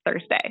board last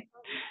Thursday.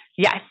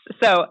 Yes,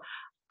 so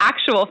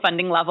actual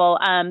funding level,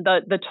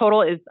 the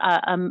total is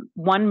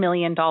 $1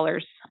 million.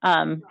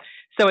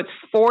 So it's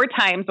 4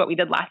 times what we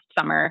did last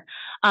summer.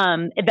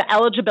 The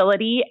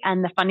eligibility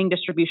and the funding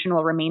distribution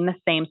will remain the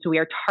same. So we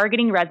are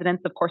targeting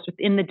residents, of course,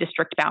 within the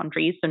district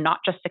boundaries, so not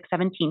just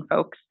 617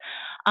 folks,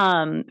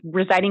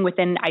 residing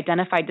within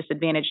identified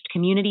disadvantaged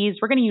communities.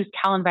 We're going to use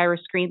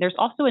CalEnviroScreen. There's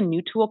also a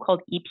new tool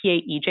called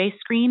EPA EJ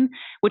Screen,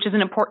 which is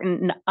an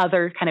important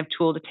other kind of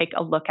tool to take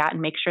a look at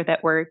and make sure that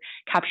we're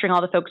capturing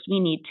all the folks we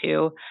need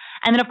to.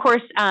 And then, of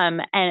course,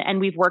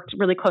 and we've worked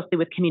really closely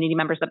with community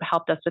members that have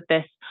helped us with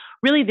this.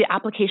 Really, the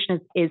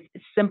application is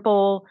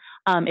simple.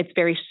 It's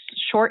very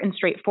short and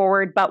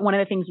straightforward, but one of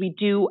the things we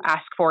do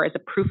ask for is a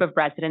proof of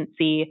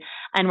residency.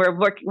 And we're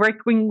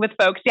working with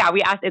folks. Yeah,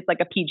 we ask, it's like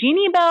a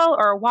PG&E bill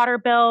or a water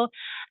bill.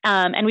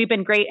 And we've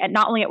been great at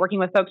not only at working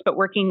with folks, but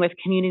working with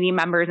community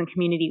members and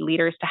community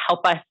leaders to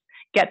help us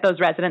get those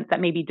residents that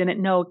maybe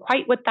didn't know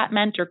quite what that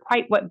meant or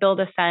quite what bill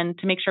to send,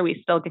 to make sure we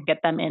still can get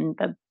them in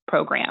the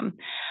program.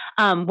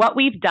 What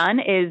we've done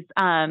is,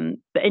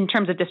 in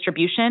terms of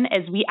distribution,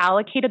 is we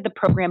allocated the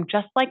program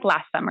just like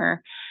last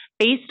summer,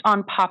 based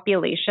on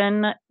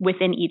population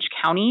within each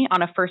county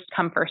on a first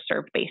come, first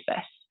served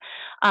basis.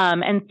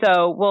 And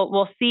so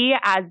we'll see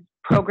as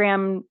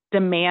program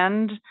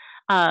demand,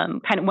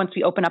 kind of once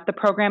we open up the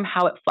program,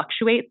 how it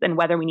fluctuates and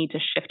whether we need to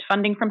shift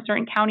funding from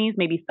certain counties.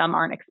 Maybe some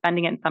aren't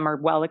expending it and some are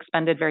well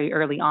expended very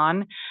early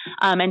on,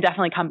 and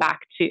definitely come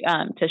back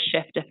to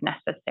shift if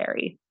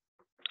necessary.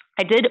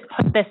 I did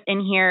put this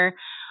in here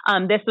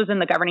This was in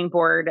the governing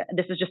board.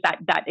 This is just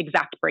that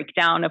exact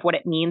breakdown of what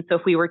it means. So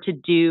if we were to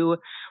do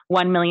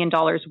 $1 million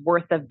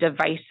worth of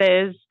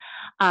devices,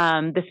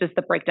 this is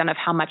the breakdown of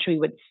how much we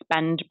would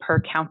spend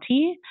per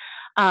county.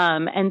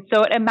 And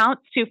so it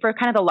amounts to, for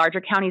kind of the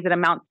larger counties, it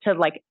amounts to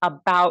like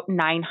about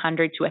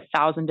 900 to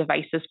 1,000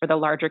 devices for the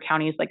larger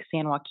counties like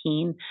San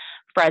Joaquin,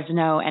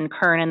 Fresno, and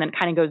Kern, and then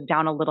kind of goes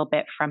down a little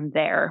bit from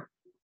there.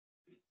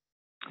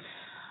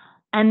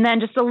 And then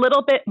just a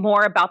little bit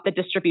more about the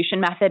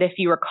distribution method. If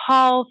you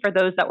recall, for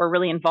those that were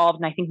really involved,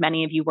 and I think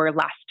many of you were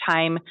last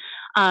time,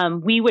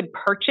 we would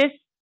purchase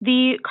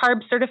the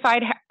CARB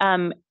certified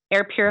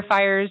air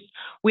purifiers.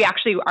 We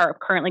actually are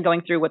currently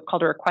going through what's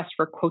called a request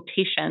for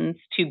quotations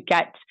to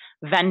get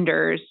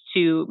vendors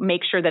to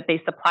make sure that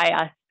they supply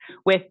us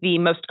with the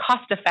most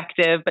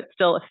cost-effective but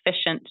still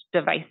efficient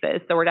devices.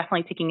 So we're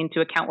definitely taking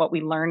into account what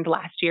we learned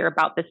last year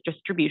about this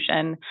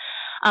distribution.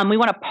 We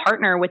want to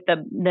partner with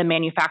the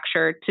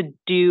manufacturer to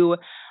do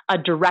a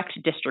direct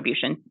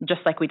distribution,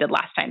 just like we did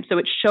last time. So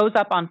it shows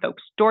up on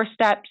folks'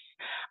 doorsteps.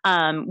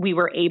 We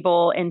were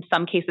able, in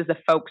some cases, if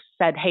folks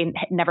said, hey,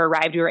 it never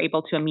arrived, we were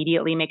able to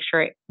immediately make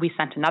sure we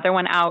sent another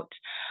one out.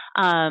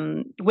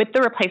 With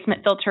the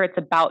replacement filter, it's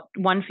about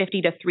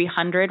 150 to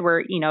 300. We're,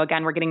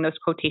 again, we're getting those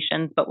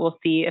quotations, but we'll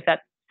see if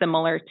that's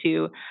similar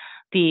to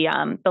the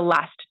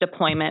last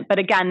deployment. But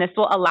again, this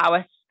will allow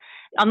us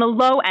on the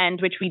low end,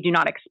 which we do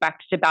not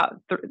expect, to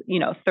about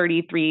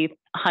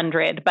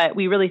 3,300, but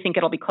we really think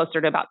it'll be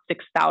closer to about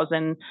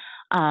 6,000,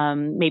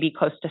 maybe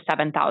close to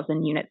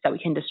 7,000 units that we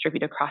can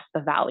distribute across the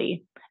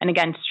valley. And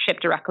again, ship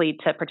directly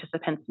to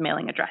participants'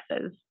 mailing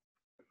addresses.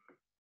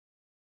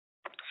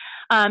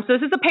 So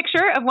this is a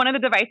picture of one of the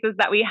devices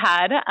that we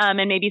had, and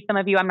maybe some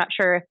of you, I'm not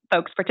sure if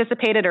folks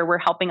participated or we're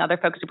helping other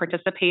folks who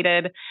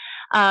participated,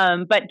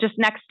 but just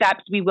next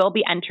steps, we will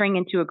be entering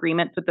into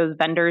agreements with those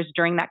vendors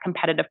during that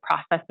competitive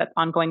process that's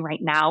ongoing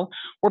right now.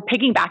 We're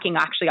piggybacking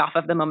actually off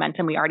of the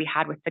momentum we already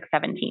had with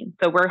 617.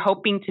 So we're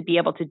hoping to be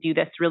able to do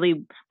this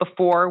really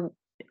before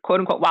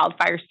quote unquote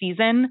wildfire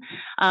season.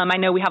 I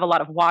know we have a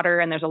lot of water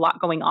and there's a lot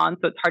going on,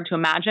 so it's hard to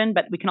imagine,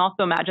 but we can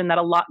also imagine that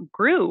a lot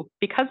grew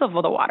because of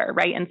the water,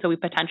 right? And so we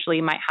potentially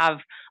might have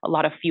a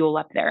lot of fuel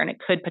up there, and it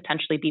could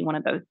potentially be one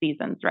of those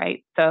seasons,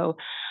 right? So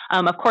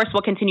of course,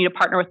 we'll continue to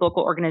partner with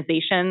local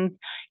organizations.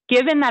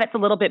 Given that it's a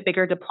little bit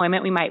bigger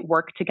deployment, we might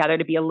work together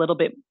to be a little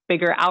bit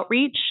bigger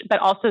outreach, but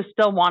also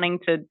still wanting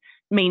to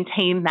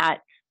maintain that,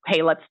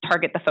 hey, let's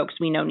target the folks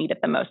we know need it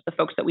the most, the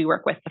folks that we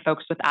work with, the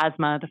folks with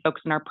asthma, the folks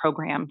in our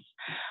programs.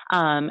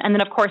 And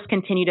then, of course,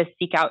 continue to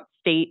seek out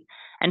state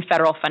and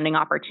federal funding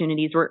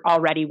opportunities. We're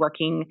already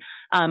working,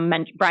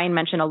 Brian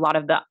mentioned a lot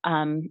of the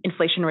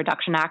Inflation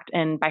Reduction Act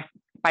and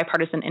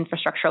bipartisan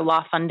infrastructure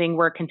law funding.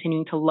 We're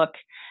continuing to look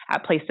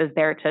at places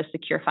there to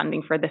secure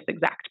funding for this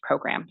exact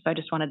program. So I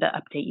just wanted to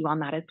update you on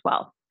that as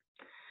well.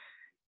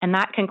 And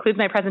that concludes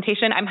my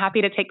presentation. I'm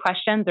happy to take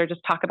questions or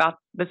just talk about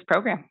this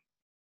program.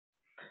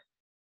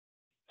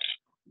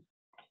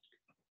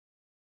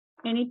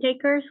 Any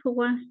takers who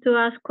wants to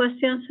ask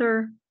questions?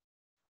 Or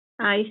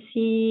I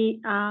see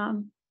a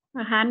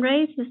hand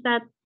raised. Is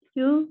that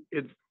you?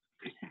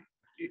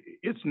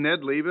 It's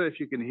Ned Leva, if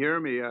you can hear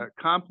me. A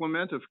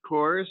compliment, of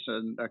course,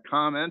 and a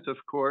comment, of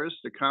course.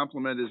 The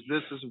compliment is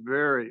this is a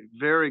very,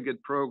 very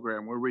good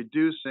program. We're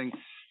reducing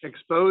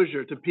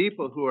exposure to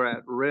people who are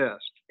at risk,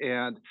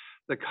 and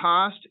the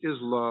cost is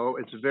low.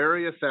 It's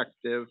very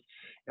effective.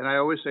 And I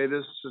always say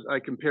this, I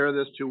compare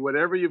this to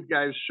whatever you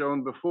guys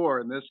shown before.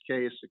 In this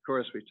case, of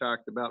course, we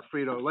talked about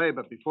Frito-Lay,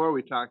 but before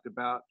we talked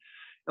about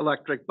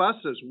electric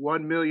buses.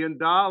 $1 million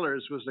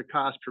was the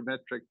cost per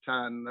metric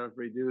ton of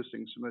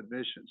reducing some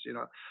emissions.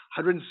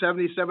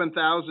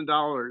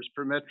 $177,000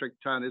 per metric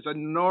ton is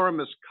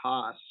enormous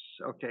costs.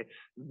 Okay,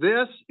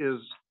 this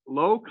is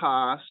low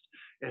cost.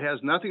 It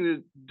has nothing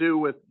to do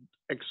with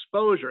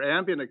exposure,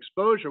 ambient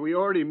exposure. We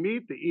already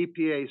meet the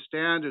EPA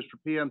standards for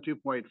PM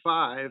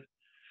 2.5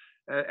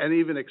 and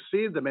even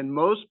exceed them in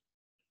most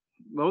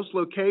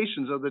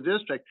locations of the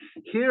district.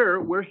 Here,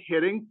 we're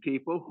hitting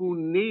people who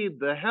need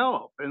the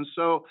help. And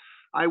so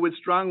I would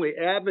strongly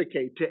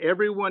advocate to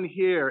everyone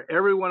here,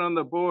 everyone on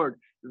the board,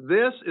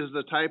 this is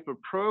the type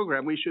of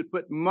program we should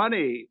put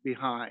money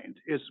behind.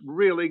 It's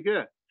really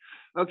good.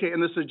 Okay,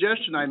 and the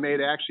suggestion I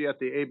made actually at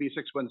the AB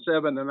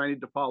 617, and I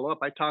need to follow up,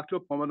 I talked to a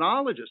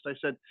pulmonologist. I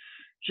said,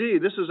 gee,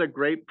 this is a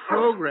great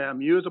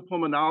program. You as a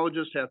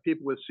pulmonologist have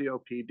people with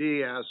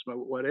COPD, asthma,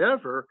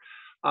 whatever.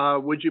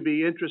 Would you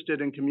be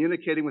interested in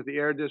communicating with the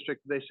Air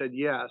District? They said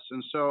yes.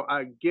 And so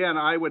again,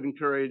 I would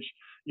encourage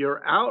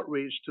your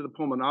outreach to the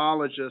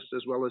pulmonologists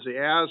as well as the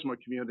asthma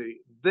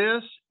community.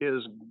 This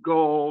is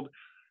gold.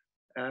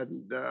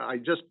 And I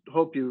just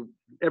hope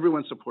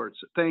everyone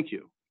supports it. Thank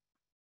you.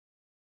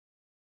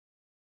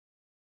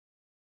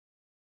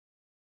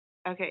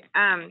 Okay.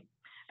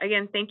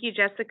 Again, thank you,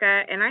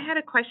 Jessica. And I had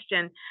a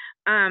question.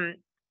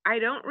 I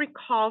don't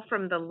recall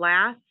from the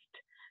last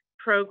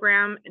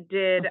program,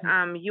 did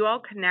you all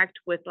connect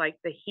with like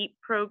the HEAP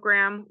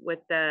program with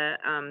the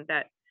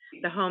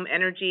home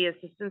energy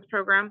assistance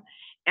program?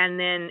 And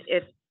then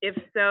if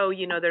so,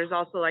 there's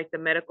also like the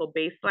medical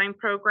baseline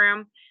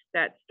program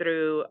that's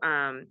through,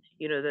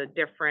 the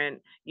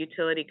different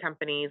utility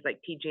companies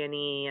like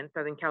PG&E and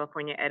Southern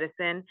California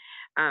Edison.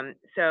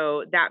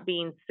 So that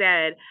being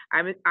said,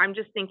 I'm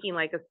just thinking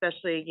like,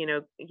 especially,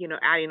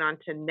 adding on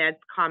to Ned's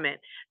comment.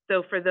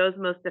 So for those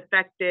most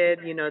affected,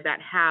 that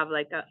have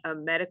like a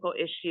medical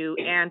issue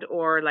and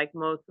or like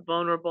most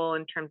vulnerable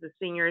in terms of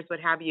seniors, what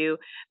have you,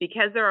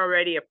 because they're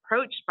already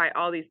approached by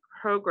all these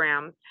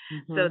programs.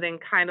 So then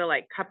kind of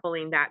like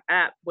coupling that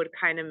up would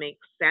kind of make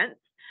sense,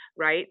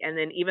 right? And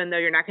then even though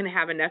you're not going to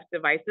have enough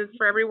devices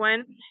for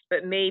everyone,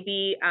 but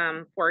maybe,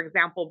 for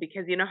example,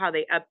 because you know how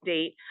they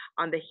update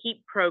on the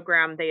heat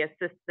program, they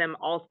assist them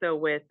also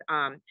with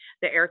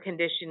the air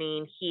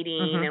conditioning,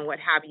 heating, and what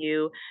have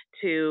you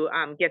to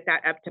get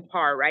that up to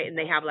par, right? And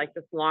they have like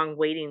this long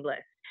waiting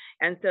list.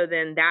 And so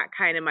then that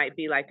kind of might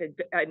be like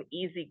an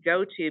easy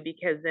go-to,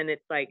 because then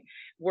it's like,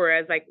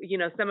 whereas like,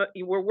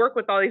 we'll work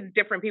with all these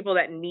different people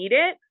that need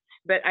it,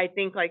 but I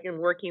think like in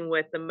working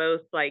with the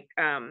most like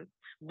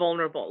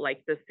vulnerable,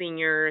 like the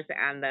seniors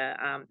and the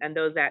and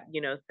those that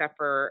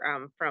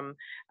suffer from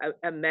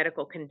a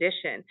medical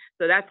condition.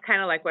 So that's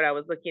kind of like what I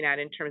was looking at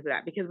in terms of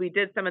that, because we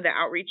did some of the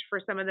outreach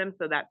for some of them.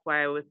 So that's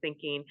why I was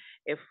thinking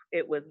if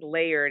it was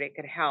layered, it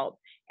could help.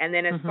 And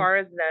then as far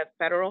as the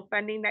federal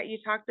funding that you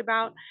talked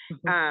about,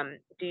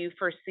 do you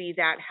foresee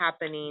that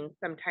happening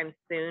sometime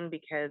soon?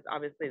 Because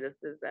obviously this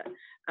is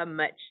a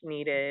much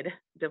needed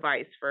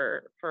device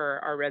for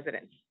our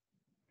residents.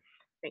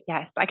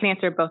 Yes, I can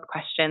answer both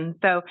questions.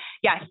 So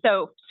yeah,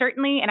 so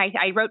certainly, and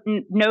I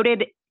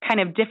noted kind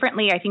of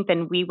differently, I think,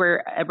 than we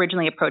were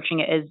originally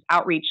approaching it, is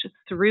outreach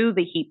through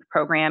the HEAP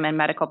program and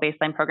medical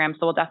baseline program.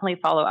 So we'll definitely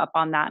follow up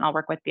on that, and I'll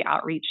work with the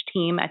outreach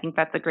team. I think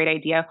that's a great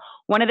idea.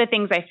 One of the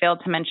things I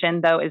failed to mention,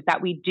 though, is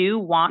that we do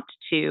want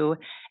to,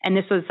 and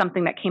this was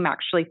something that came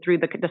actually through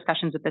the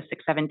discussions with the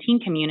 617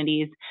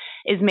 communities,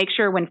 is make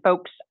sure when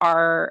folks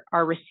are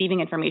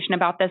receiving information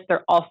about this,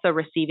 they're also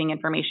receiving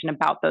information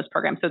about those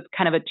programs. So it's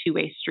kind of a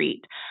two-way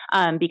street.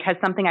 Because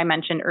something I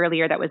mentioned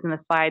earlier that was in the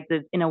slides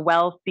is in a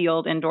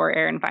well-sealed indoor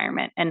air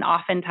environment. And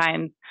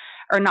oftentimes,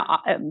 or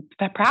not,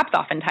 perhaps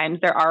oftentimes,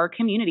 there are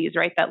communities,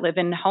 right, that live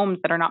in homes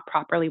that are not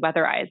properly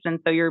weatherized. And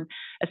so you're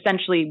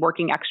essentially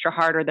working extra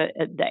hard, or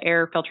the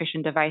air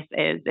filtration device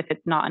is, if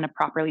it's not in a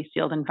properly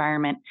sealed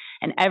environment.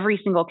 And every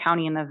single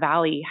county in the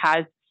Valley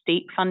has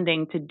state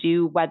funding to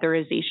do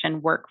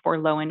weatherization work for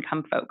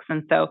low-income folks.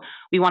 And so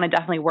we want to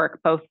definitely work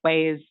both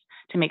ways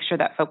to make sure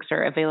that folks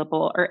are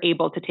available or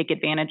able to take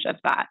advantage of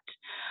that.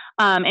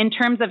 In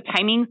terms of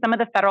timing, some of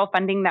the federal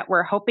funding that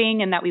we're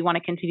hoping and that we want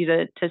to continue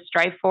to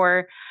strive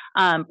for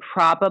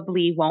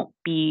probably won't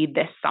be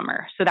this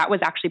summer. So that was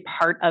actually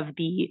part of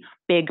the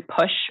big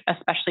push,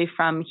 especially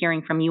from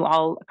hearing from you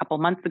all a couple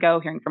months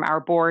ago, hearing from our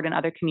board and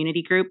other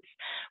community groups,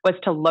 was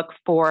to look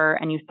for,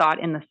 and you saw it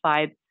in the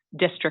slides,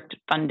 district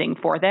funding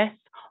for this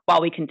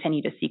while we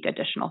continue to seek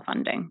additional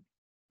funding.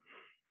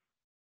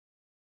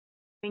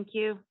 Thank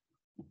you.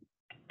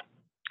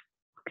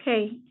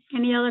 Okay,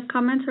 any other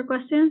comments or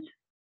questions?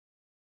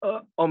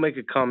 I'll make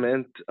a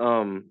comment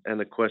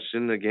and a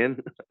question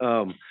again.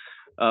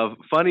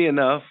 Funny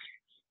enough,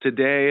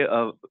 today,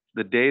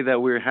 the day that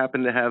we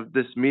happened to have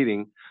this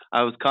meeting,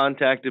 I was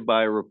contacted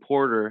by a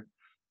reporter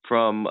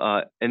from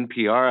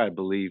NPR, I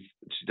believe.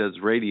 She does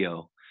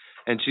radio.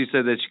 And she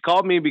said that she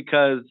called me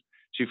because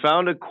she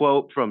found a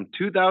quote from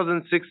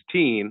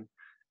 2016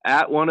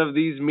 at one of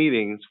these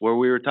meetings where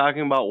we were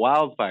talking about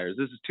wildfires.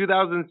 This is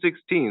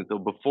 2016, so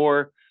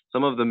before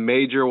some of the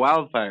major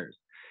wildfires.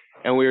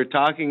 And we were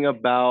talking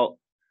about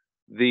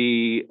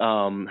the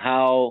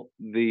how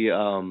the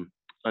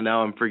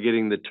now I'm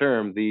forgetting the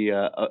term,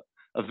 the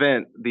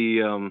event,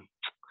 the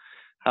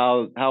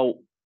how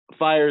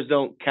fires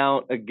don't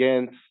count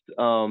against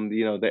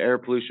the air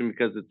pollution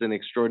because it's an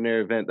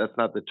extraordinary event. That's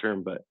not the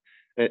term, but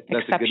that's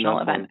a good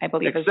enough event, I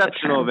believe.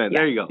 Exceptional event. Yeah.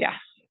 There you go. Yeah.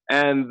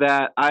 And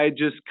that I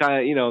just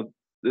kind of,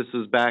 this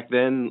was back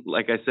then,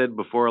 like I said,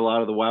 before a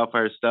lot of the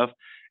wildfire stuff.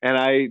 And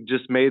I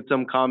just made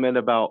some comment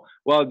about,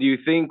 well, do you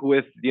think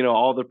with,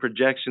 all the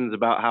projections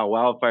about how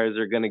wildfires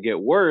are going to get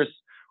worse,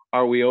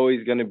 are we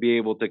always going to be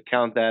able to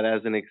count that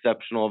as an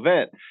exceptional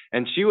event?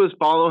 And she was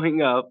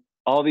following up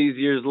all these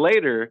years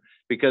later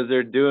because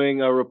they're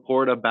doing a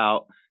report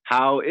about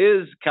how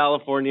is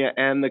California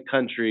and the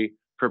country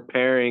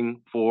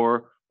preparing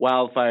for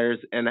wildfires,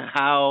 and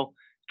how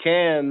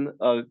can,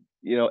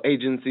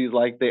 agencies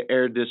like the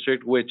Air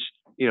District, which,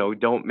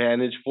 don't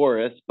manage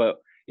forests, but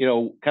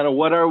kind of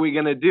what are we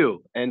going to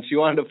do? And she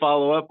wanted to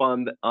follow up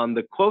on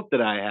the quote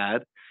that I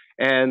had.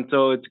 And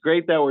so it's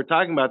great that we're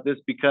talking about this,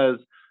 because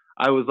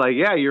I was like,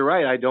 yeah, you're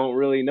right. I don't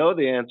really know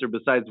the answer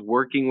besides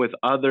working with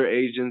other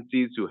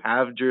agencies who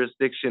have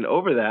jurisdiction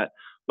over that.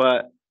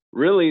 But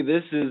really,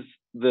 this is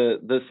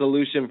the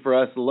solution for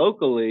us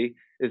locally,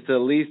 is to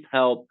at least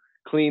help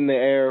clean the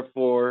air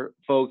for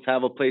folks,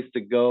 have a place to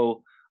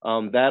go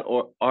that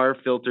are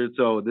filtered.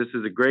 So this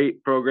is a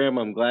great program.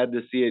 I'm glad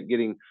to see it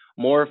getting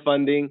more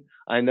funding.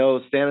 I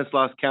know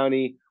Stanislaus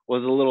County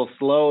was a little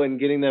slow in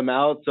getting them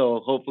out. So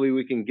hopefully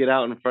we can get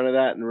out in front of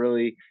that and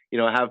really,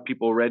 have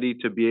people ready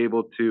to be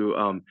able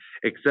to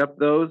accept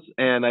those.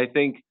 And I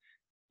think,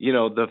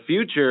 the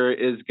future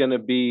is going to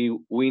be,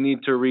 we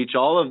need to reach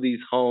all of these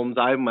homes.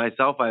 I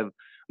have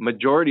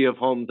majority of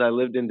homes I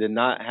lived in did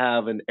not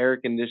have an air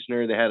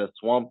conditioner. They had a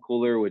swamp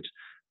cooler, which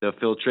the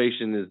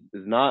filtration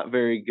is not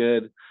very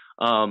good.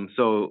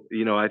 So,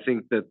 I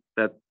think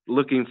that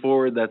looking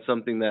forward, that's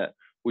something that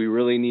we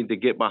really need to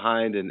get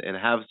behind and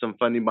have some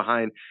funding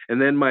behind.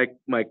 And then my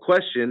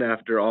question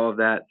after all of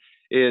that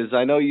is,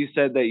 I know you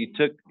said that you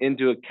took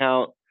into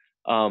account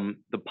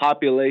the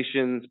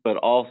populations, but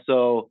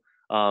also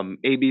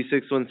AB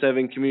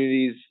 617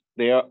 communities,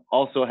 they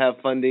also have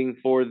funding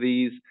for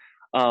these.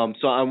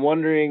 So I'm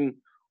wondering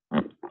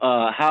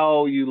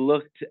how you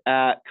looked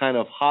at kind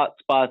of hot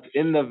spots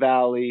in the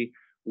valley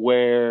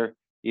where,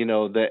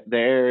 the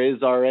air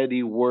is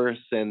already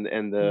worse and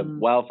the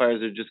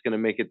wildfires are just going to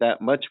make it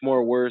that much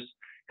more worse.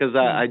 Because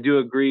I do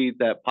agree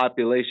that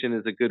population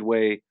is a good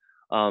way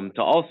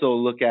to also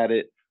look at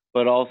it,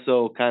 but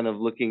also kind of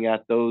looking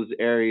at those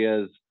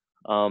areas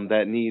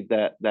that need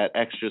that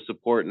extra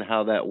support and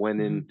how that went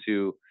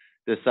into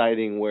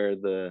deciding where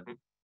the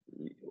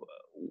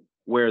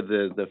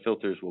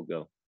filters will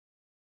go.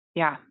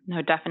 Yeah,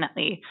 no,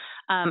 definitely.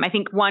 I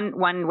think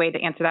one way to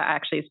answer that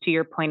actually is to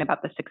your point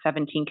about the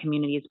 617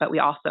 communities, but we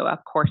also, of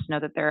course, know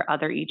that there are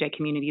other EJ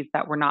communities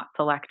that were not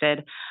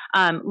selected.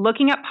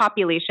 Looking at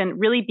population,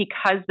 really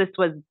because this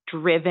was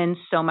driven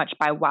so much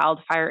by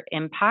wildfire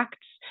impacts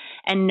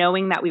and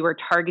knowing that we were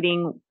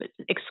targeting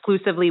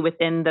exclusively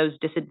within those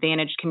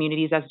disadvantaged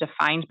communities as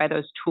defined by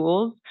those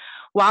tools,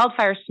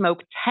 wildfire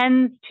smoke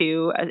tends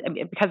to,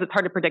 because it's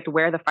hard to predict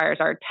where the fires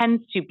are,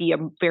 tends to be a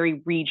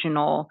very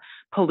regional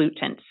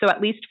pollutant. So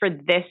at least for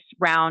this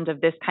round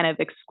of this kind of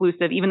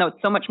exclusive, even though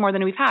it's so much more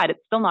than we've had, it's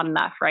still not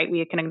enough, right?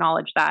 We can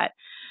acknowledge that.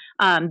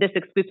 This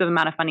exclusive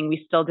amount of funding,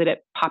 we still did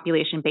it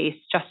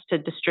population-based just to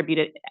distribute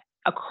it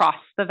across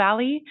the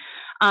valley.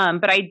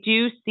 But I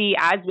do see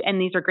and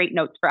these are great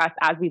notes for us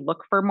as we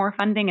look for more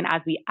funding and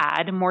as we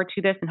add more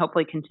to this and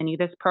hopefully continue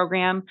this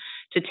program,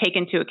 to take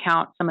into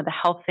account some of the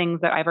health things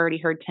that I've already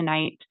heard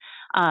tonight.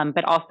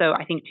 But also,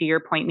 I think to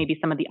your point, maybe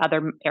some of the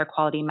other air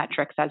quality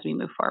metrics as we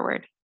move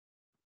forward.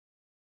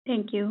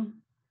 Thank you.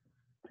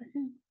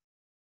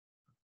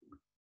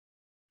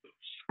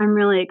 I'm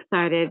really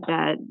excited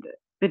that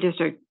the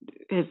district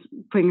is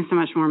putting so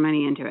much more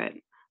money into it.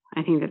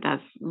 I think that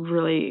that's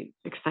really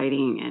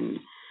exciting.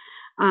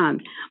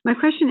 And my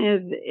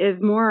question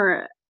is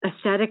more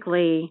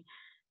aesthetically,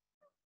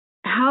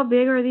 how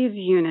big are these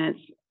units,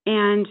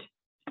 and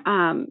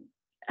how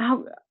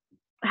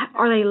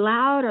are they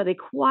loud? Are they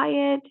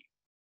quiet?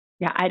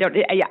 Yeah, I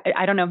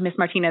don't know, Ms.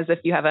 Martinez, if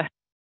you have a.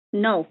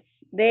 No,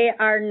 they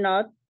are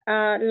not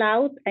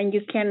loud, and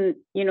you can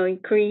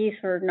increase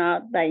or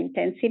not the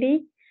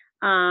intensity.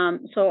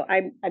 So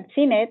I've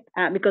seen it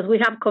because we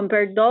have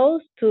compared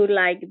those to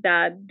like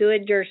the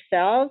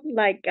do-it-yourself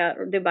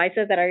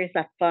devices that are in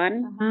a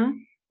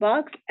fun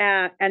box,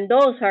 and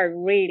those are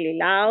really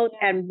loud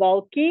and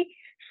bulky.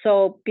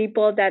 So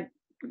people that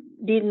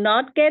did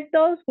not get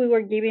those, we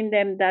were giving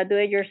them the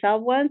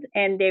do-it-yourself ones,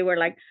 and they were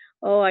like,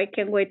 "Oh, I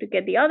can't wait to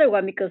get the other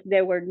one," because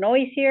they were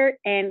noisier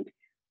and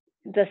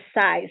the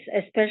size,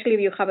 especially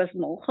if you have a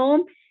small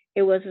home,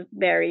 it was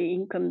very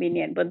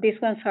inconvenient. But these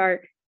ones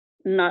are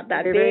not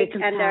that big,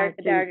 and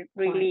they're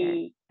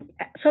really.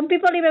 Some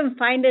people even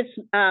find it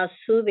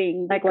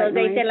soothing because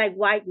they say like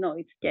white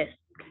noise. Yes.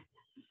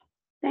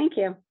 Thank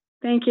you.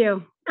 Thank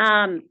you.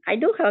 I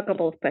do have a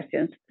couple of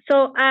questions.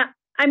 So,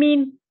 I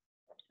mean,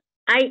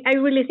 I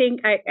really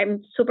think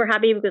I'm super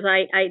happy because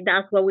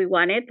that's what we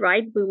wanted,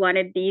 right? We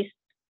wanted these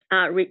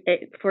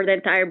for the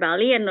entire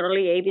valley and not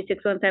only AB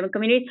 617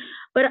 communities,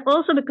 but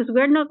also because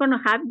we're not going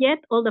to have yet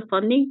all the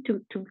funding to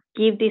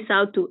give this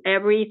out to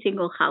every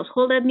single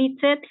household that needs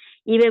it,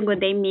 even when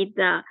they meet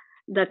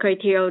the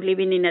criteria of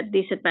living in a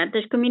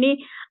disadvantaged community.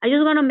 I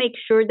just want to make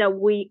sure that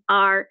we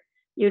are,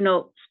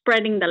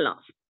 spreading the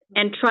love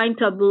and trying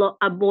to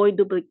avoid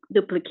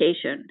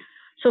duplication.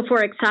 So,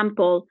 for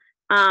example,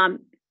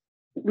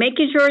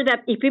 making sure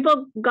that if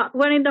people got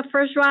one in the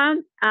first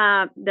round,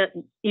 that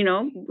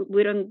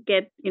we don't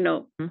get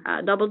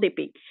double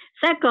dipping.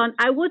 Second,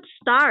 I would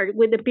start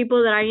with the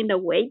people that are in the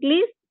wait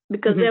list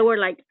because they were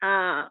like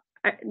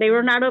they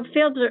run out of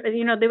filter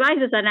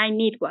devices and I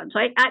need one. So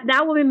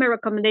that would be my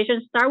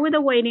recommendation. Start with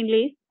the waiting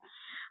list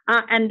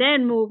and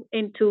then move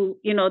into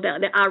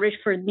the average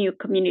for new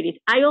communities.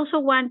 I also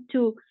want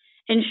to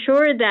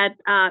ensure that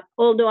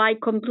although I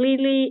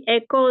completely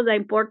echo the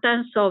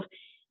importance of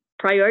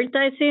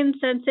prioritizing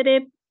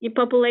sensitive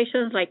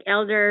populations like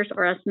elders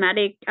or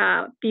asthmatic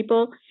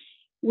people,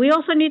 we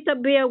also need to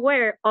be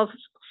aware of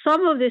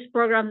some of these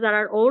programs that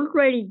are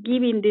already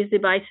giving these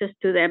devices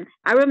to them.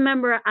 I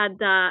remember at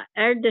the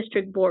Air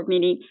District Board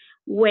meeting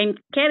when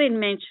Kevin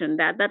mentioned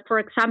that for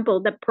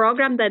example, the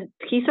program that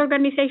his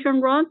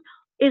organization runs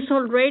is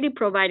already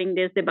providing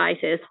these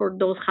devices for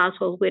those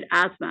households with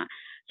asthma.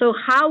 So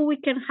how we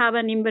can have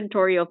an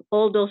inventory of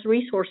all those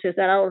resources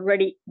that are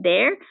already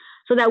there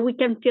so that we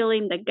can fill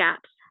in the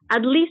gaps,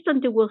 at least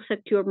until we'll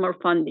secure more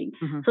funding,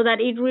 so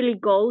that it really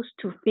goes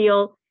to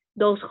fill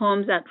those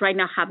homes that right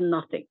now have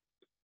nothing.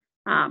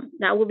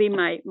 That would be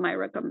my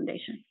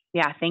recommendation.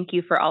 Yeah, thank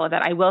you for all of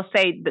that. I will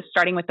say that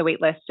starting with the wait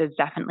list is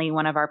definitely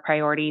one of our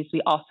priorities.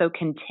 We also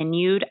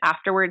continued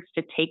afterwards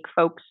to take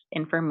folks'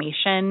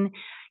 information,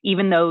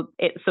 even though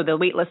the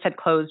wait list had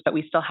closed, but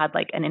we still had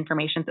like an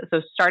information.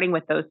 So starting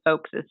with those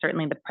folks is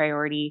certainly the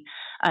priority.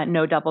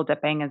 No double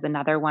dipping is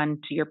another one,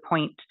 to your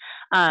point.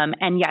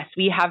 And yes,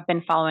 we have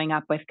been following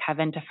up with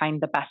Kevin to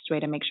find the best way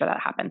to make sure that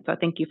happens. So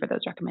thank you for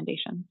those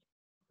recommendations.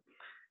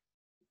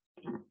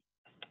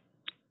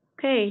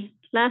 Okay,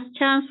 last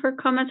chance for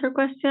comments or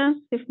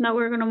questions. If not,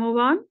 we're going to move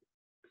on.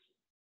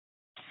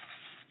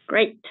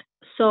 Great.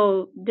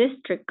 So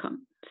district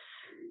comments.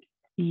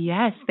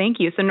 Yes, thank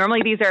you. So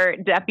normally these are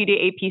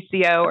Deputy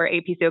APCO or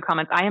APCO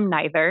comments. I am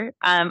neither.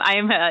 I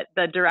am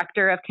the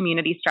Director of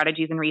Community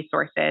Strategies and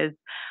Resources.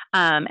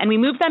 And we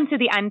moved them to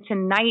the end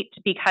tonight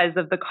because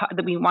of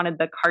we wanted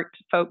the CART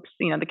folks,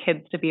 the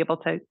kids, to be able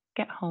to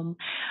get home.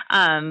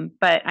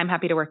 But I'm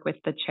happy to work with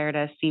the chair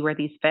to see where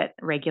these fit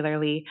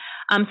regularly.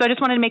 So I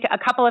just wanted to make a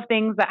couple of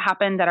things that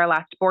happened at our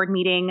last board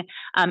meeting.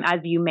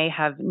 As you may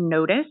have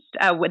noticed,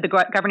 with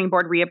the governing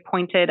board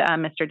reappointed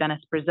Mr.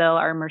 Dennis Brazil,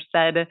 our Merced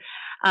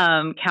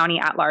County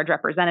at-large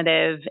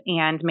representative,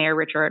 and Mayor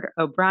Richard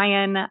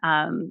O'Brien,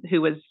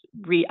 who was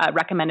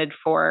recommended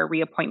for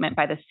reappointment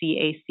by the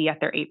CAC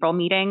at their April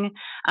meeting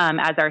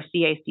as our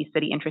CAC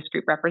City Interest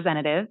Group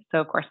representative.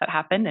 So of course that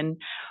happened, and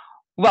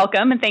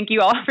welcome and thank you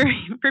all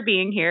for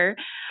being here.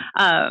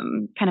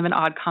 Kind of an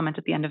odd comment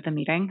at the end of the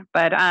meeting,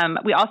 but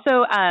we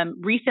also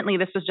recently,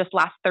 this was just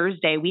last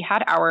Thursday, we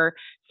had our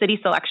City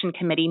Selection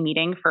Committee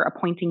meeting for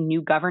appointing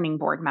new governing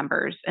board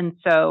members. And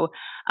so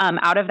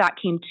out of that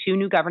came 2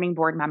 new governing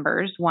board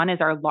members. One is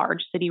our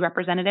large city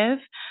representative.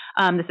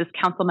 This is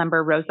Council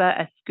Member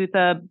Rosa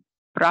Escuta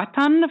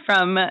Bratan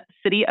from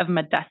City of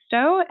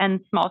Modesto, and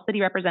small city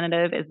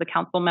representative is the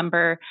Council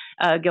Member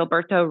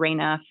Gilberto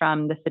Reyna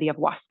from the City of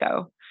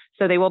Wasco.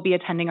 So they will be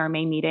attending our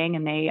May meeting,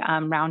 and they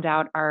round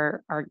out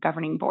our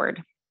governing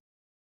board.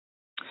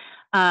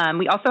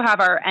 We also have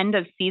our end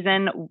of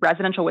season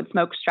residential wood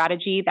smoke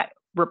strategy. That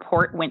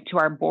report went to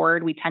our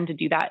board. We tend to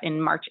do that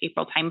in March,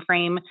 April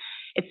timeframe.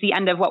 It's the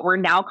end of what we're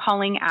now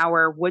calling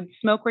our wood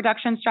smoke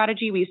reduction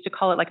strategy. We used to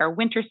call it like our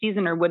winter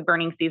season or wood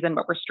burning season,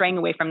 but we're straying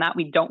away from that.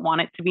 We don't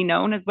want it to be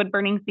known as wood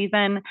burning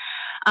season.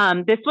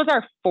 This was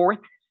our 4th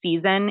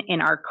season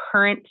in our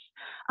current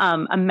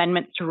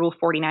amendments to Rule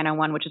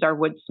 4901, which is our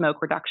wood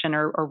smoke reduction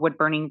or wood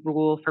burning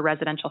rule for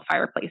residential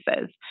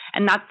fireplaces.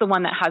 And that's the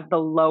one that has the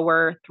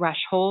lower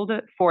threshold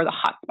for the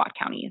hotspot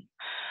counties.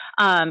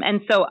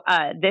 And so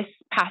this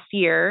past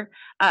year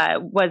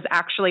was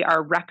actually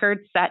our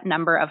record set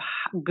number of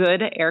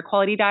good air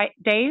quality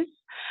days.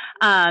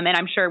 And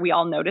I'm sure we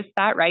all noticed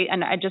that, right?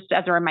 And just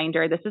as a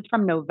reminder, this is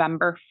from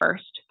November 1st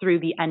through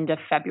the end of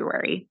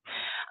February.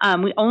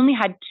 We only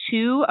had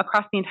 2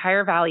 across the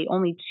entire valley,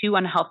 only 2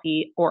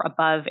 unhealthy or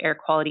above air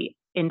quality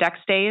index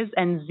days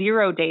and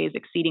 0 days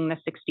exceeding the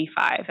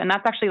 65. And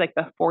that's actually like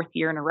the 4th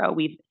year in a row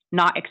we've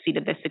not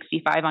exceeded the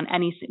 65 on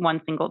any one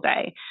single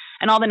day.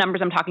 And all the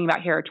numbers I'm talking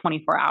about here are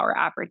 24-hour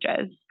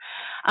averages.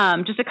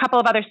 Just a couple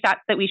of other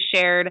stats that we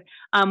shared.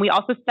 We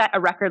also set a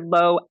record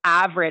low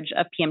average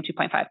of PM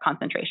 2.5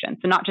 concentration.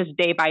 So not just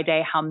day by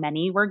day how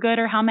many were good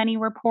or how many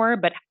were poor,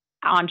 but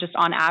on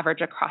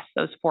average across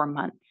those 4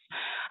 months.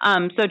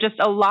 So just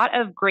a lot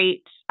of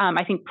great,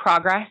 I think,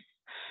 progress.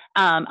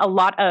 A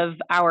lot of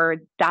our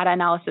data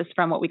analysis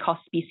from what we call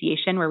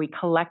speciation, where we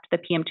collect the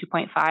PM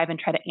 2.5 and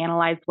try to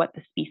analyze what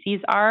the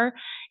species are,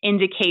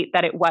 indicate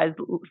that it was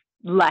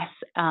less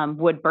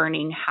wood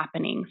burning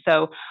happening.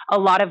 So a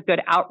lot of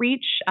good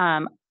outreach,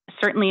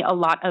 certainly a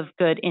lot of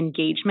good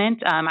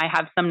engagement. I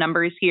have some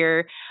numbers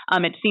here.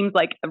 It seems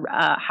like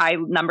high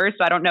numbers,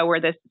 so I don't know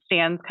where this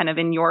stands kind of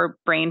in your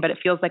brain, but it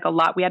feels like a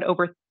lot. We had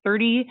over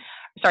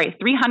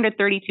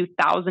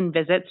 332,000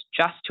 visits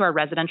just to our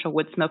residential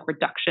wood smoke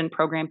reduction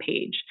program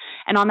page.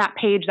 And on that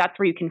page, that's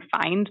where you can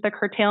find the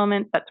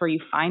curtailments. That's where you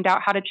find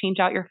out how to change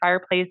out your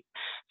fireplace.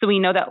 So we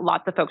know that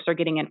lots of folks are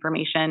getting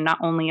information, not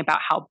only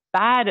about how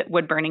bad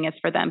wood burning is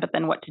for them, but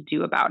then what to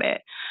do about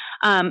it.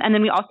 And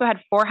then we also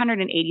had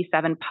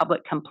 487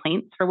 public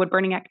complaints for wood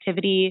burning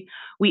activity.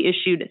 We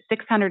issued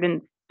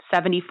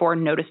 674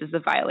 notices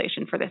of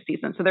violation for this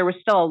season. So there was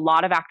still a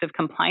lot of active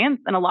compliance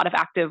and a lot of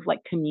active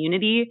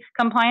community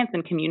compliance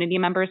and community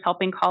members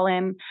helping call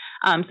in.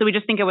 So we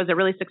just think it was a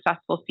really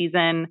successful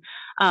season.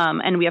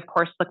 And we of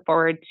course look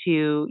forward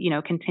to,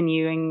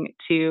 continuing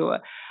to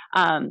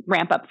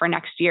ramp up for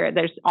next year.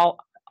 There's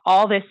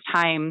all this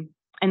time,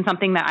 and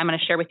something that I'm going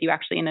to share with you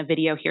actually in a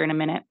video here in a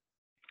minute.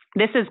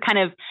 This is kind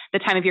of the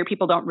time of year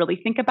people don't really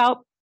think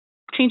about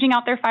changing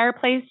out their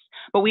fireplace,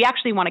 but we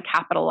actually want to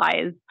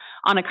capitalize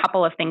on a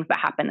couple of things that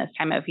happen this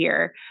time of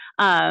year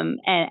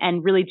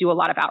and really do a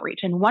lot of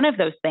outreach. And one of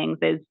those things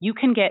is you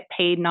can get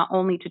paid not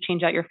only to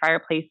change out your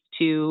fireplace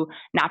to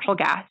natural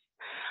gas,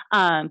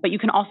 But you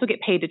can also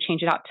get paid to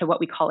change it out to what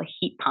we call a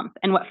heat pump.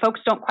 And what folks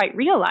don't quite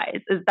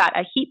realize is that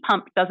a heat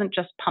pump doesn't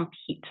just pump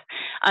heat.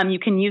 You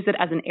can use it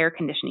as an air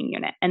conditioning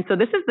unit. And so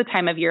this is the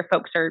time of year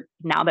folks are,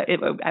 now that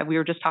we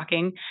were just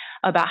talking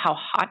about how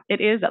hot it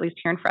is, at least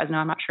here in Fresno.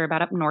 I'm not sure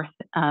about up north,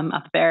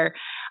 up there.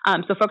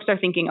 So folks are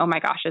thinking, oh my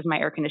gosh, is my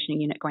air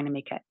conditioning unit going to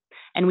make it?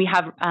 And we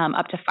have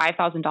up to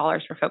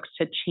 $5,000 for folks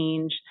to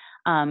change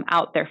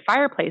out their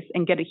fireplace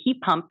and get a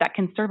heat pump that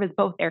can serve as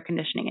both air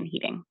conditioning and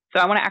heating.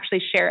 So I want to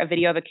actually share a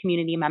video of a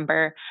community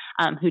member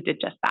who did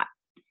just that.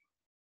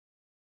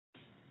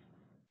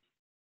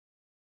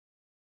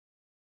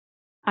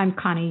 I'm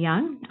Connie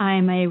Young.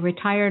 I'm a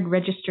retired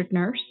registered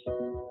nurse.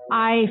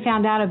 I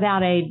found out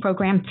about a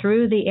program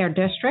through the Air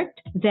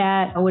District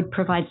that would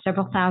provide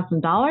several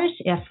 $1,000s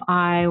if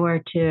I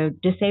were to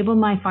disable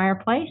my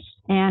fireplace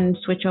and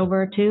switch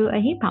over to a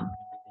heat pump.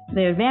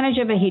 The advantage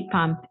of a heat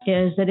pump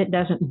is that it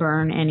doesn't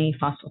burn any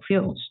fossil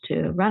fuels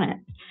to run it,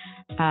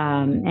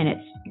 and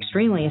it's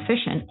extremely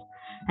efficient.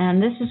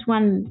 And this is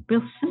one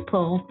real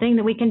simple thing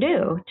that we can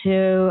do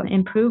to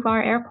improve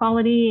our air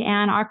quality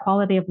and our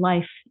quality of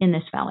life in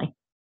this valley.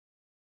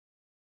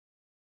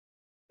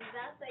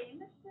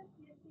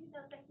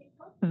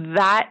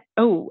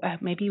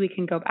 Maybe we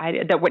can go.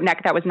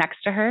 That was next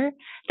to her.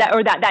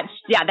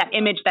 That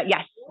image. That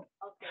yes,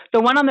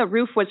 the one on the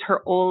roof was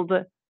her old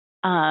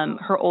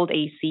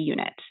AC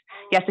unit.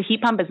 Yes, the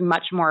heat pump is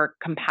much more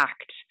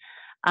compact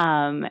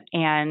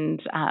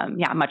and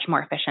much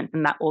more efficient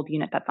than that old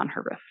unit that's on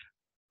her roof.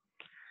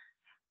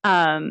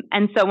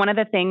 And so one of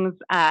the things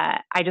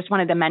I just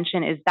wanted to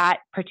mention is that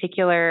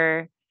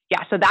particular,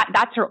 so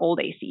that's her old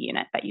AC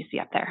unit that you see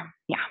up there.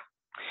 Yeah.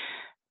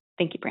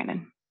 Thank you,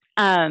 Brandon.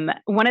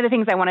 One of the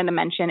things I wanted to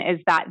mention is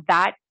that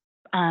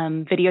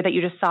video that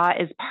you just saw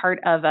is part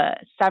of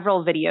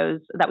several videos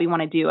that we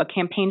want to do, a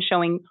campaign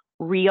showing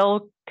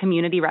real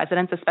community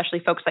residents, especially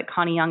folks like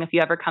Connie Young. If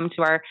you ever come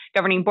to our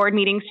governing board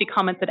meetings, she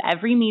comments at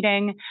every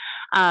meeting,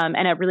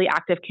 and a really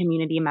active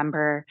community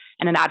member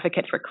and an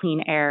advocate for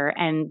clean air.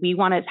 And we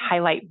want to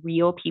highlight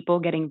real people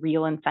getting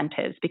real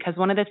incentives, because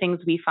one of the things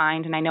we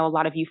find, and I know a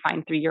lot of you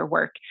find through your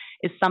work,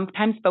 is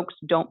sometimes folks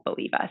don't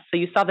believe us. So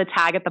you saw the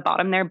tag at the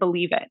bottom there,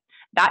 believe it.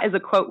 That is a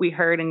quote we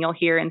heard, and you'll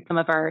hear in some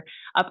of our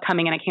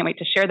upcoming, and I can't wait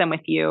to share them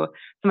with you,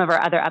 some of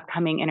our other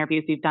upcoming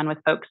interviews we've done with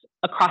folks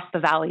across the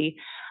valley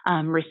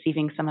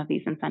receiving some of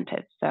these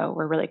incentives. So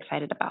we're really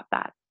excited about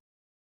that.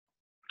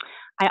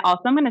 I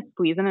also am going to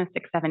squeeze in a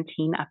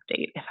 617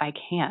 update if I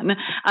can,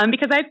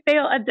 because I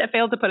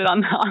failed to put it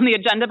on the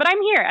agenda, but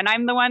I'm here and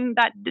I'm the one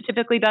that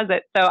typically does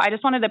it. So I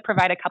just wanted to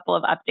provide a couple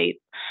of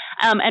updates,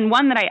 and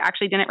one that I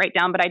actually didn't write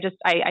down, but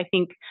I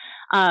think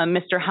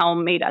Mr.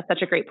 Helm made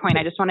such a great point.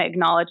 I just want to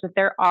acknowledge that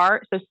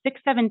so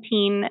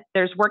 617,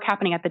 there's work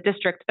happening at the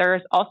district.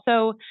 There's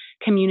also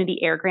community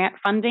air grant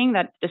funding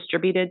that's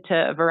distributed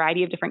to a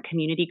variety of different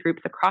community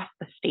groups across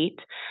the state,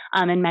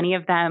 and many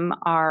of them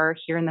are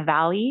here in the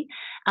valley.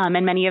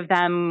 And many of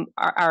them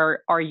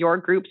are your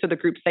groups or the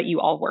groups that you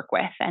all work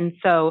with. And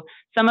so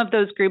some of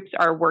those groups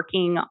are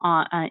working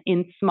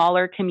in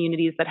smaller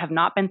communities that have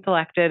not been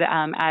selected,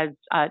 as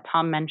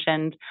Tom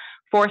mentioned,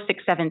 for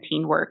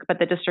 617 work, but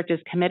the district is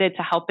committed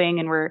to helping,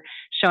 and we're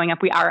showing up.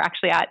 We are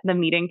actually at the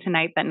meeting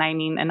tonight that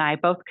Naimeen and I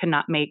both could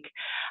not make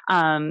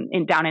down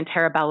in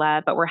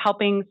Terabella, but we're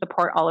helping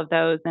support all of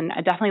those. And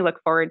I definitely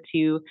look forward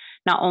to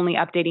not only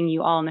updating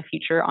you all in the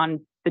future on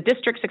the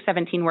District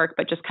 617 work,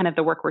 but just kind of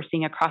the work we're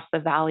seeing across the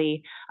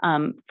valley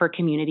for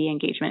community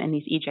engagement in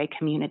these EJ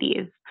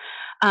communities.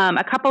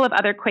 A couple of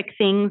other quick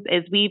things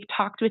is we've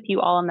talked with you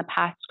all in the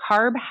past.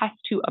 CARB has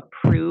to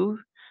approve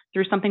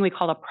through something we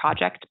call a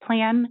project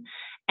plan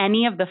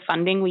any of the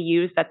funding we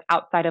use that's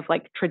outside of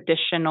like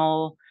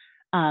traditional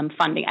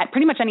funding at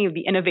pretty much any of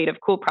the innovative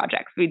cool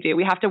projects we do.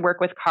 We have to work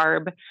with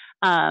CARB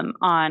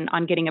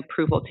on getting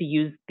approval to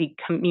use the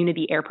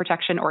community air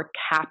protection or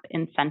CAP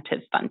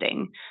incentives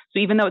funding. So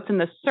even though it's in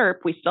the SERP,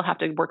 we still have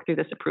to work through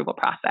this approval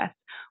process.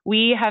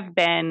 We have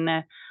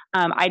been,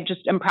 I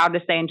just am proud to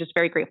say, and just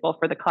very grateful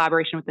for the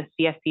collaboration with the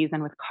CSCs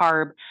and with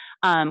CARB.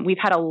 We've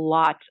had a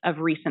lot of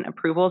recent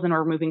approvals, and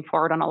we're moving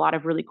forward on a lot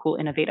of really cool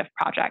innovative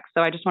projects.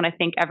 So I just want to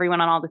thank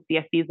everyone on all the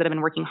CSCs that have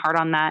been working hard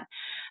on that.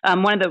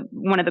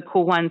 One of the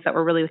cool ones that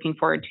we're really looking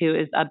forward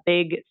to is a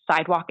big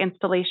sidewalk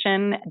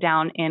installation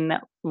down in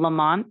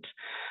Lamont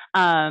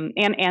and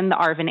the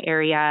Arvin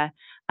area.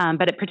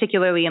 But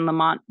particularly in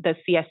Lamont, the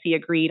CSC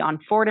agreed on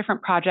 4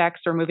 different projects.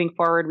 We're moving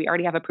forward. We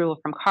already have approval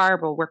from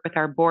CARB. We'll work with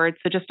our board.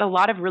 So just a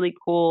lot of really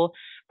cool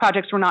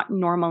projects we're not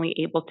normally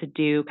able to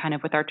do kind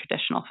of with our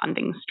traditional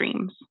funding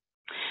streams.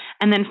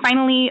 And then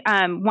finally,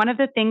 one of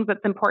the things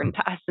that's important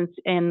to us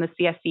in the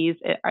CSCs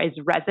is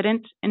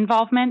resident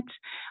involvement.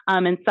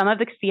 In some of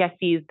the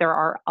CSCs, there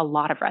are a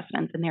lot of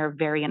residents and they're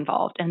very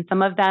involved. And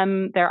some of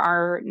them, there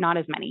are not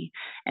as many.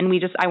 And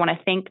I want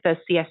to thank the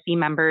CSC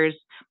members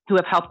who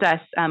have helped us.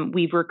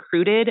 We've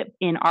recruited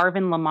in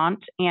Arvin,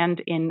 Lamont, and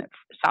in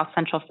South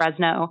Central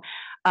Fresno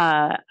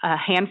a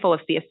handful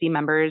of CSC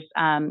members.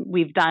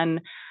 We've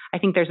done, I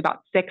think there's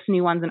about 6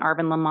 new ones in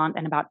Arvin, Lamont,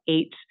 and about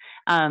 8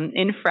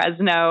 in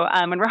Fresno.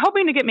 And we're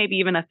hoping to get maybe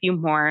even a few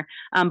more,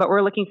 but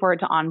we're looking forward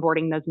to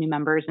onboarding those new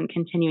members and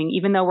continuing.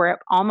 Even though we're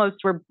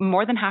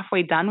more than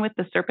halfway done with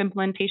the SERP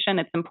implementation,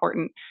 it's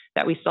important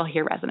that we still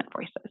hear resident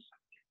voices.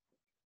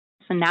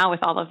 So now with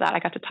all of that, I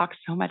got to talk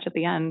so much at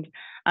the end.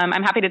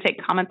 I'm happy to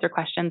take comments or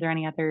questions or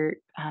any other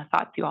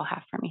thoughts you all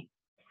have for me.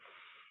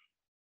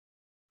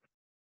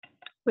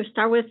 We'll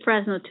start with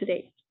Fresno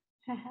today.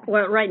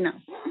 Well, right now.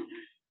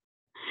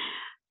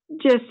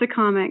 Just a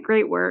comment.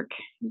 Great work.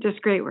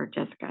 Just great work,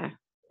 Jessica.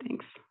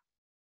 Thanks.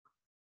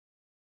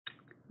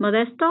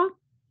 Modesto?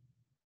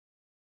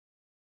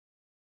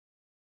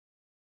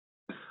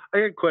 I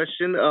got a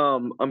question.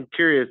 I'm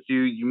curious.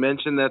 You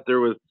mentioned that there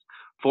was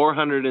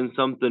 400 and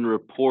something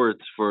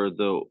reports for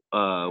the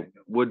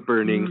wood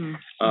burning,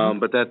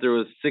 but that there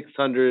was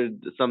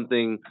 600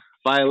 something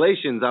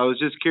violations. I was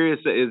just curious.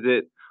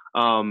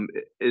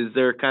 Is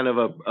there kind of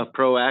a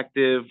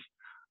proactive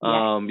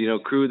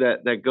crew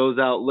that goes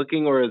out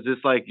looking, or is this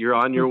like you're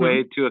on your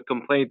way to a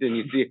complaint and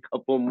you see a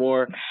couple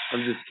more?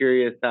 I'm just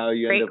curious how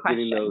you end up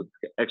getting those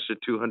extra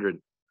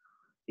 200.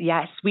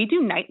 Yes, we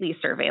do nightly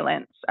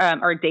surveillance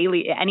or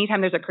daily.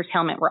 Anytime there's a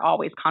curtailment, we're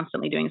always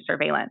constantly doing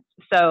surveillance.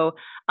 So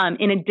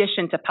in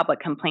addition to public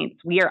complaints,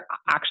 we are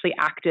actually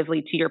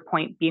actively, to your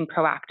point, being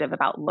proactive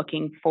about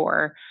looking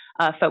for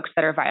folks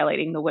that are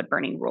violating the wood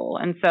burning rule.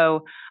 And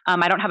so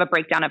I don't have a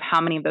breakdown of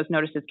how many of those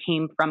notices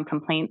came from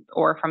complaints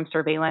or from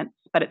surveillance,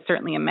 but it's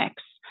certainly a mix.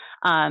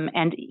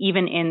 And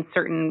even in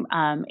certain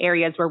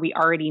areas where we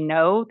already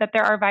know that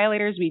there are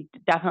violators, we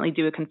definitely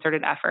do a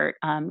concerted effort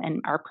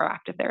and are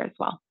proactive there as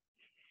well.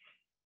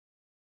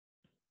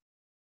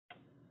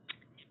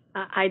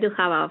 I do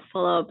have a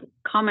follow-up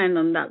comment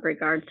on that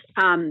regard.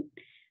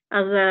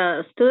 As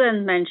a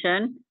student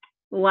mentioned,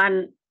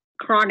 one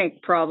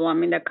chronic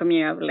problem in the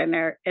community of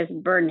Lanier is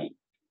burning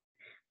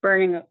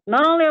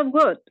not only of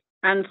wood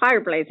and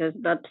fireplaces,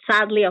 but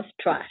sadly of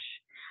trash.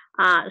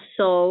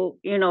 So,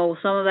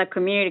 some of the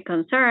community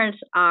concerns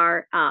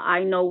are,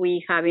 I know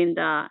we have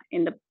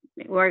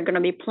we're going to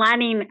be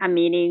planning a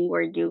meeting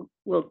where you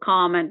will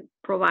come and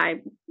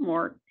provide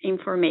more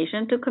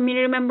information to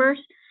community members.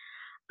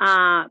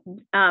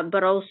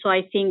 But also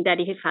I think that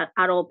if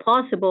at all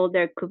possible,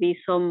 there could be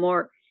some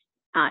more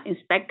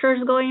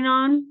inspectors going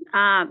on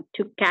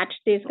to catch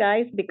these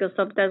guys, because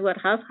sometimes what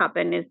has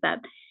happened is that,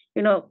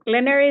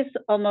 Lanier is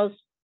almost,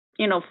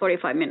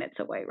 45 minutes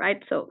away,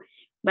 right? So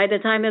by the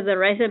time that the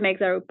resident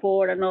makes a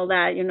report and all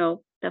that,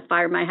 the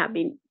fire might have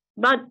been,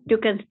 but you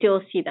can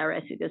still see the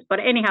residues. But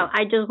anyhow,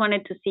 I just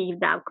wanted to see if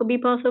that could be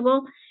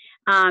possible.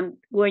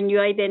 When you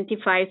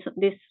identify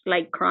these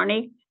like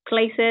chronic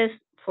places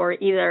for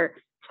either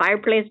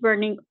fireplace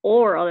burning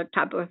or other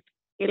type of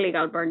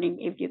illegal burning,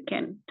 if you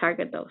can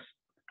target those.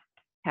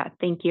 Yeah,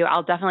 thank you.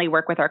 I'll definitely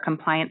work with our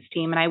compliance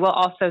team. And I will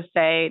also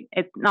say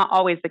it's not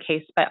always the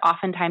case, but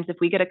oftentimes if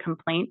we get a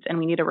complaint and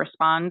we need to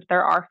respond,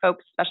 there are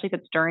folks, especially if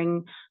it's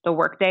during the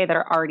workday, that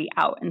are already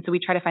out. And so we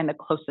try to find the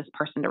closest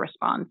person to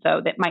respond.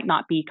 So that might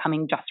not be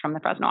coming just from the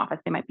Fresno office.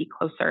 They might be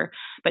closer.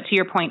 But to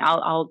your point,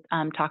 I'll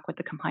talk with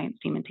the compliance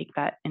team and take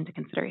that into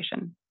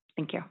consideration.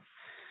 Thank you.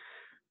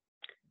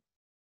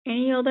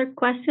 Any other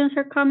questions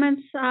or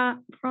comments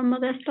from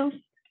Modesto?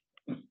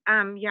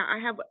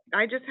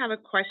 I just have a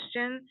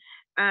question.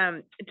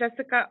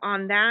 Jessica,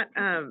 on that,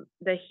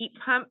 the heat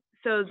pump,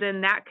 so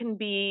then that can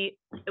be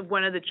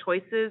one of the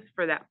choices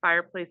for that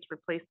fireplace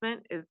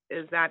replacement?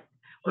 Is that,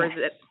 or is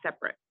it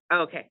separate?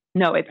 Oh, okay.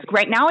 No, it's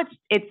right now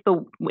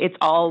it's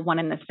all one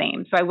and the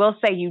same. So I will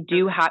say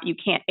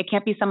it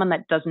can't be someone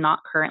that does not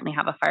currently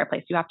have a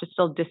fireplace. You have to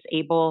still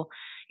disable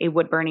a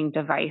wood burning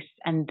device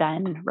and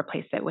then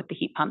replace it with the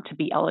heat pump to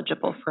be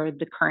eligible for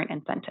the current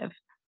incentive.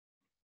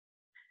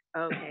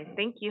 Okay,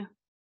 thank you.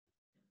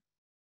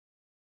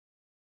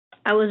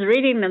 I was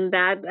reading on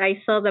that.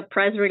 I saw the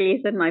press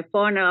release in my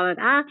phone, and I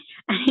was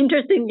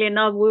interestingly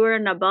enough, we were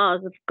in a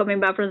bus coming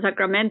back from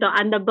Sacramento,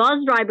 and the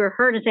bus driver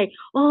heard and say,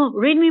 "Oh,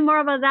 read me more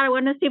about that. I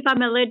want to see if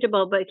I'm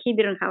eligible," but he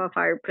didn't have a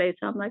fireplace.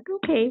 So I'm like,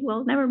 okay,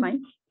 well, never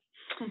mind.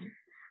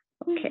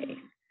 Okay,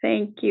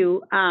 thank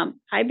you.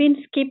 I've been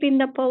skipping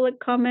the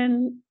public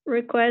comment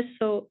requests,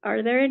 so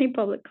are there any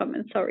public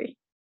comments? Sorry.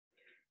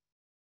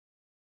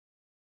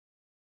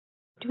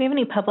 Do we have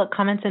any public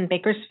comments in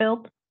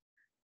Bakersfield?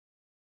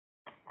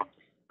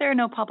 There are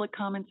no public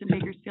comments in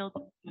Bakersfield.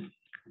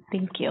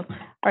 Thank you.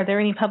 Are there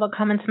any public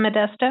comments in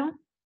Modesto?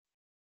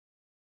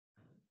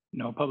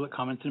 No public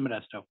comments in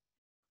Modesto.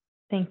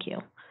 Thank you.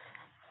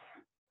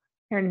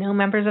 There are no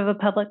members of the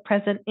public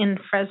present in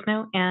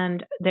Fresno,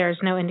 and there's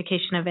no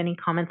indication of any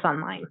comments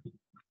online.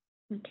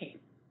 Okay,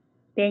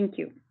 thank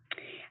you.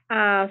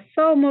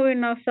 So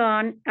moving us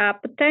on,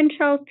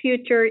 potential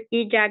future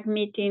EJAG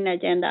meeting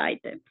agenda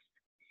items.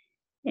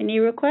 Any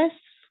requests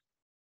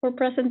for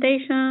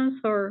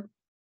presentations or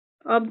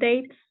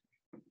updates?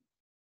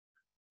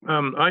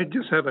 I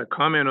just have a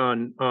comment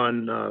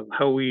on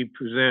how we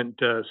present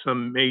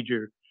some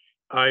major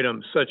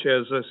items, such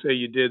as, let's say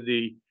you did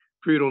the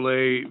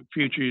Frito-Lay,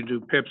 future you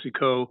do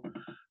PepsiCo.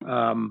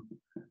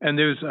 And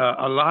there's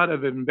a lot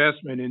of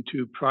investment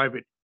into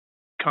private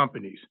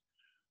companies.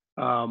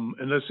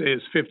 And let's say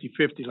it's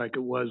 50-50 like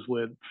it was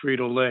with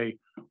Frito-Lay.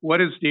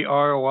 What is the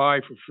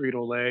ROI for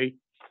Frito-Lay?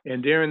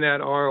 And during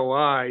that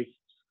ROI,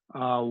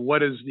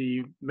 what is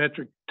the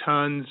metric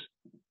tons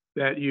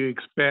that you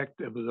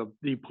expect of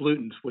the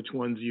pollutants? Which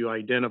ones you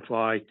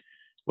identify?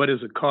 What is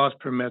the cost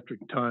per metric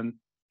ton?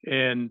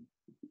 And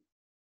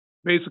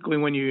basically,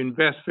 when you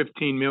invest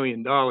 $15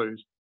 million,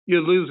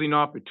 you're losing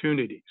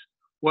opportunities.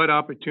 What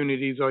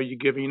opportunities are you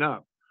giving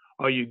up?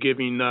 Are you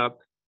giving up,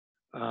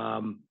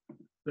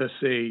 let's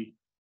say,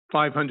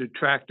 500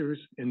 tractors?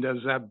 And does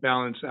that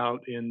balance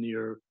out in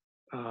your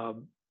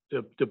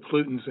the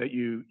pollutants that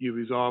you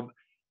resolve?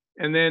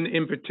 And then,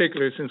 in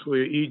particular, since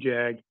we're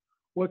EJAG,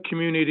 what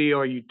community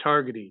are you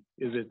targeting?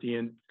 Is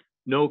it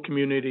no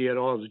community at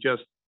all? Is it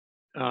just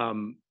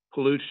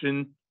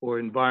pollution or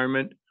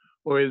environment,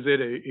 or is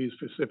it a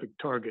specific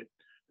target?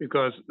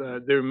 Because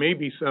there may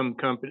be some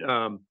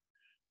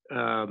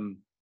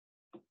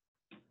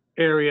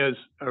areas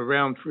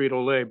around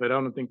Frito-Lay, but I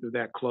don't think they're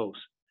that close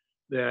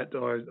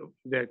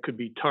that could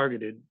be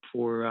targeted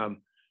for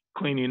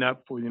cleaning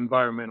up for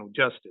environmental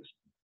justice.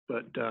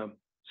 But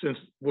since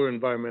we're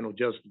environmental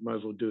justice, might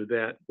as well do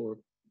that. So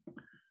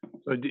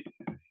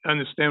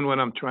understand what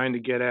I'm trying to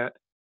get at?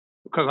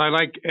 Because I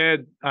like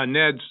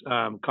Ned's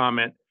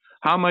comment.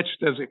 How much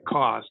does it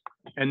cost,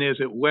 and is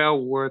it well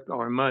worth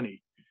our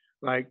money?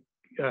 Like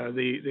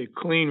the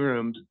clean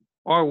rooms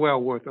are well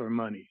worth our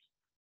money.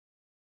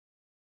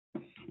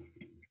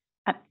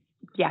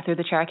 Yeah, through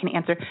the chair, I can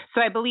answer.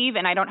 So I believe,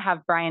 and I don't have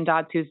Brian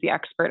Dodds, who's the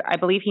expert, I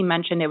believe he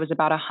mentioned it was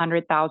about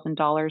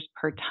 $100,000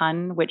 per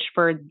ton, which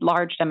for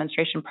large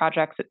demonstration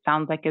projects, it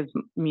sounds like is,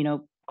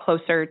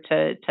 closer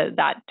to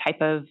that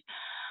type of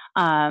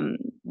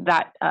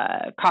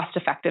cost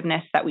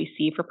effectiveness that we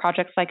see for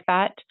projects like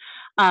that.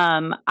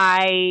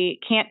 I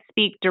can't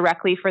speak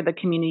directly for the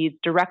communities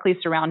directly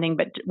surrounding,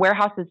 but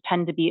warehouses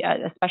tend to be,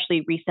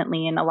 especially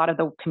recently in a lot of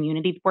the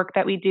community work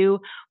that we do,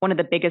 one of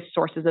the biggest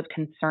sources of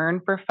concern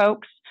for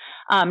folks,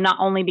 not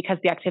only because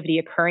the activity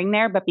occurring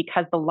there, but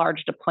because the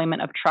large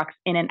deployment of trucks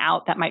in and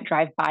out that might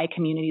drive by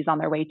communities on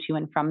their way to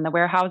and from the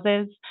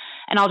warehouses.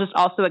 And I'll just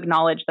also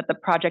acknowledge that the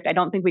project, I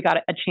don't think we got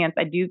a chance.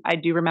 I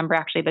do remember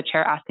actually the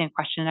chair asking a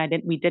question,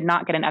 and we did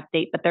not get an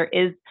update, but there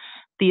is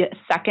the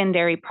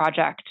secondary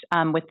project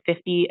with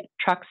 50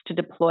 trucks to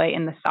deploy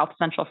in the South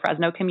Central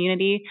Fresno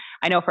community.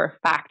 I know for a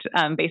fact,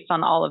 based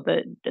on all of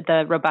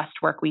the robust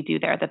work we do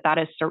there,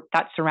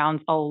 that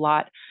surrounds a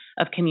lot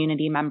of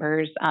community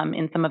members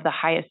in some of the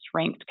highest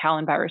ranked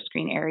Cal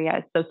EnviroScreen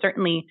areas. So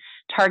certainly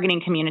targeting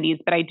communities,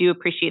 but I do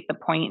appreciate the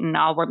point, and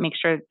I'll make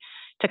sure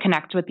to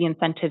connect with the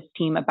incentives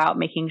team about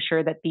making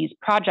sure that these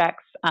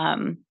projects,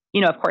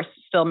 of course,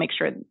 still make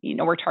sure,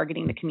 we're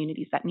targeting the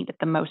communities that need it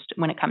the most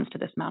when it comes to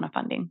this amount of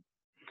funding.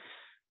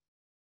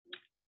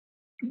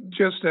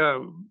 Just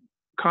a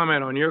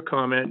comment on your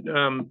comment.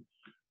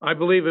 I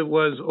believe it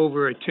was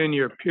over a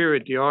 10-year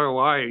period. The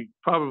ROI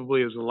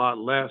probably is a lot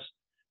less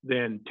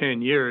than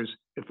 10 years.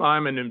 If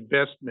I'm an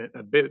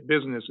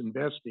business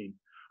investing,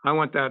 I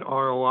want that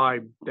ROI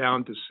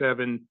down to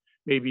 7,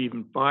 maybe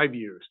even 5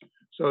 years.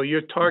 So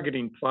you're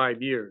targeting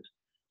 5 years,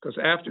 because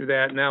after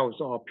that, now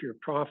it's all pure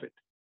profit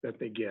that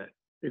they get,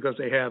 because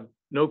they have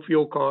no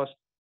fuel cost.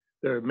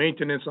 Their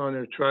maintenance on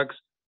their trucks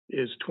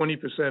is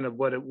 20% of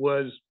what it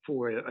was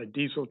for a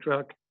diesel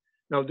truck.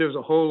 Now, there's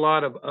a whole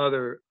lot of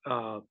other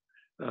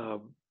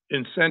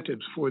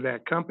incentives for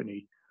that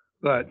company,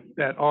 but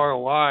that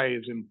ROI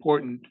is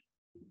important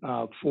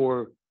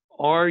for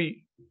our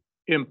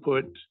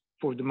input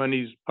for the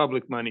monies,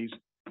 public monies,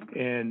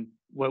 and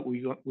what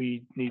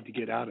we need to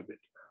get out of it.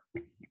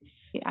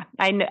 Yeah,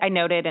 I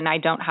noted, and I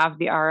don't have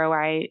the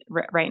ROI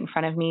right in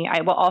front of me.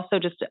 I will also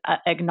just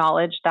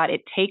acknowledge that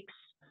it takes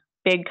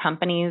big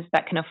companies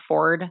that can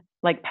afford,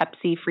 like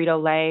Pepsi,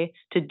 Frito-Lay,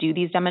 to do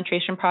these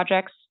demonstration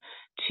projects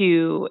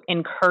to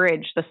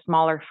encourage the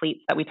smaller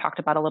fleets that we talked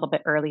about a little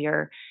bit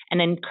earlier,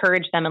 and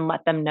encourage them and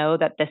let them know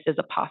that this is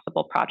a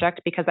possible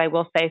project. Because I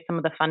will say some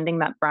of the funding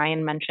that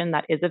Brian mentioned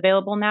that is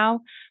available now,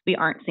 we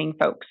aren't seeing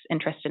folks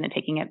interested in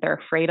taking it. They're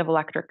afraid of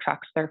electric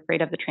trucks. They're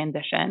afraid of the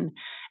transition.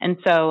 And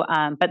so,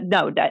 but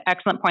no, that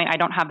excellent point. I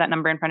don't have that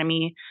number in front of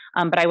me,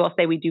 but I will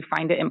say we do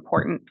find it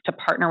important to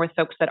partner with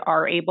folks that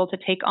are able to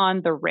take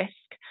on the risk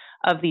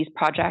of these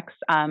projects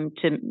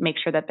to make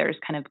sure that there's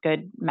kind of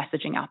good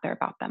messaging out there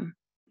about them.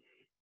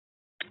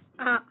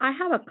 I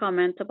have a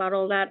comment about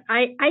all that.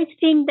 I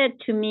think that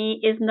to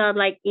me it's not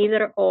like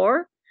either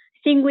or. I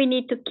think we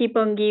need to keep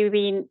on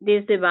giving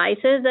these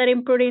devices that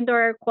improve the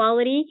air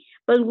quality,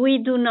 but we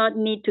do not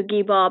need to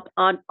give up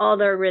on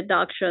other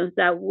reductions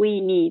that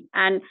we need.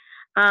 And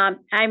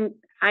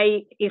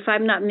if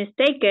I'm not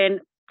mistaken,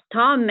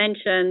 Tom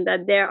mentioned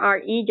that there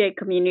are EJ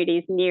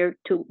communities near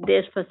to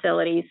this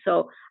facility.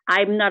 So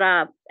I'm not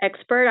a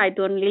expert. I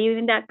don't live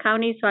in that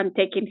county, so I'm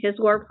taking his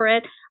word for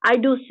it. I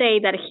do say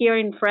that here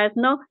in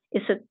Fresno,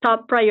 it's a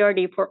top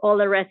priority for all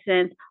the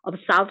residents of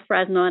South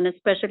Fresno, and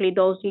especially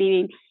those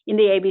living in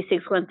the AB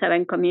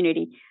 617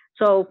 community.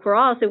 So for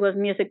us, it was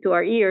music to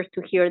our ears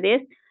to hear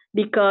this,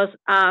 because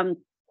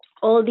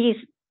all these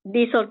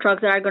diesel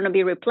trucks that are going to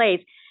be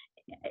replaced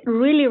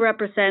really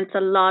represents a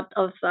lot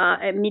of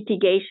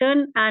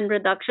mitigation and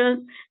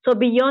reductions. So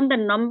beyond the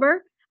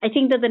number, I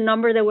think that the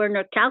number that we're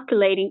not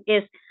calculating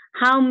is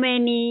how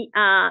many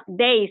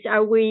days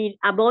are we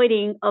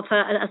avoiding of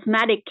an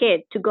asthmatic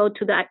kid to go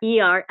to the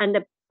ER, and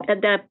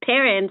the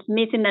parents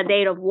missing a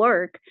day of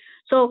work.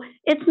 So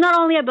it's not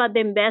only about the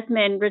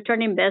investment,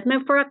 return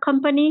investment for a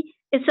company,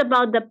 it's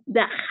about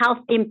the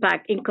health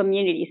impact in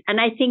communities. And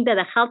I think that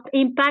the health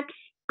impact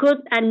could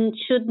and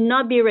should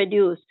not be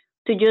reduced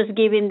to just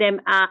giving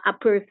them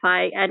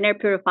an air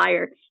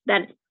purifier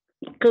that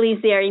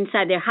cleans the air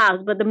inside their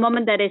house. But the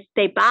moment that it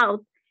step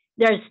out,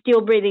 they're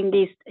still breathing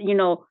these,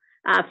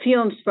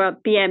 fumes from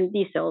PM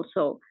diesel.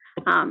 So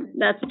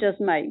that's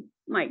just my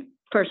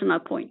personal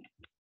point.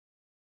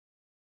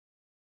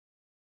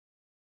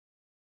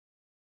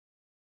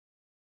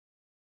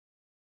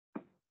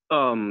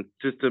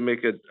 Just to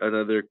make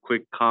another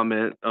quick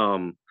comment,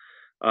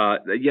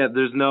 yeah,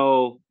 there's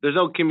no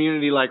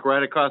community like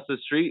right across the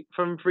street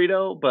from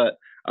Frito, but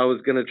I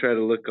was gonna try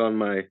to look on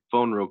my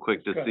phone real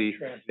quick to see.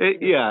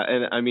 Yeah,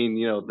 and I mean,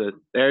 the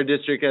Air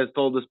District has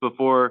told us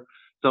before,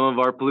 some of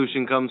our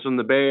pollution comes from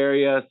the Bay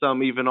Area,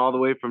 some even all the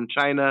way from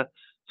China.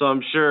 So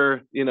I'm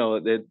sure,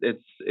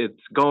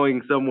 it's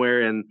going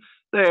somewhere, and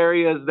the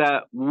areas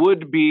that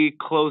would be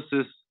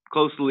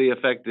closely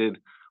affected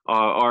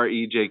are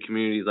EJ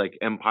communities like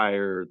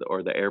Empire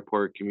or the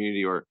airport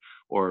community or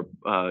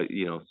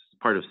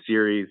part of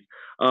Ceres.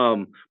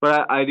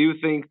 But I do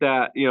think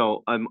that,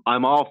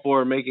 I'm all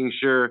for making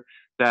sure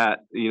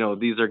that,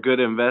 these are good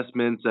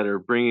investments that are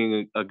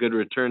bringing a good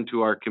return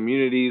to our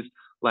communities.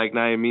 Like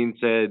Nayamin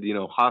said,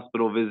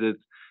 hospital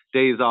visits,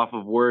 days off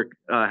of work,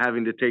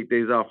 having to take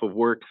days off of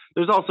work.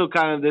 There's also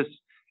kind of this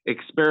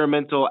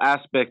experimental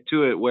aspect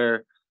to it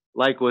where,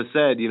 like was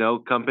said,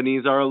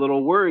 companies are a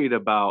little worried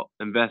about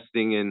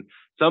investing, and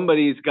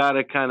somebody's got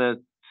to kind of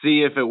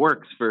see if it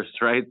works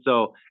first, right?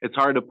 So it's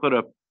hard to put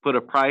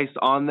a price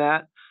on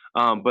that.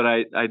 But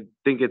I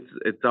think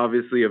it's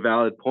obviously a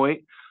valid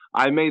point.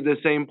 I made the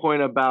same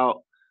point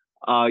about,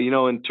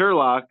 in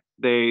Turlock,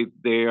 they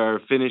are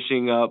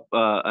finishing up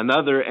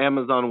another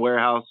Amazon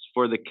warehouse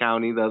for the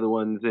county. The other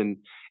one's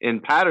in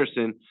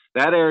Patterson.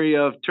 That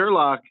area of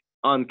Turlock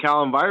on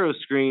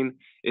CalEnviroscreen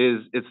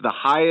it's the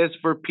highest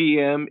for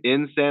PM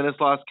in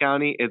Stanislaus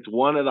County. It's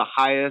one of the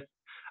highest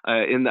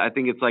I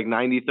think it's like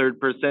 93rd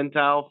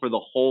percentile for the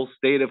whole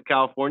state of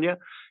California.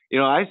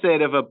 I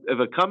said if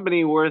a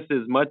company worth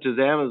as much as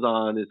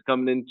Amazon is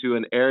coming into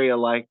an area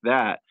like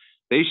that,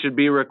 they should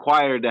be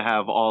required to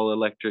have all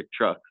electric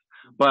trucks.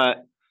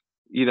 But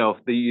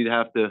you'd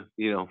have to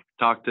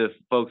talk to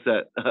folks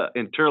at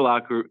in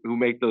Turlock who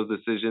make those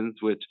decisions,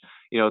 which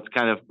it's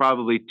kind of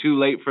probably too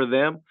late for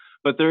them.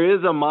 But there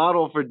is a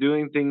model for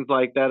doing things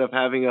like that, of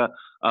having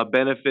a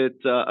benefit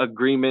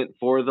agreement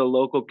for the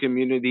local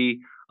community.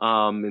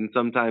 And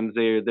sometimes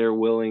they're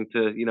willing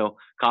to,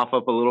 cough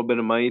up a little bit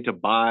of money to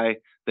buy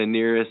the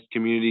nearest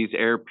community's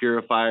air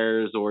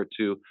purifiers, or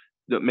to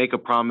make a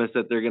promise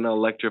that they're going to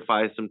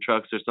electrify some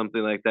trucks or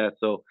something like that.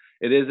 So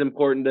it is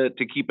important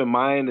to keep in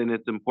mind, and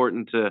it's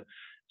important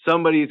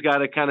somebody's got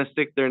to kind of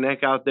stick their neck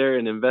out there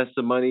and invest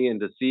some money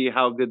and to see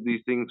how good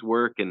these things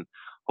work. And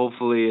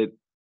hopefully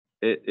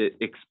it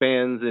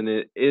expands and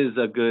it is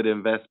a good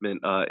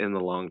investment in the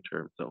long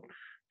term. So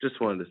just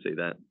wanted to say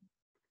that.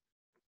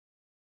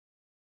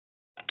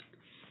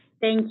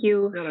 Thank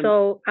you.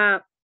 So,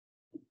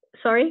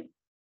 sorry?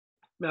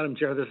 Madam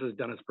Chair, this is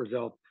Dennis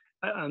Brazil.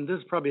 This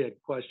is probably a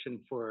question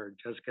for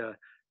Jessica.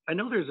 I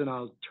know there's an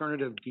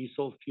alternative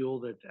diesel fuel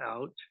that's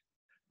out.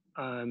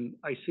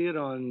 I see it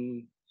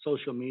on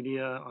social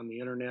media, on the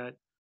internet.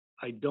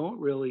 I don't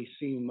really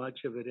see much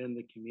of it in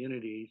the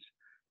communities.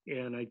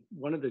 And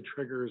one of the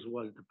triggers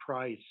was the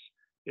price.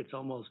 It's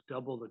almost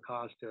double the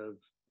cost of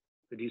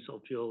the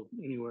diesel fuel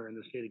anywhere in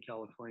the state of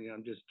California.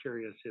 I'm just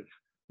curious if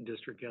the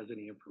district has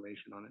any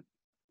information on it.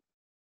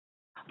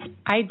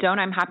 I don't.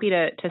 I'm happy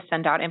to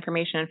send out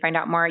information and find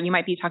out more. You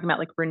might be talking about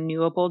like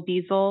renewable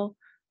diesel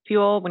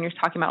fuel when you're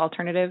talking about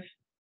alternative.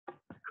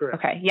 Correct.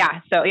 Okay.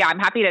 Yeah. So yeah, I'm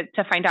happy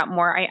to find out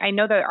more. I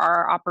know there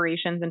are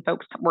operations and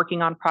folks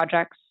working on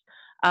projects.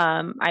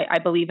 I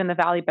believe in the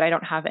Valley, but I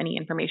don't have any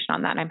information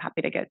on that, and I'm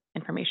happy to get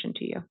information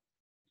to you.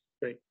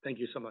 Great. Thank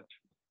you so much.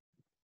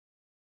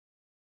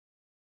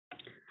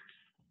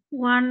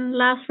 One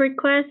last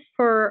request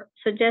for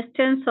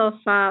suggestions of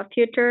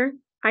future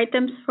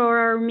items for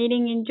our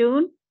meeting in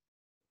June.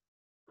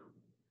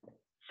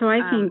 So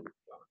I think.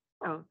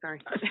 Oh,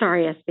 sorry.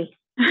 Sorry, SB.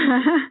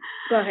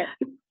 Go ahead.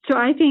 So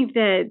I think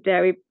that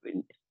we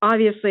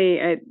obviously,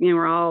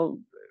 we're all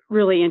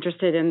really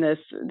interested in the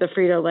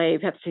Frito-Lay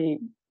Pepsi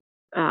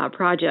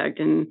project,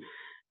 and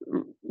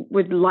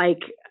would like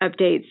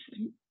updates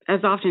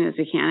as often as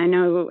we can. I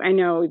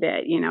know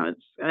that, you know,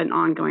 it's an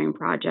ongoing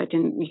project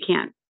and we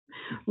can't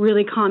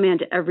really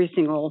comment every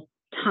single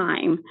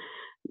time.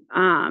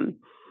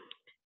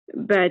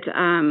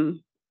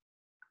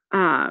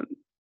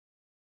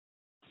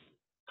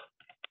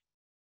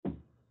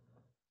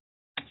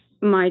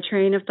 My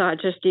train of thought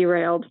just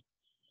derailed.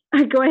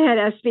 Go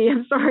ahead, SB.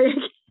 I'm sorry.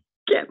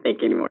 I can't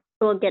think anymore.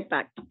 We'll get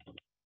back.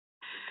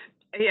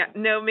 Yeah,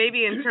 no,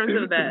 maybe in terms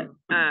of the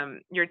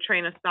your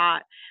train of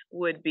thought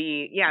would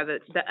be, yeah, the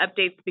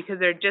updates, because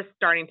they're just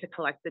starting to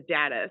collect the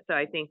data. So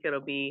I think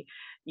it'll be,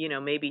 you know,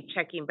 maybe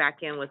checking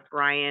back in with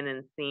Brian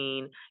and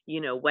seeing,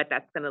 you know, what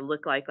that's going to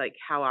look like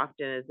how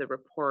often is the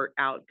report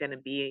out going to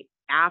be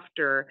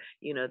after,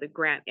 you know, the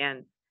grant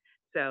ends.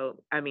 So,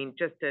 I mean,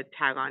 just to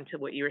tag on to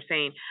what you were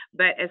saying,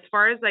 but as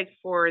far as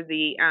for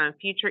the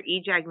future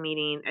EJAG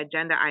meeting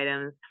agenda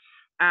items,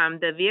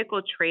 the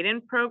vehicle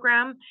trade-in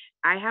program,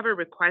 I have a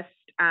request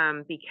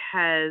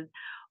because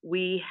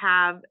we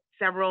have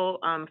several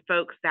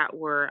folks that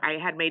I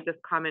had made this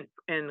comment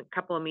in a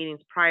couple of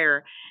meetings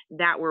prior,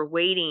 that were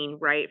waiting,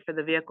 right, for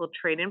the vehicle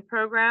trade-in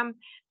program.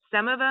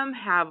 Some of them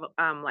have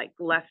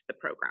left the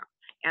program,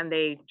 and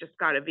they just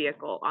got a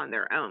vehicle on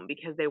their own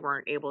because they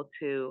weren't able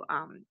to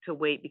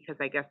wait, because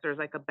I guess there's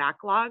a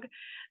backlog.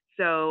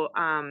 So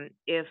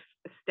if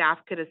staff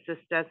could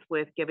assist us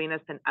with giving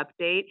us an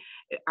update,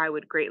 I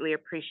would greatly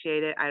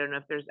appreciate it. I don't know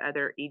if there's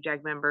other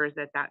EJAG members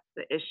that's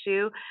the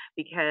issue,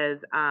 because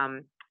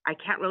I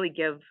can't really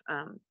give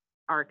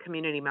our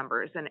community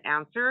members an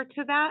answer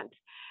to that,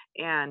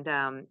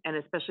 and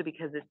especially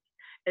because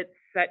it's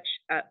such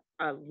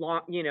a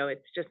long, you know,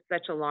 it's just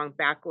such a long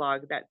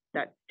backlog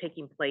that's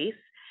taking place,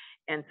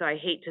 and so I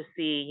hate to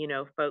see, you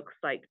know, folks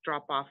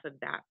drop off of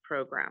that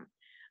program.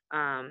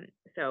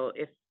 So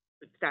if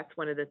that's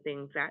one of the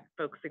things that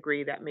folks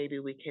agree, that maybe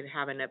we could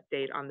have an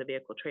update on the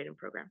vehicle trade-in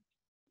program.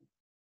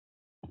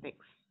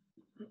 Thanks.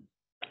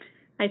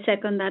 I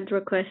second that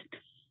request.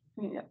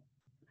 Yeah.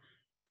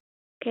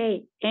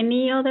 Okay,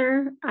 any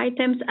other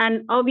items?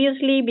 And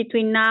obviously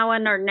between now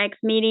and our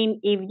next meeting,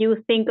 if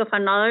you think of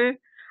another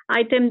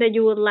item that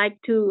you would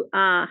like to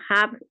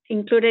have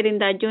included in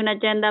the June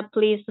agenda,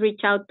 please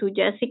reach out to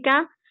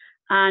Jessica,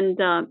 and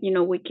you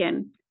know, we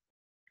can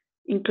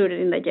include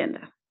it in the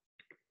agenda.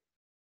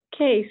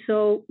 Okay,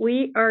 so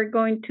we are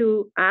going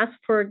to ask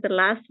for the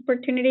last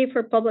opportunity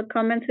for public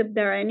comments, if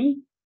there are any.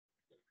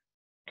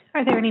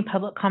 Are there any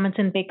public comments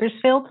in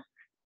Bakersfield?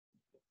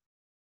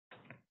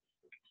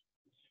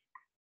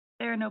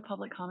 There are no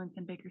public comments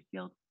in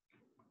Bakersfield.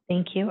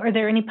 Thank you. Are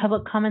there any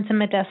public comments in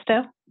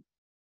Modesto?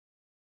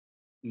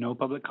 No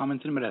public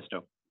comments in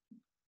Modesto.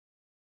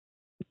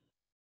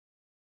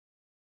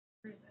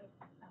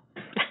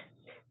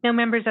 No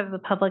members of the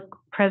public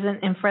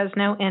present in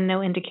Fresno, and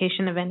no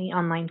indication of any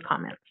online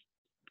comments.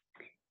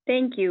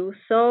 Thank you.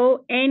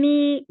 So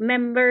any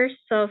members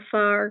of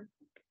our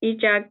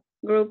EJAG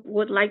group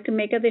would like to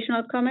make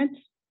additional comments?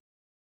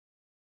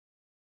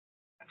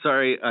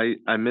 Sorry,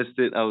 I missed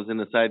it. I was in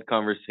a side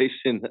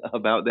conversation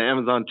about the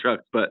Amazon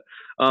trucks, but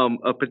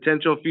a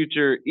potential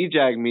future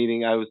EJAG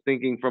meeting, I was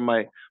thinking from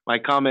my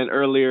comment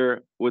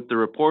earlier with the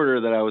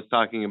reporter that I was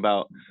talking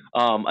about,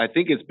 I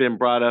think it's been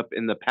brought up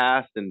in the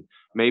past, and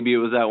maybe it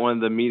was at one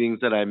of the meetings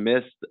that I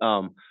missed,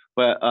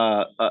 but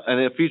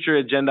a future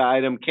agenda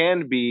item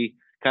can be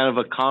kind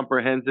of a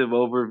comprehensive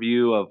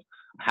overview of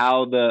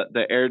how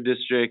the Air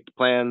District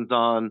plans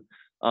on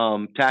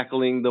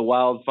tackling the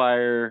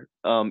wildfire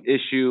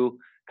issue,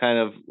 kind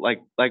of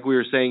like we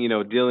were saying, you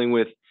know, dealing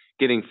with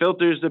getting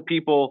filters to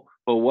people,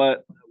 but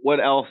what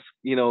else,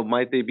 you know,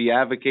 might they be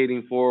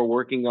advocating for,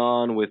 working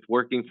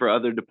for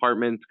other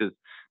departments? Because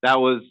that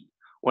was,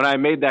 when I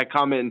made that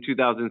comment in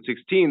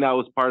 2016, that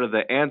was part of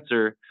the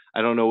answer.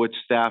 I don't know which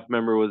staff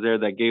member was there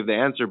that gave the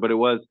answer, but it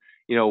was,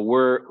 you know,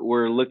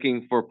 we're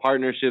looking for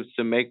partnerships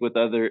to make with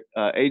other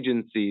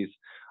agencies.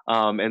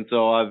 And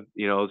so I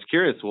was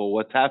curious, well,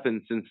 what's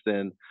happened since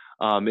then?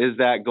 Is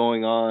that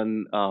going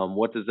on?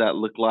 What does that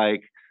look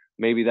like?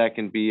 Maybe that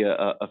can be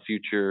a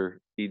future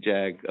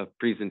EJAG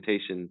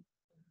presentation.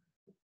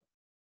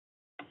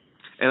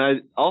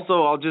 And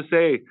I'll just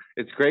say,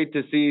 it's great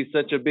to see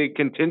such a big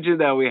contingent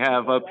that we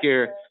have up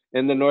here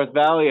in the North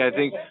Valley. I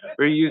think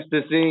we're used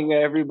to seeing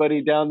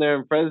everybody down there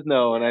in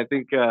Fresno, and I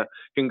think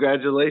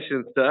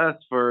congratulations to us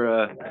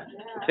for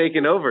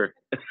taking over.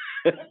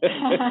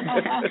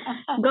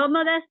 Go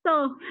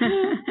Modesto.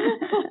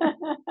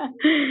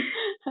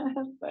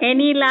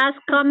 Any last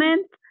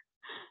comments?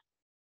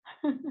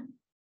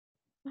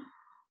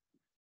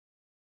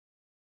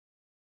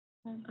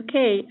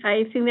 Okay,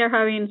 I think they're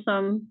having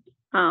some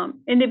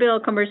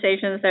individual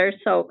conversations there,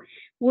 so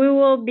we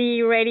will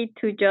be ready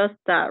to just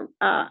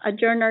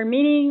adjourn our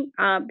meeting,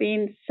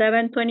 being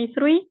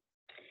 7:23,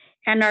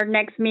 and our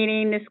next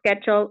meeting is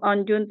scheduled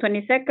on June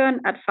 22nd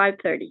at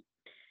 5:30.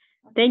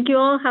 Thank you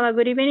all. Have a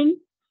good evening.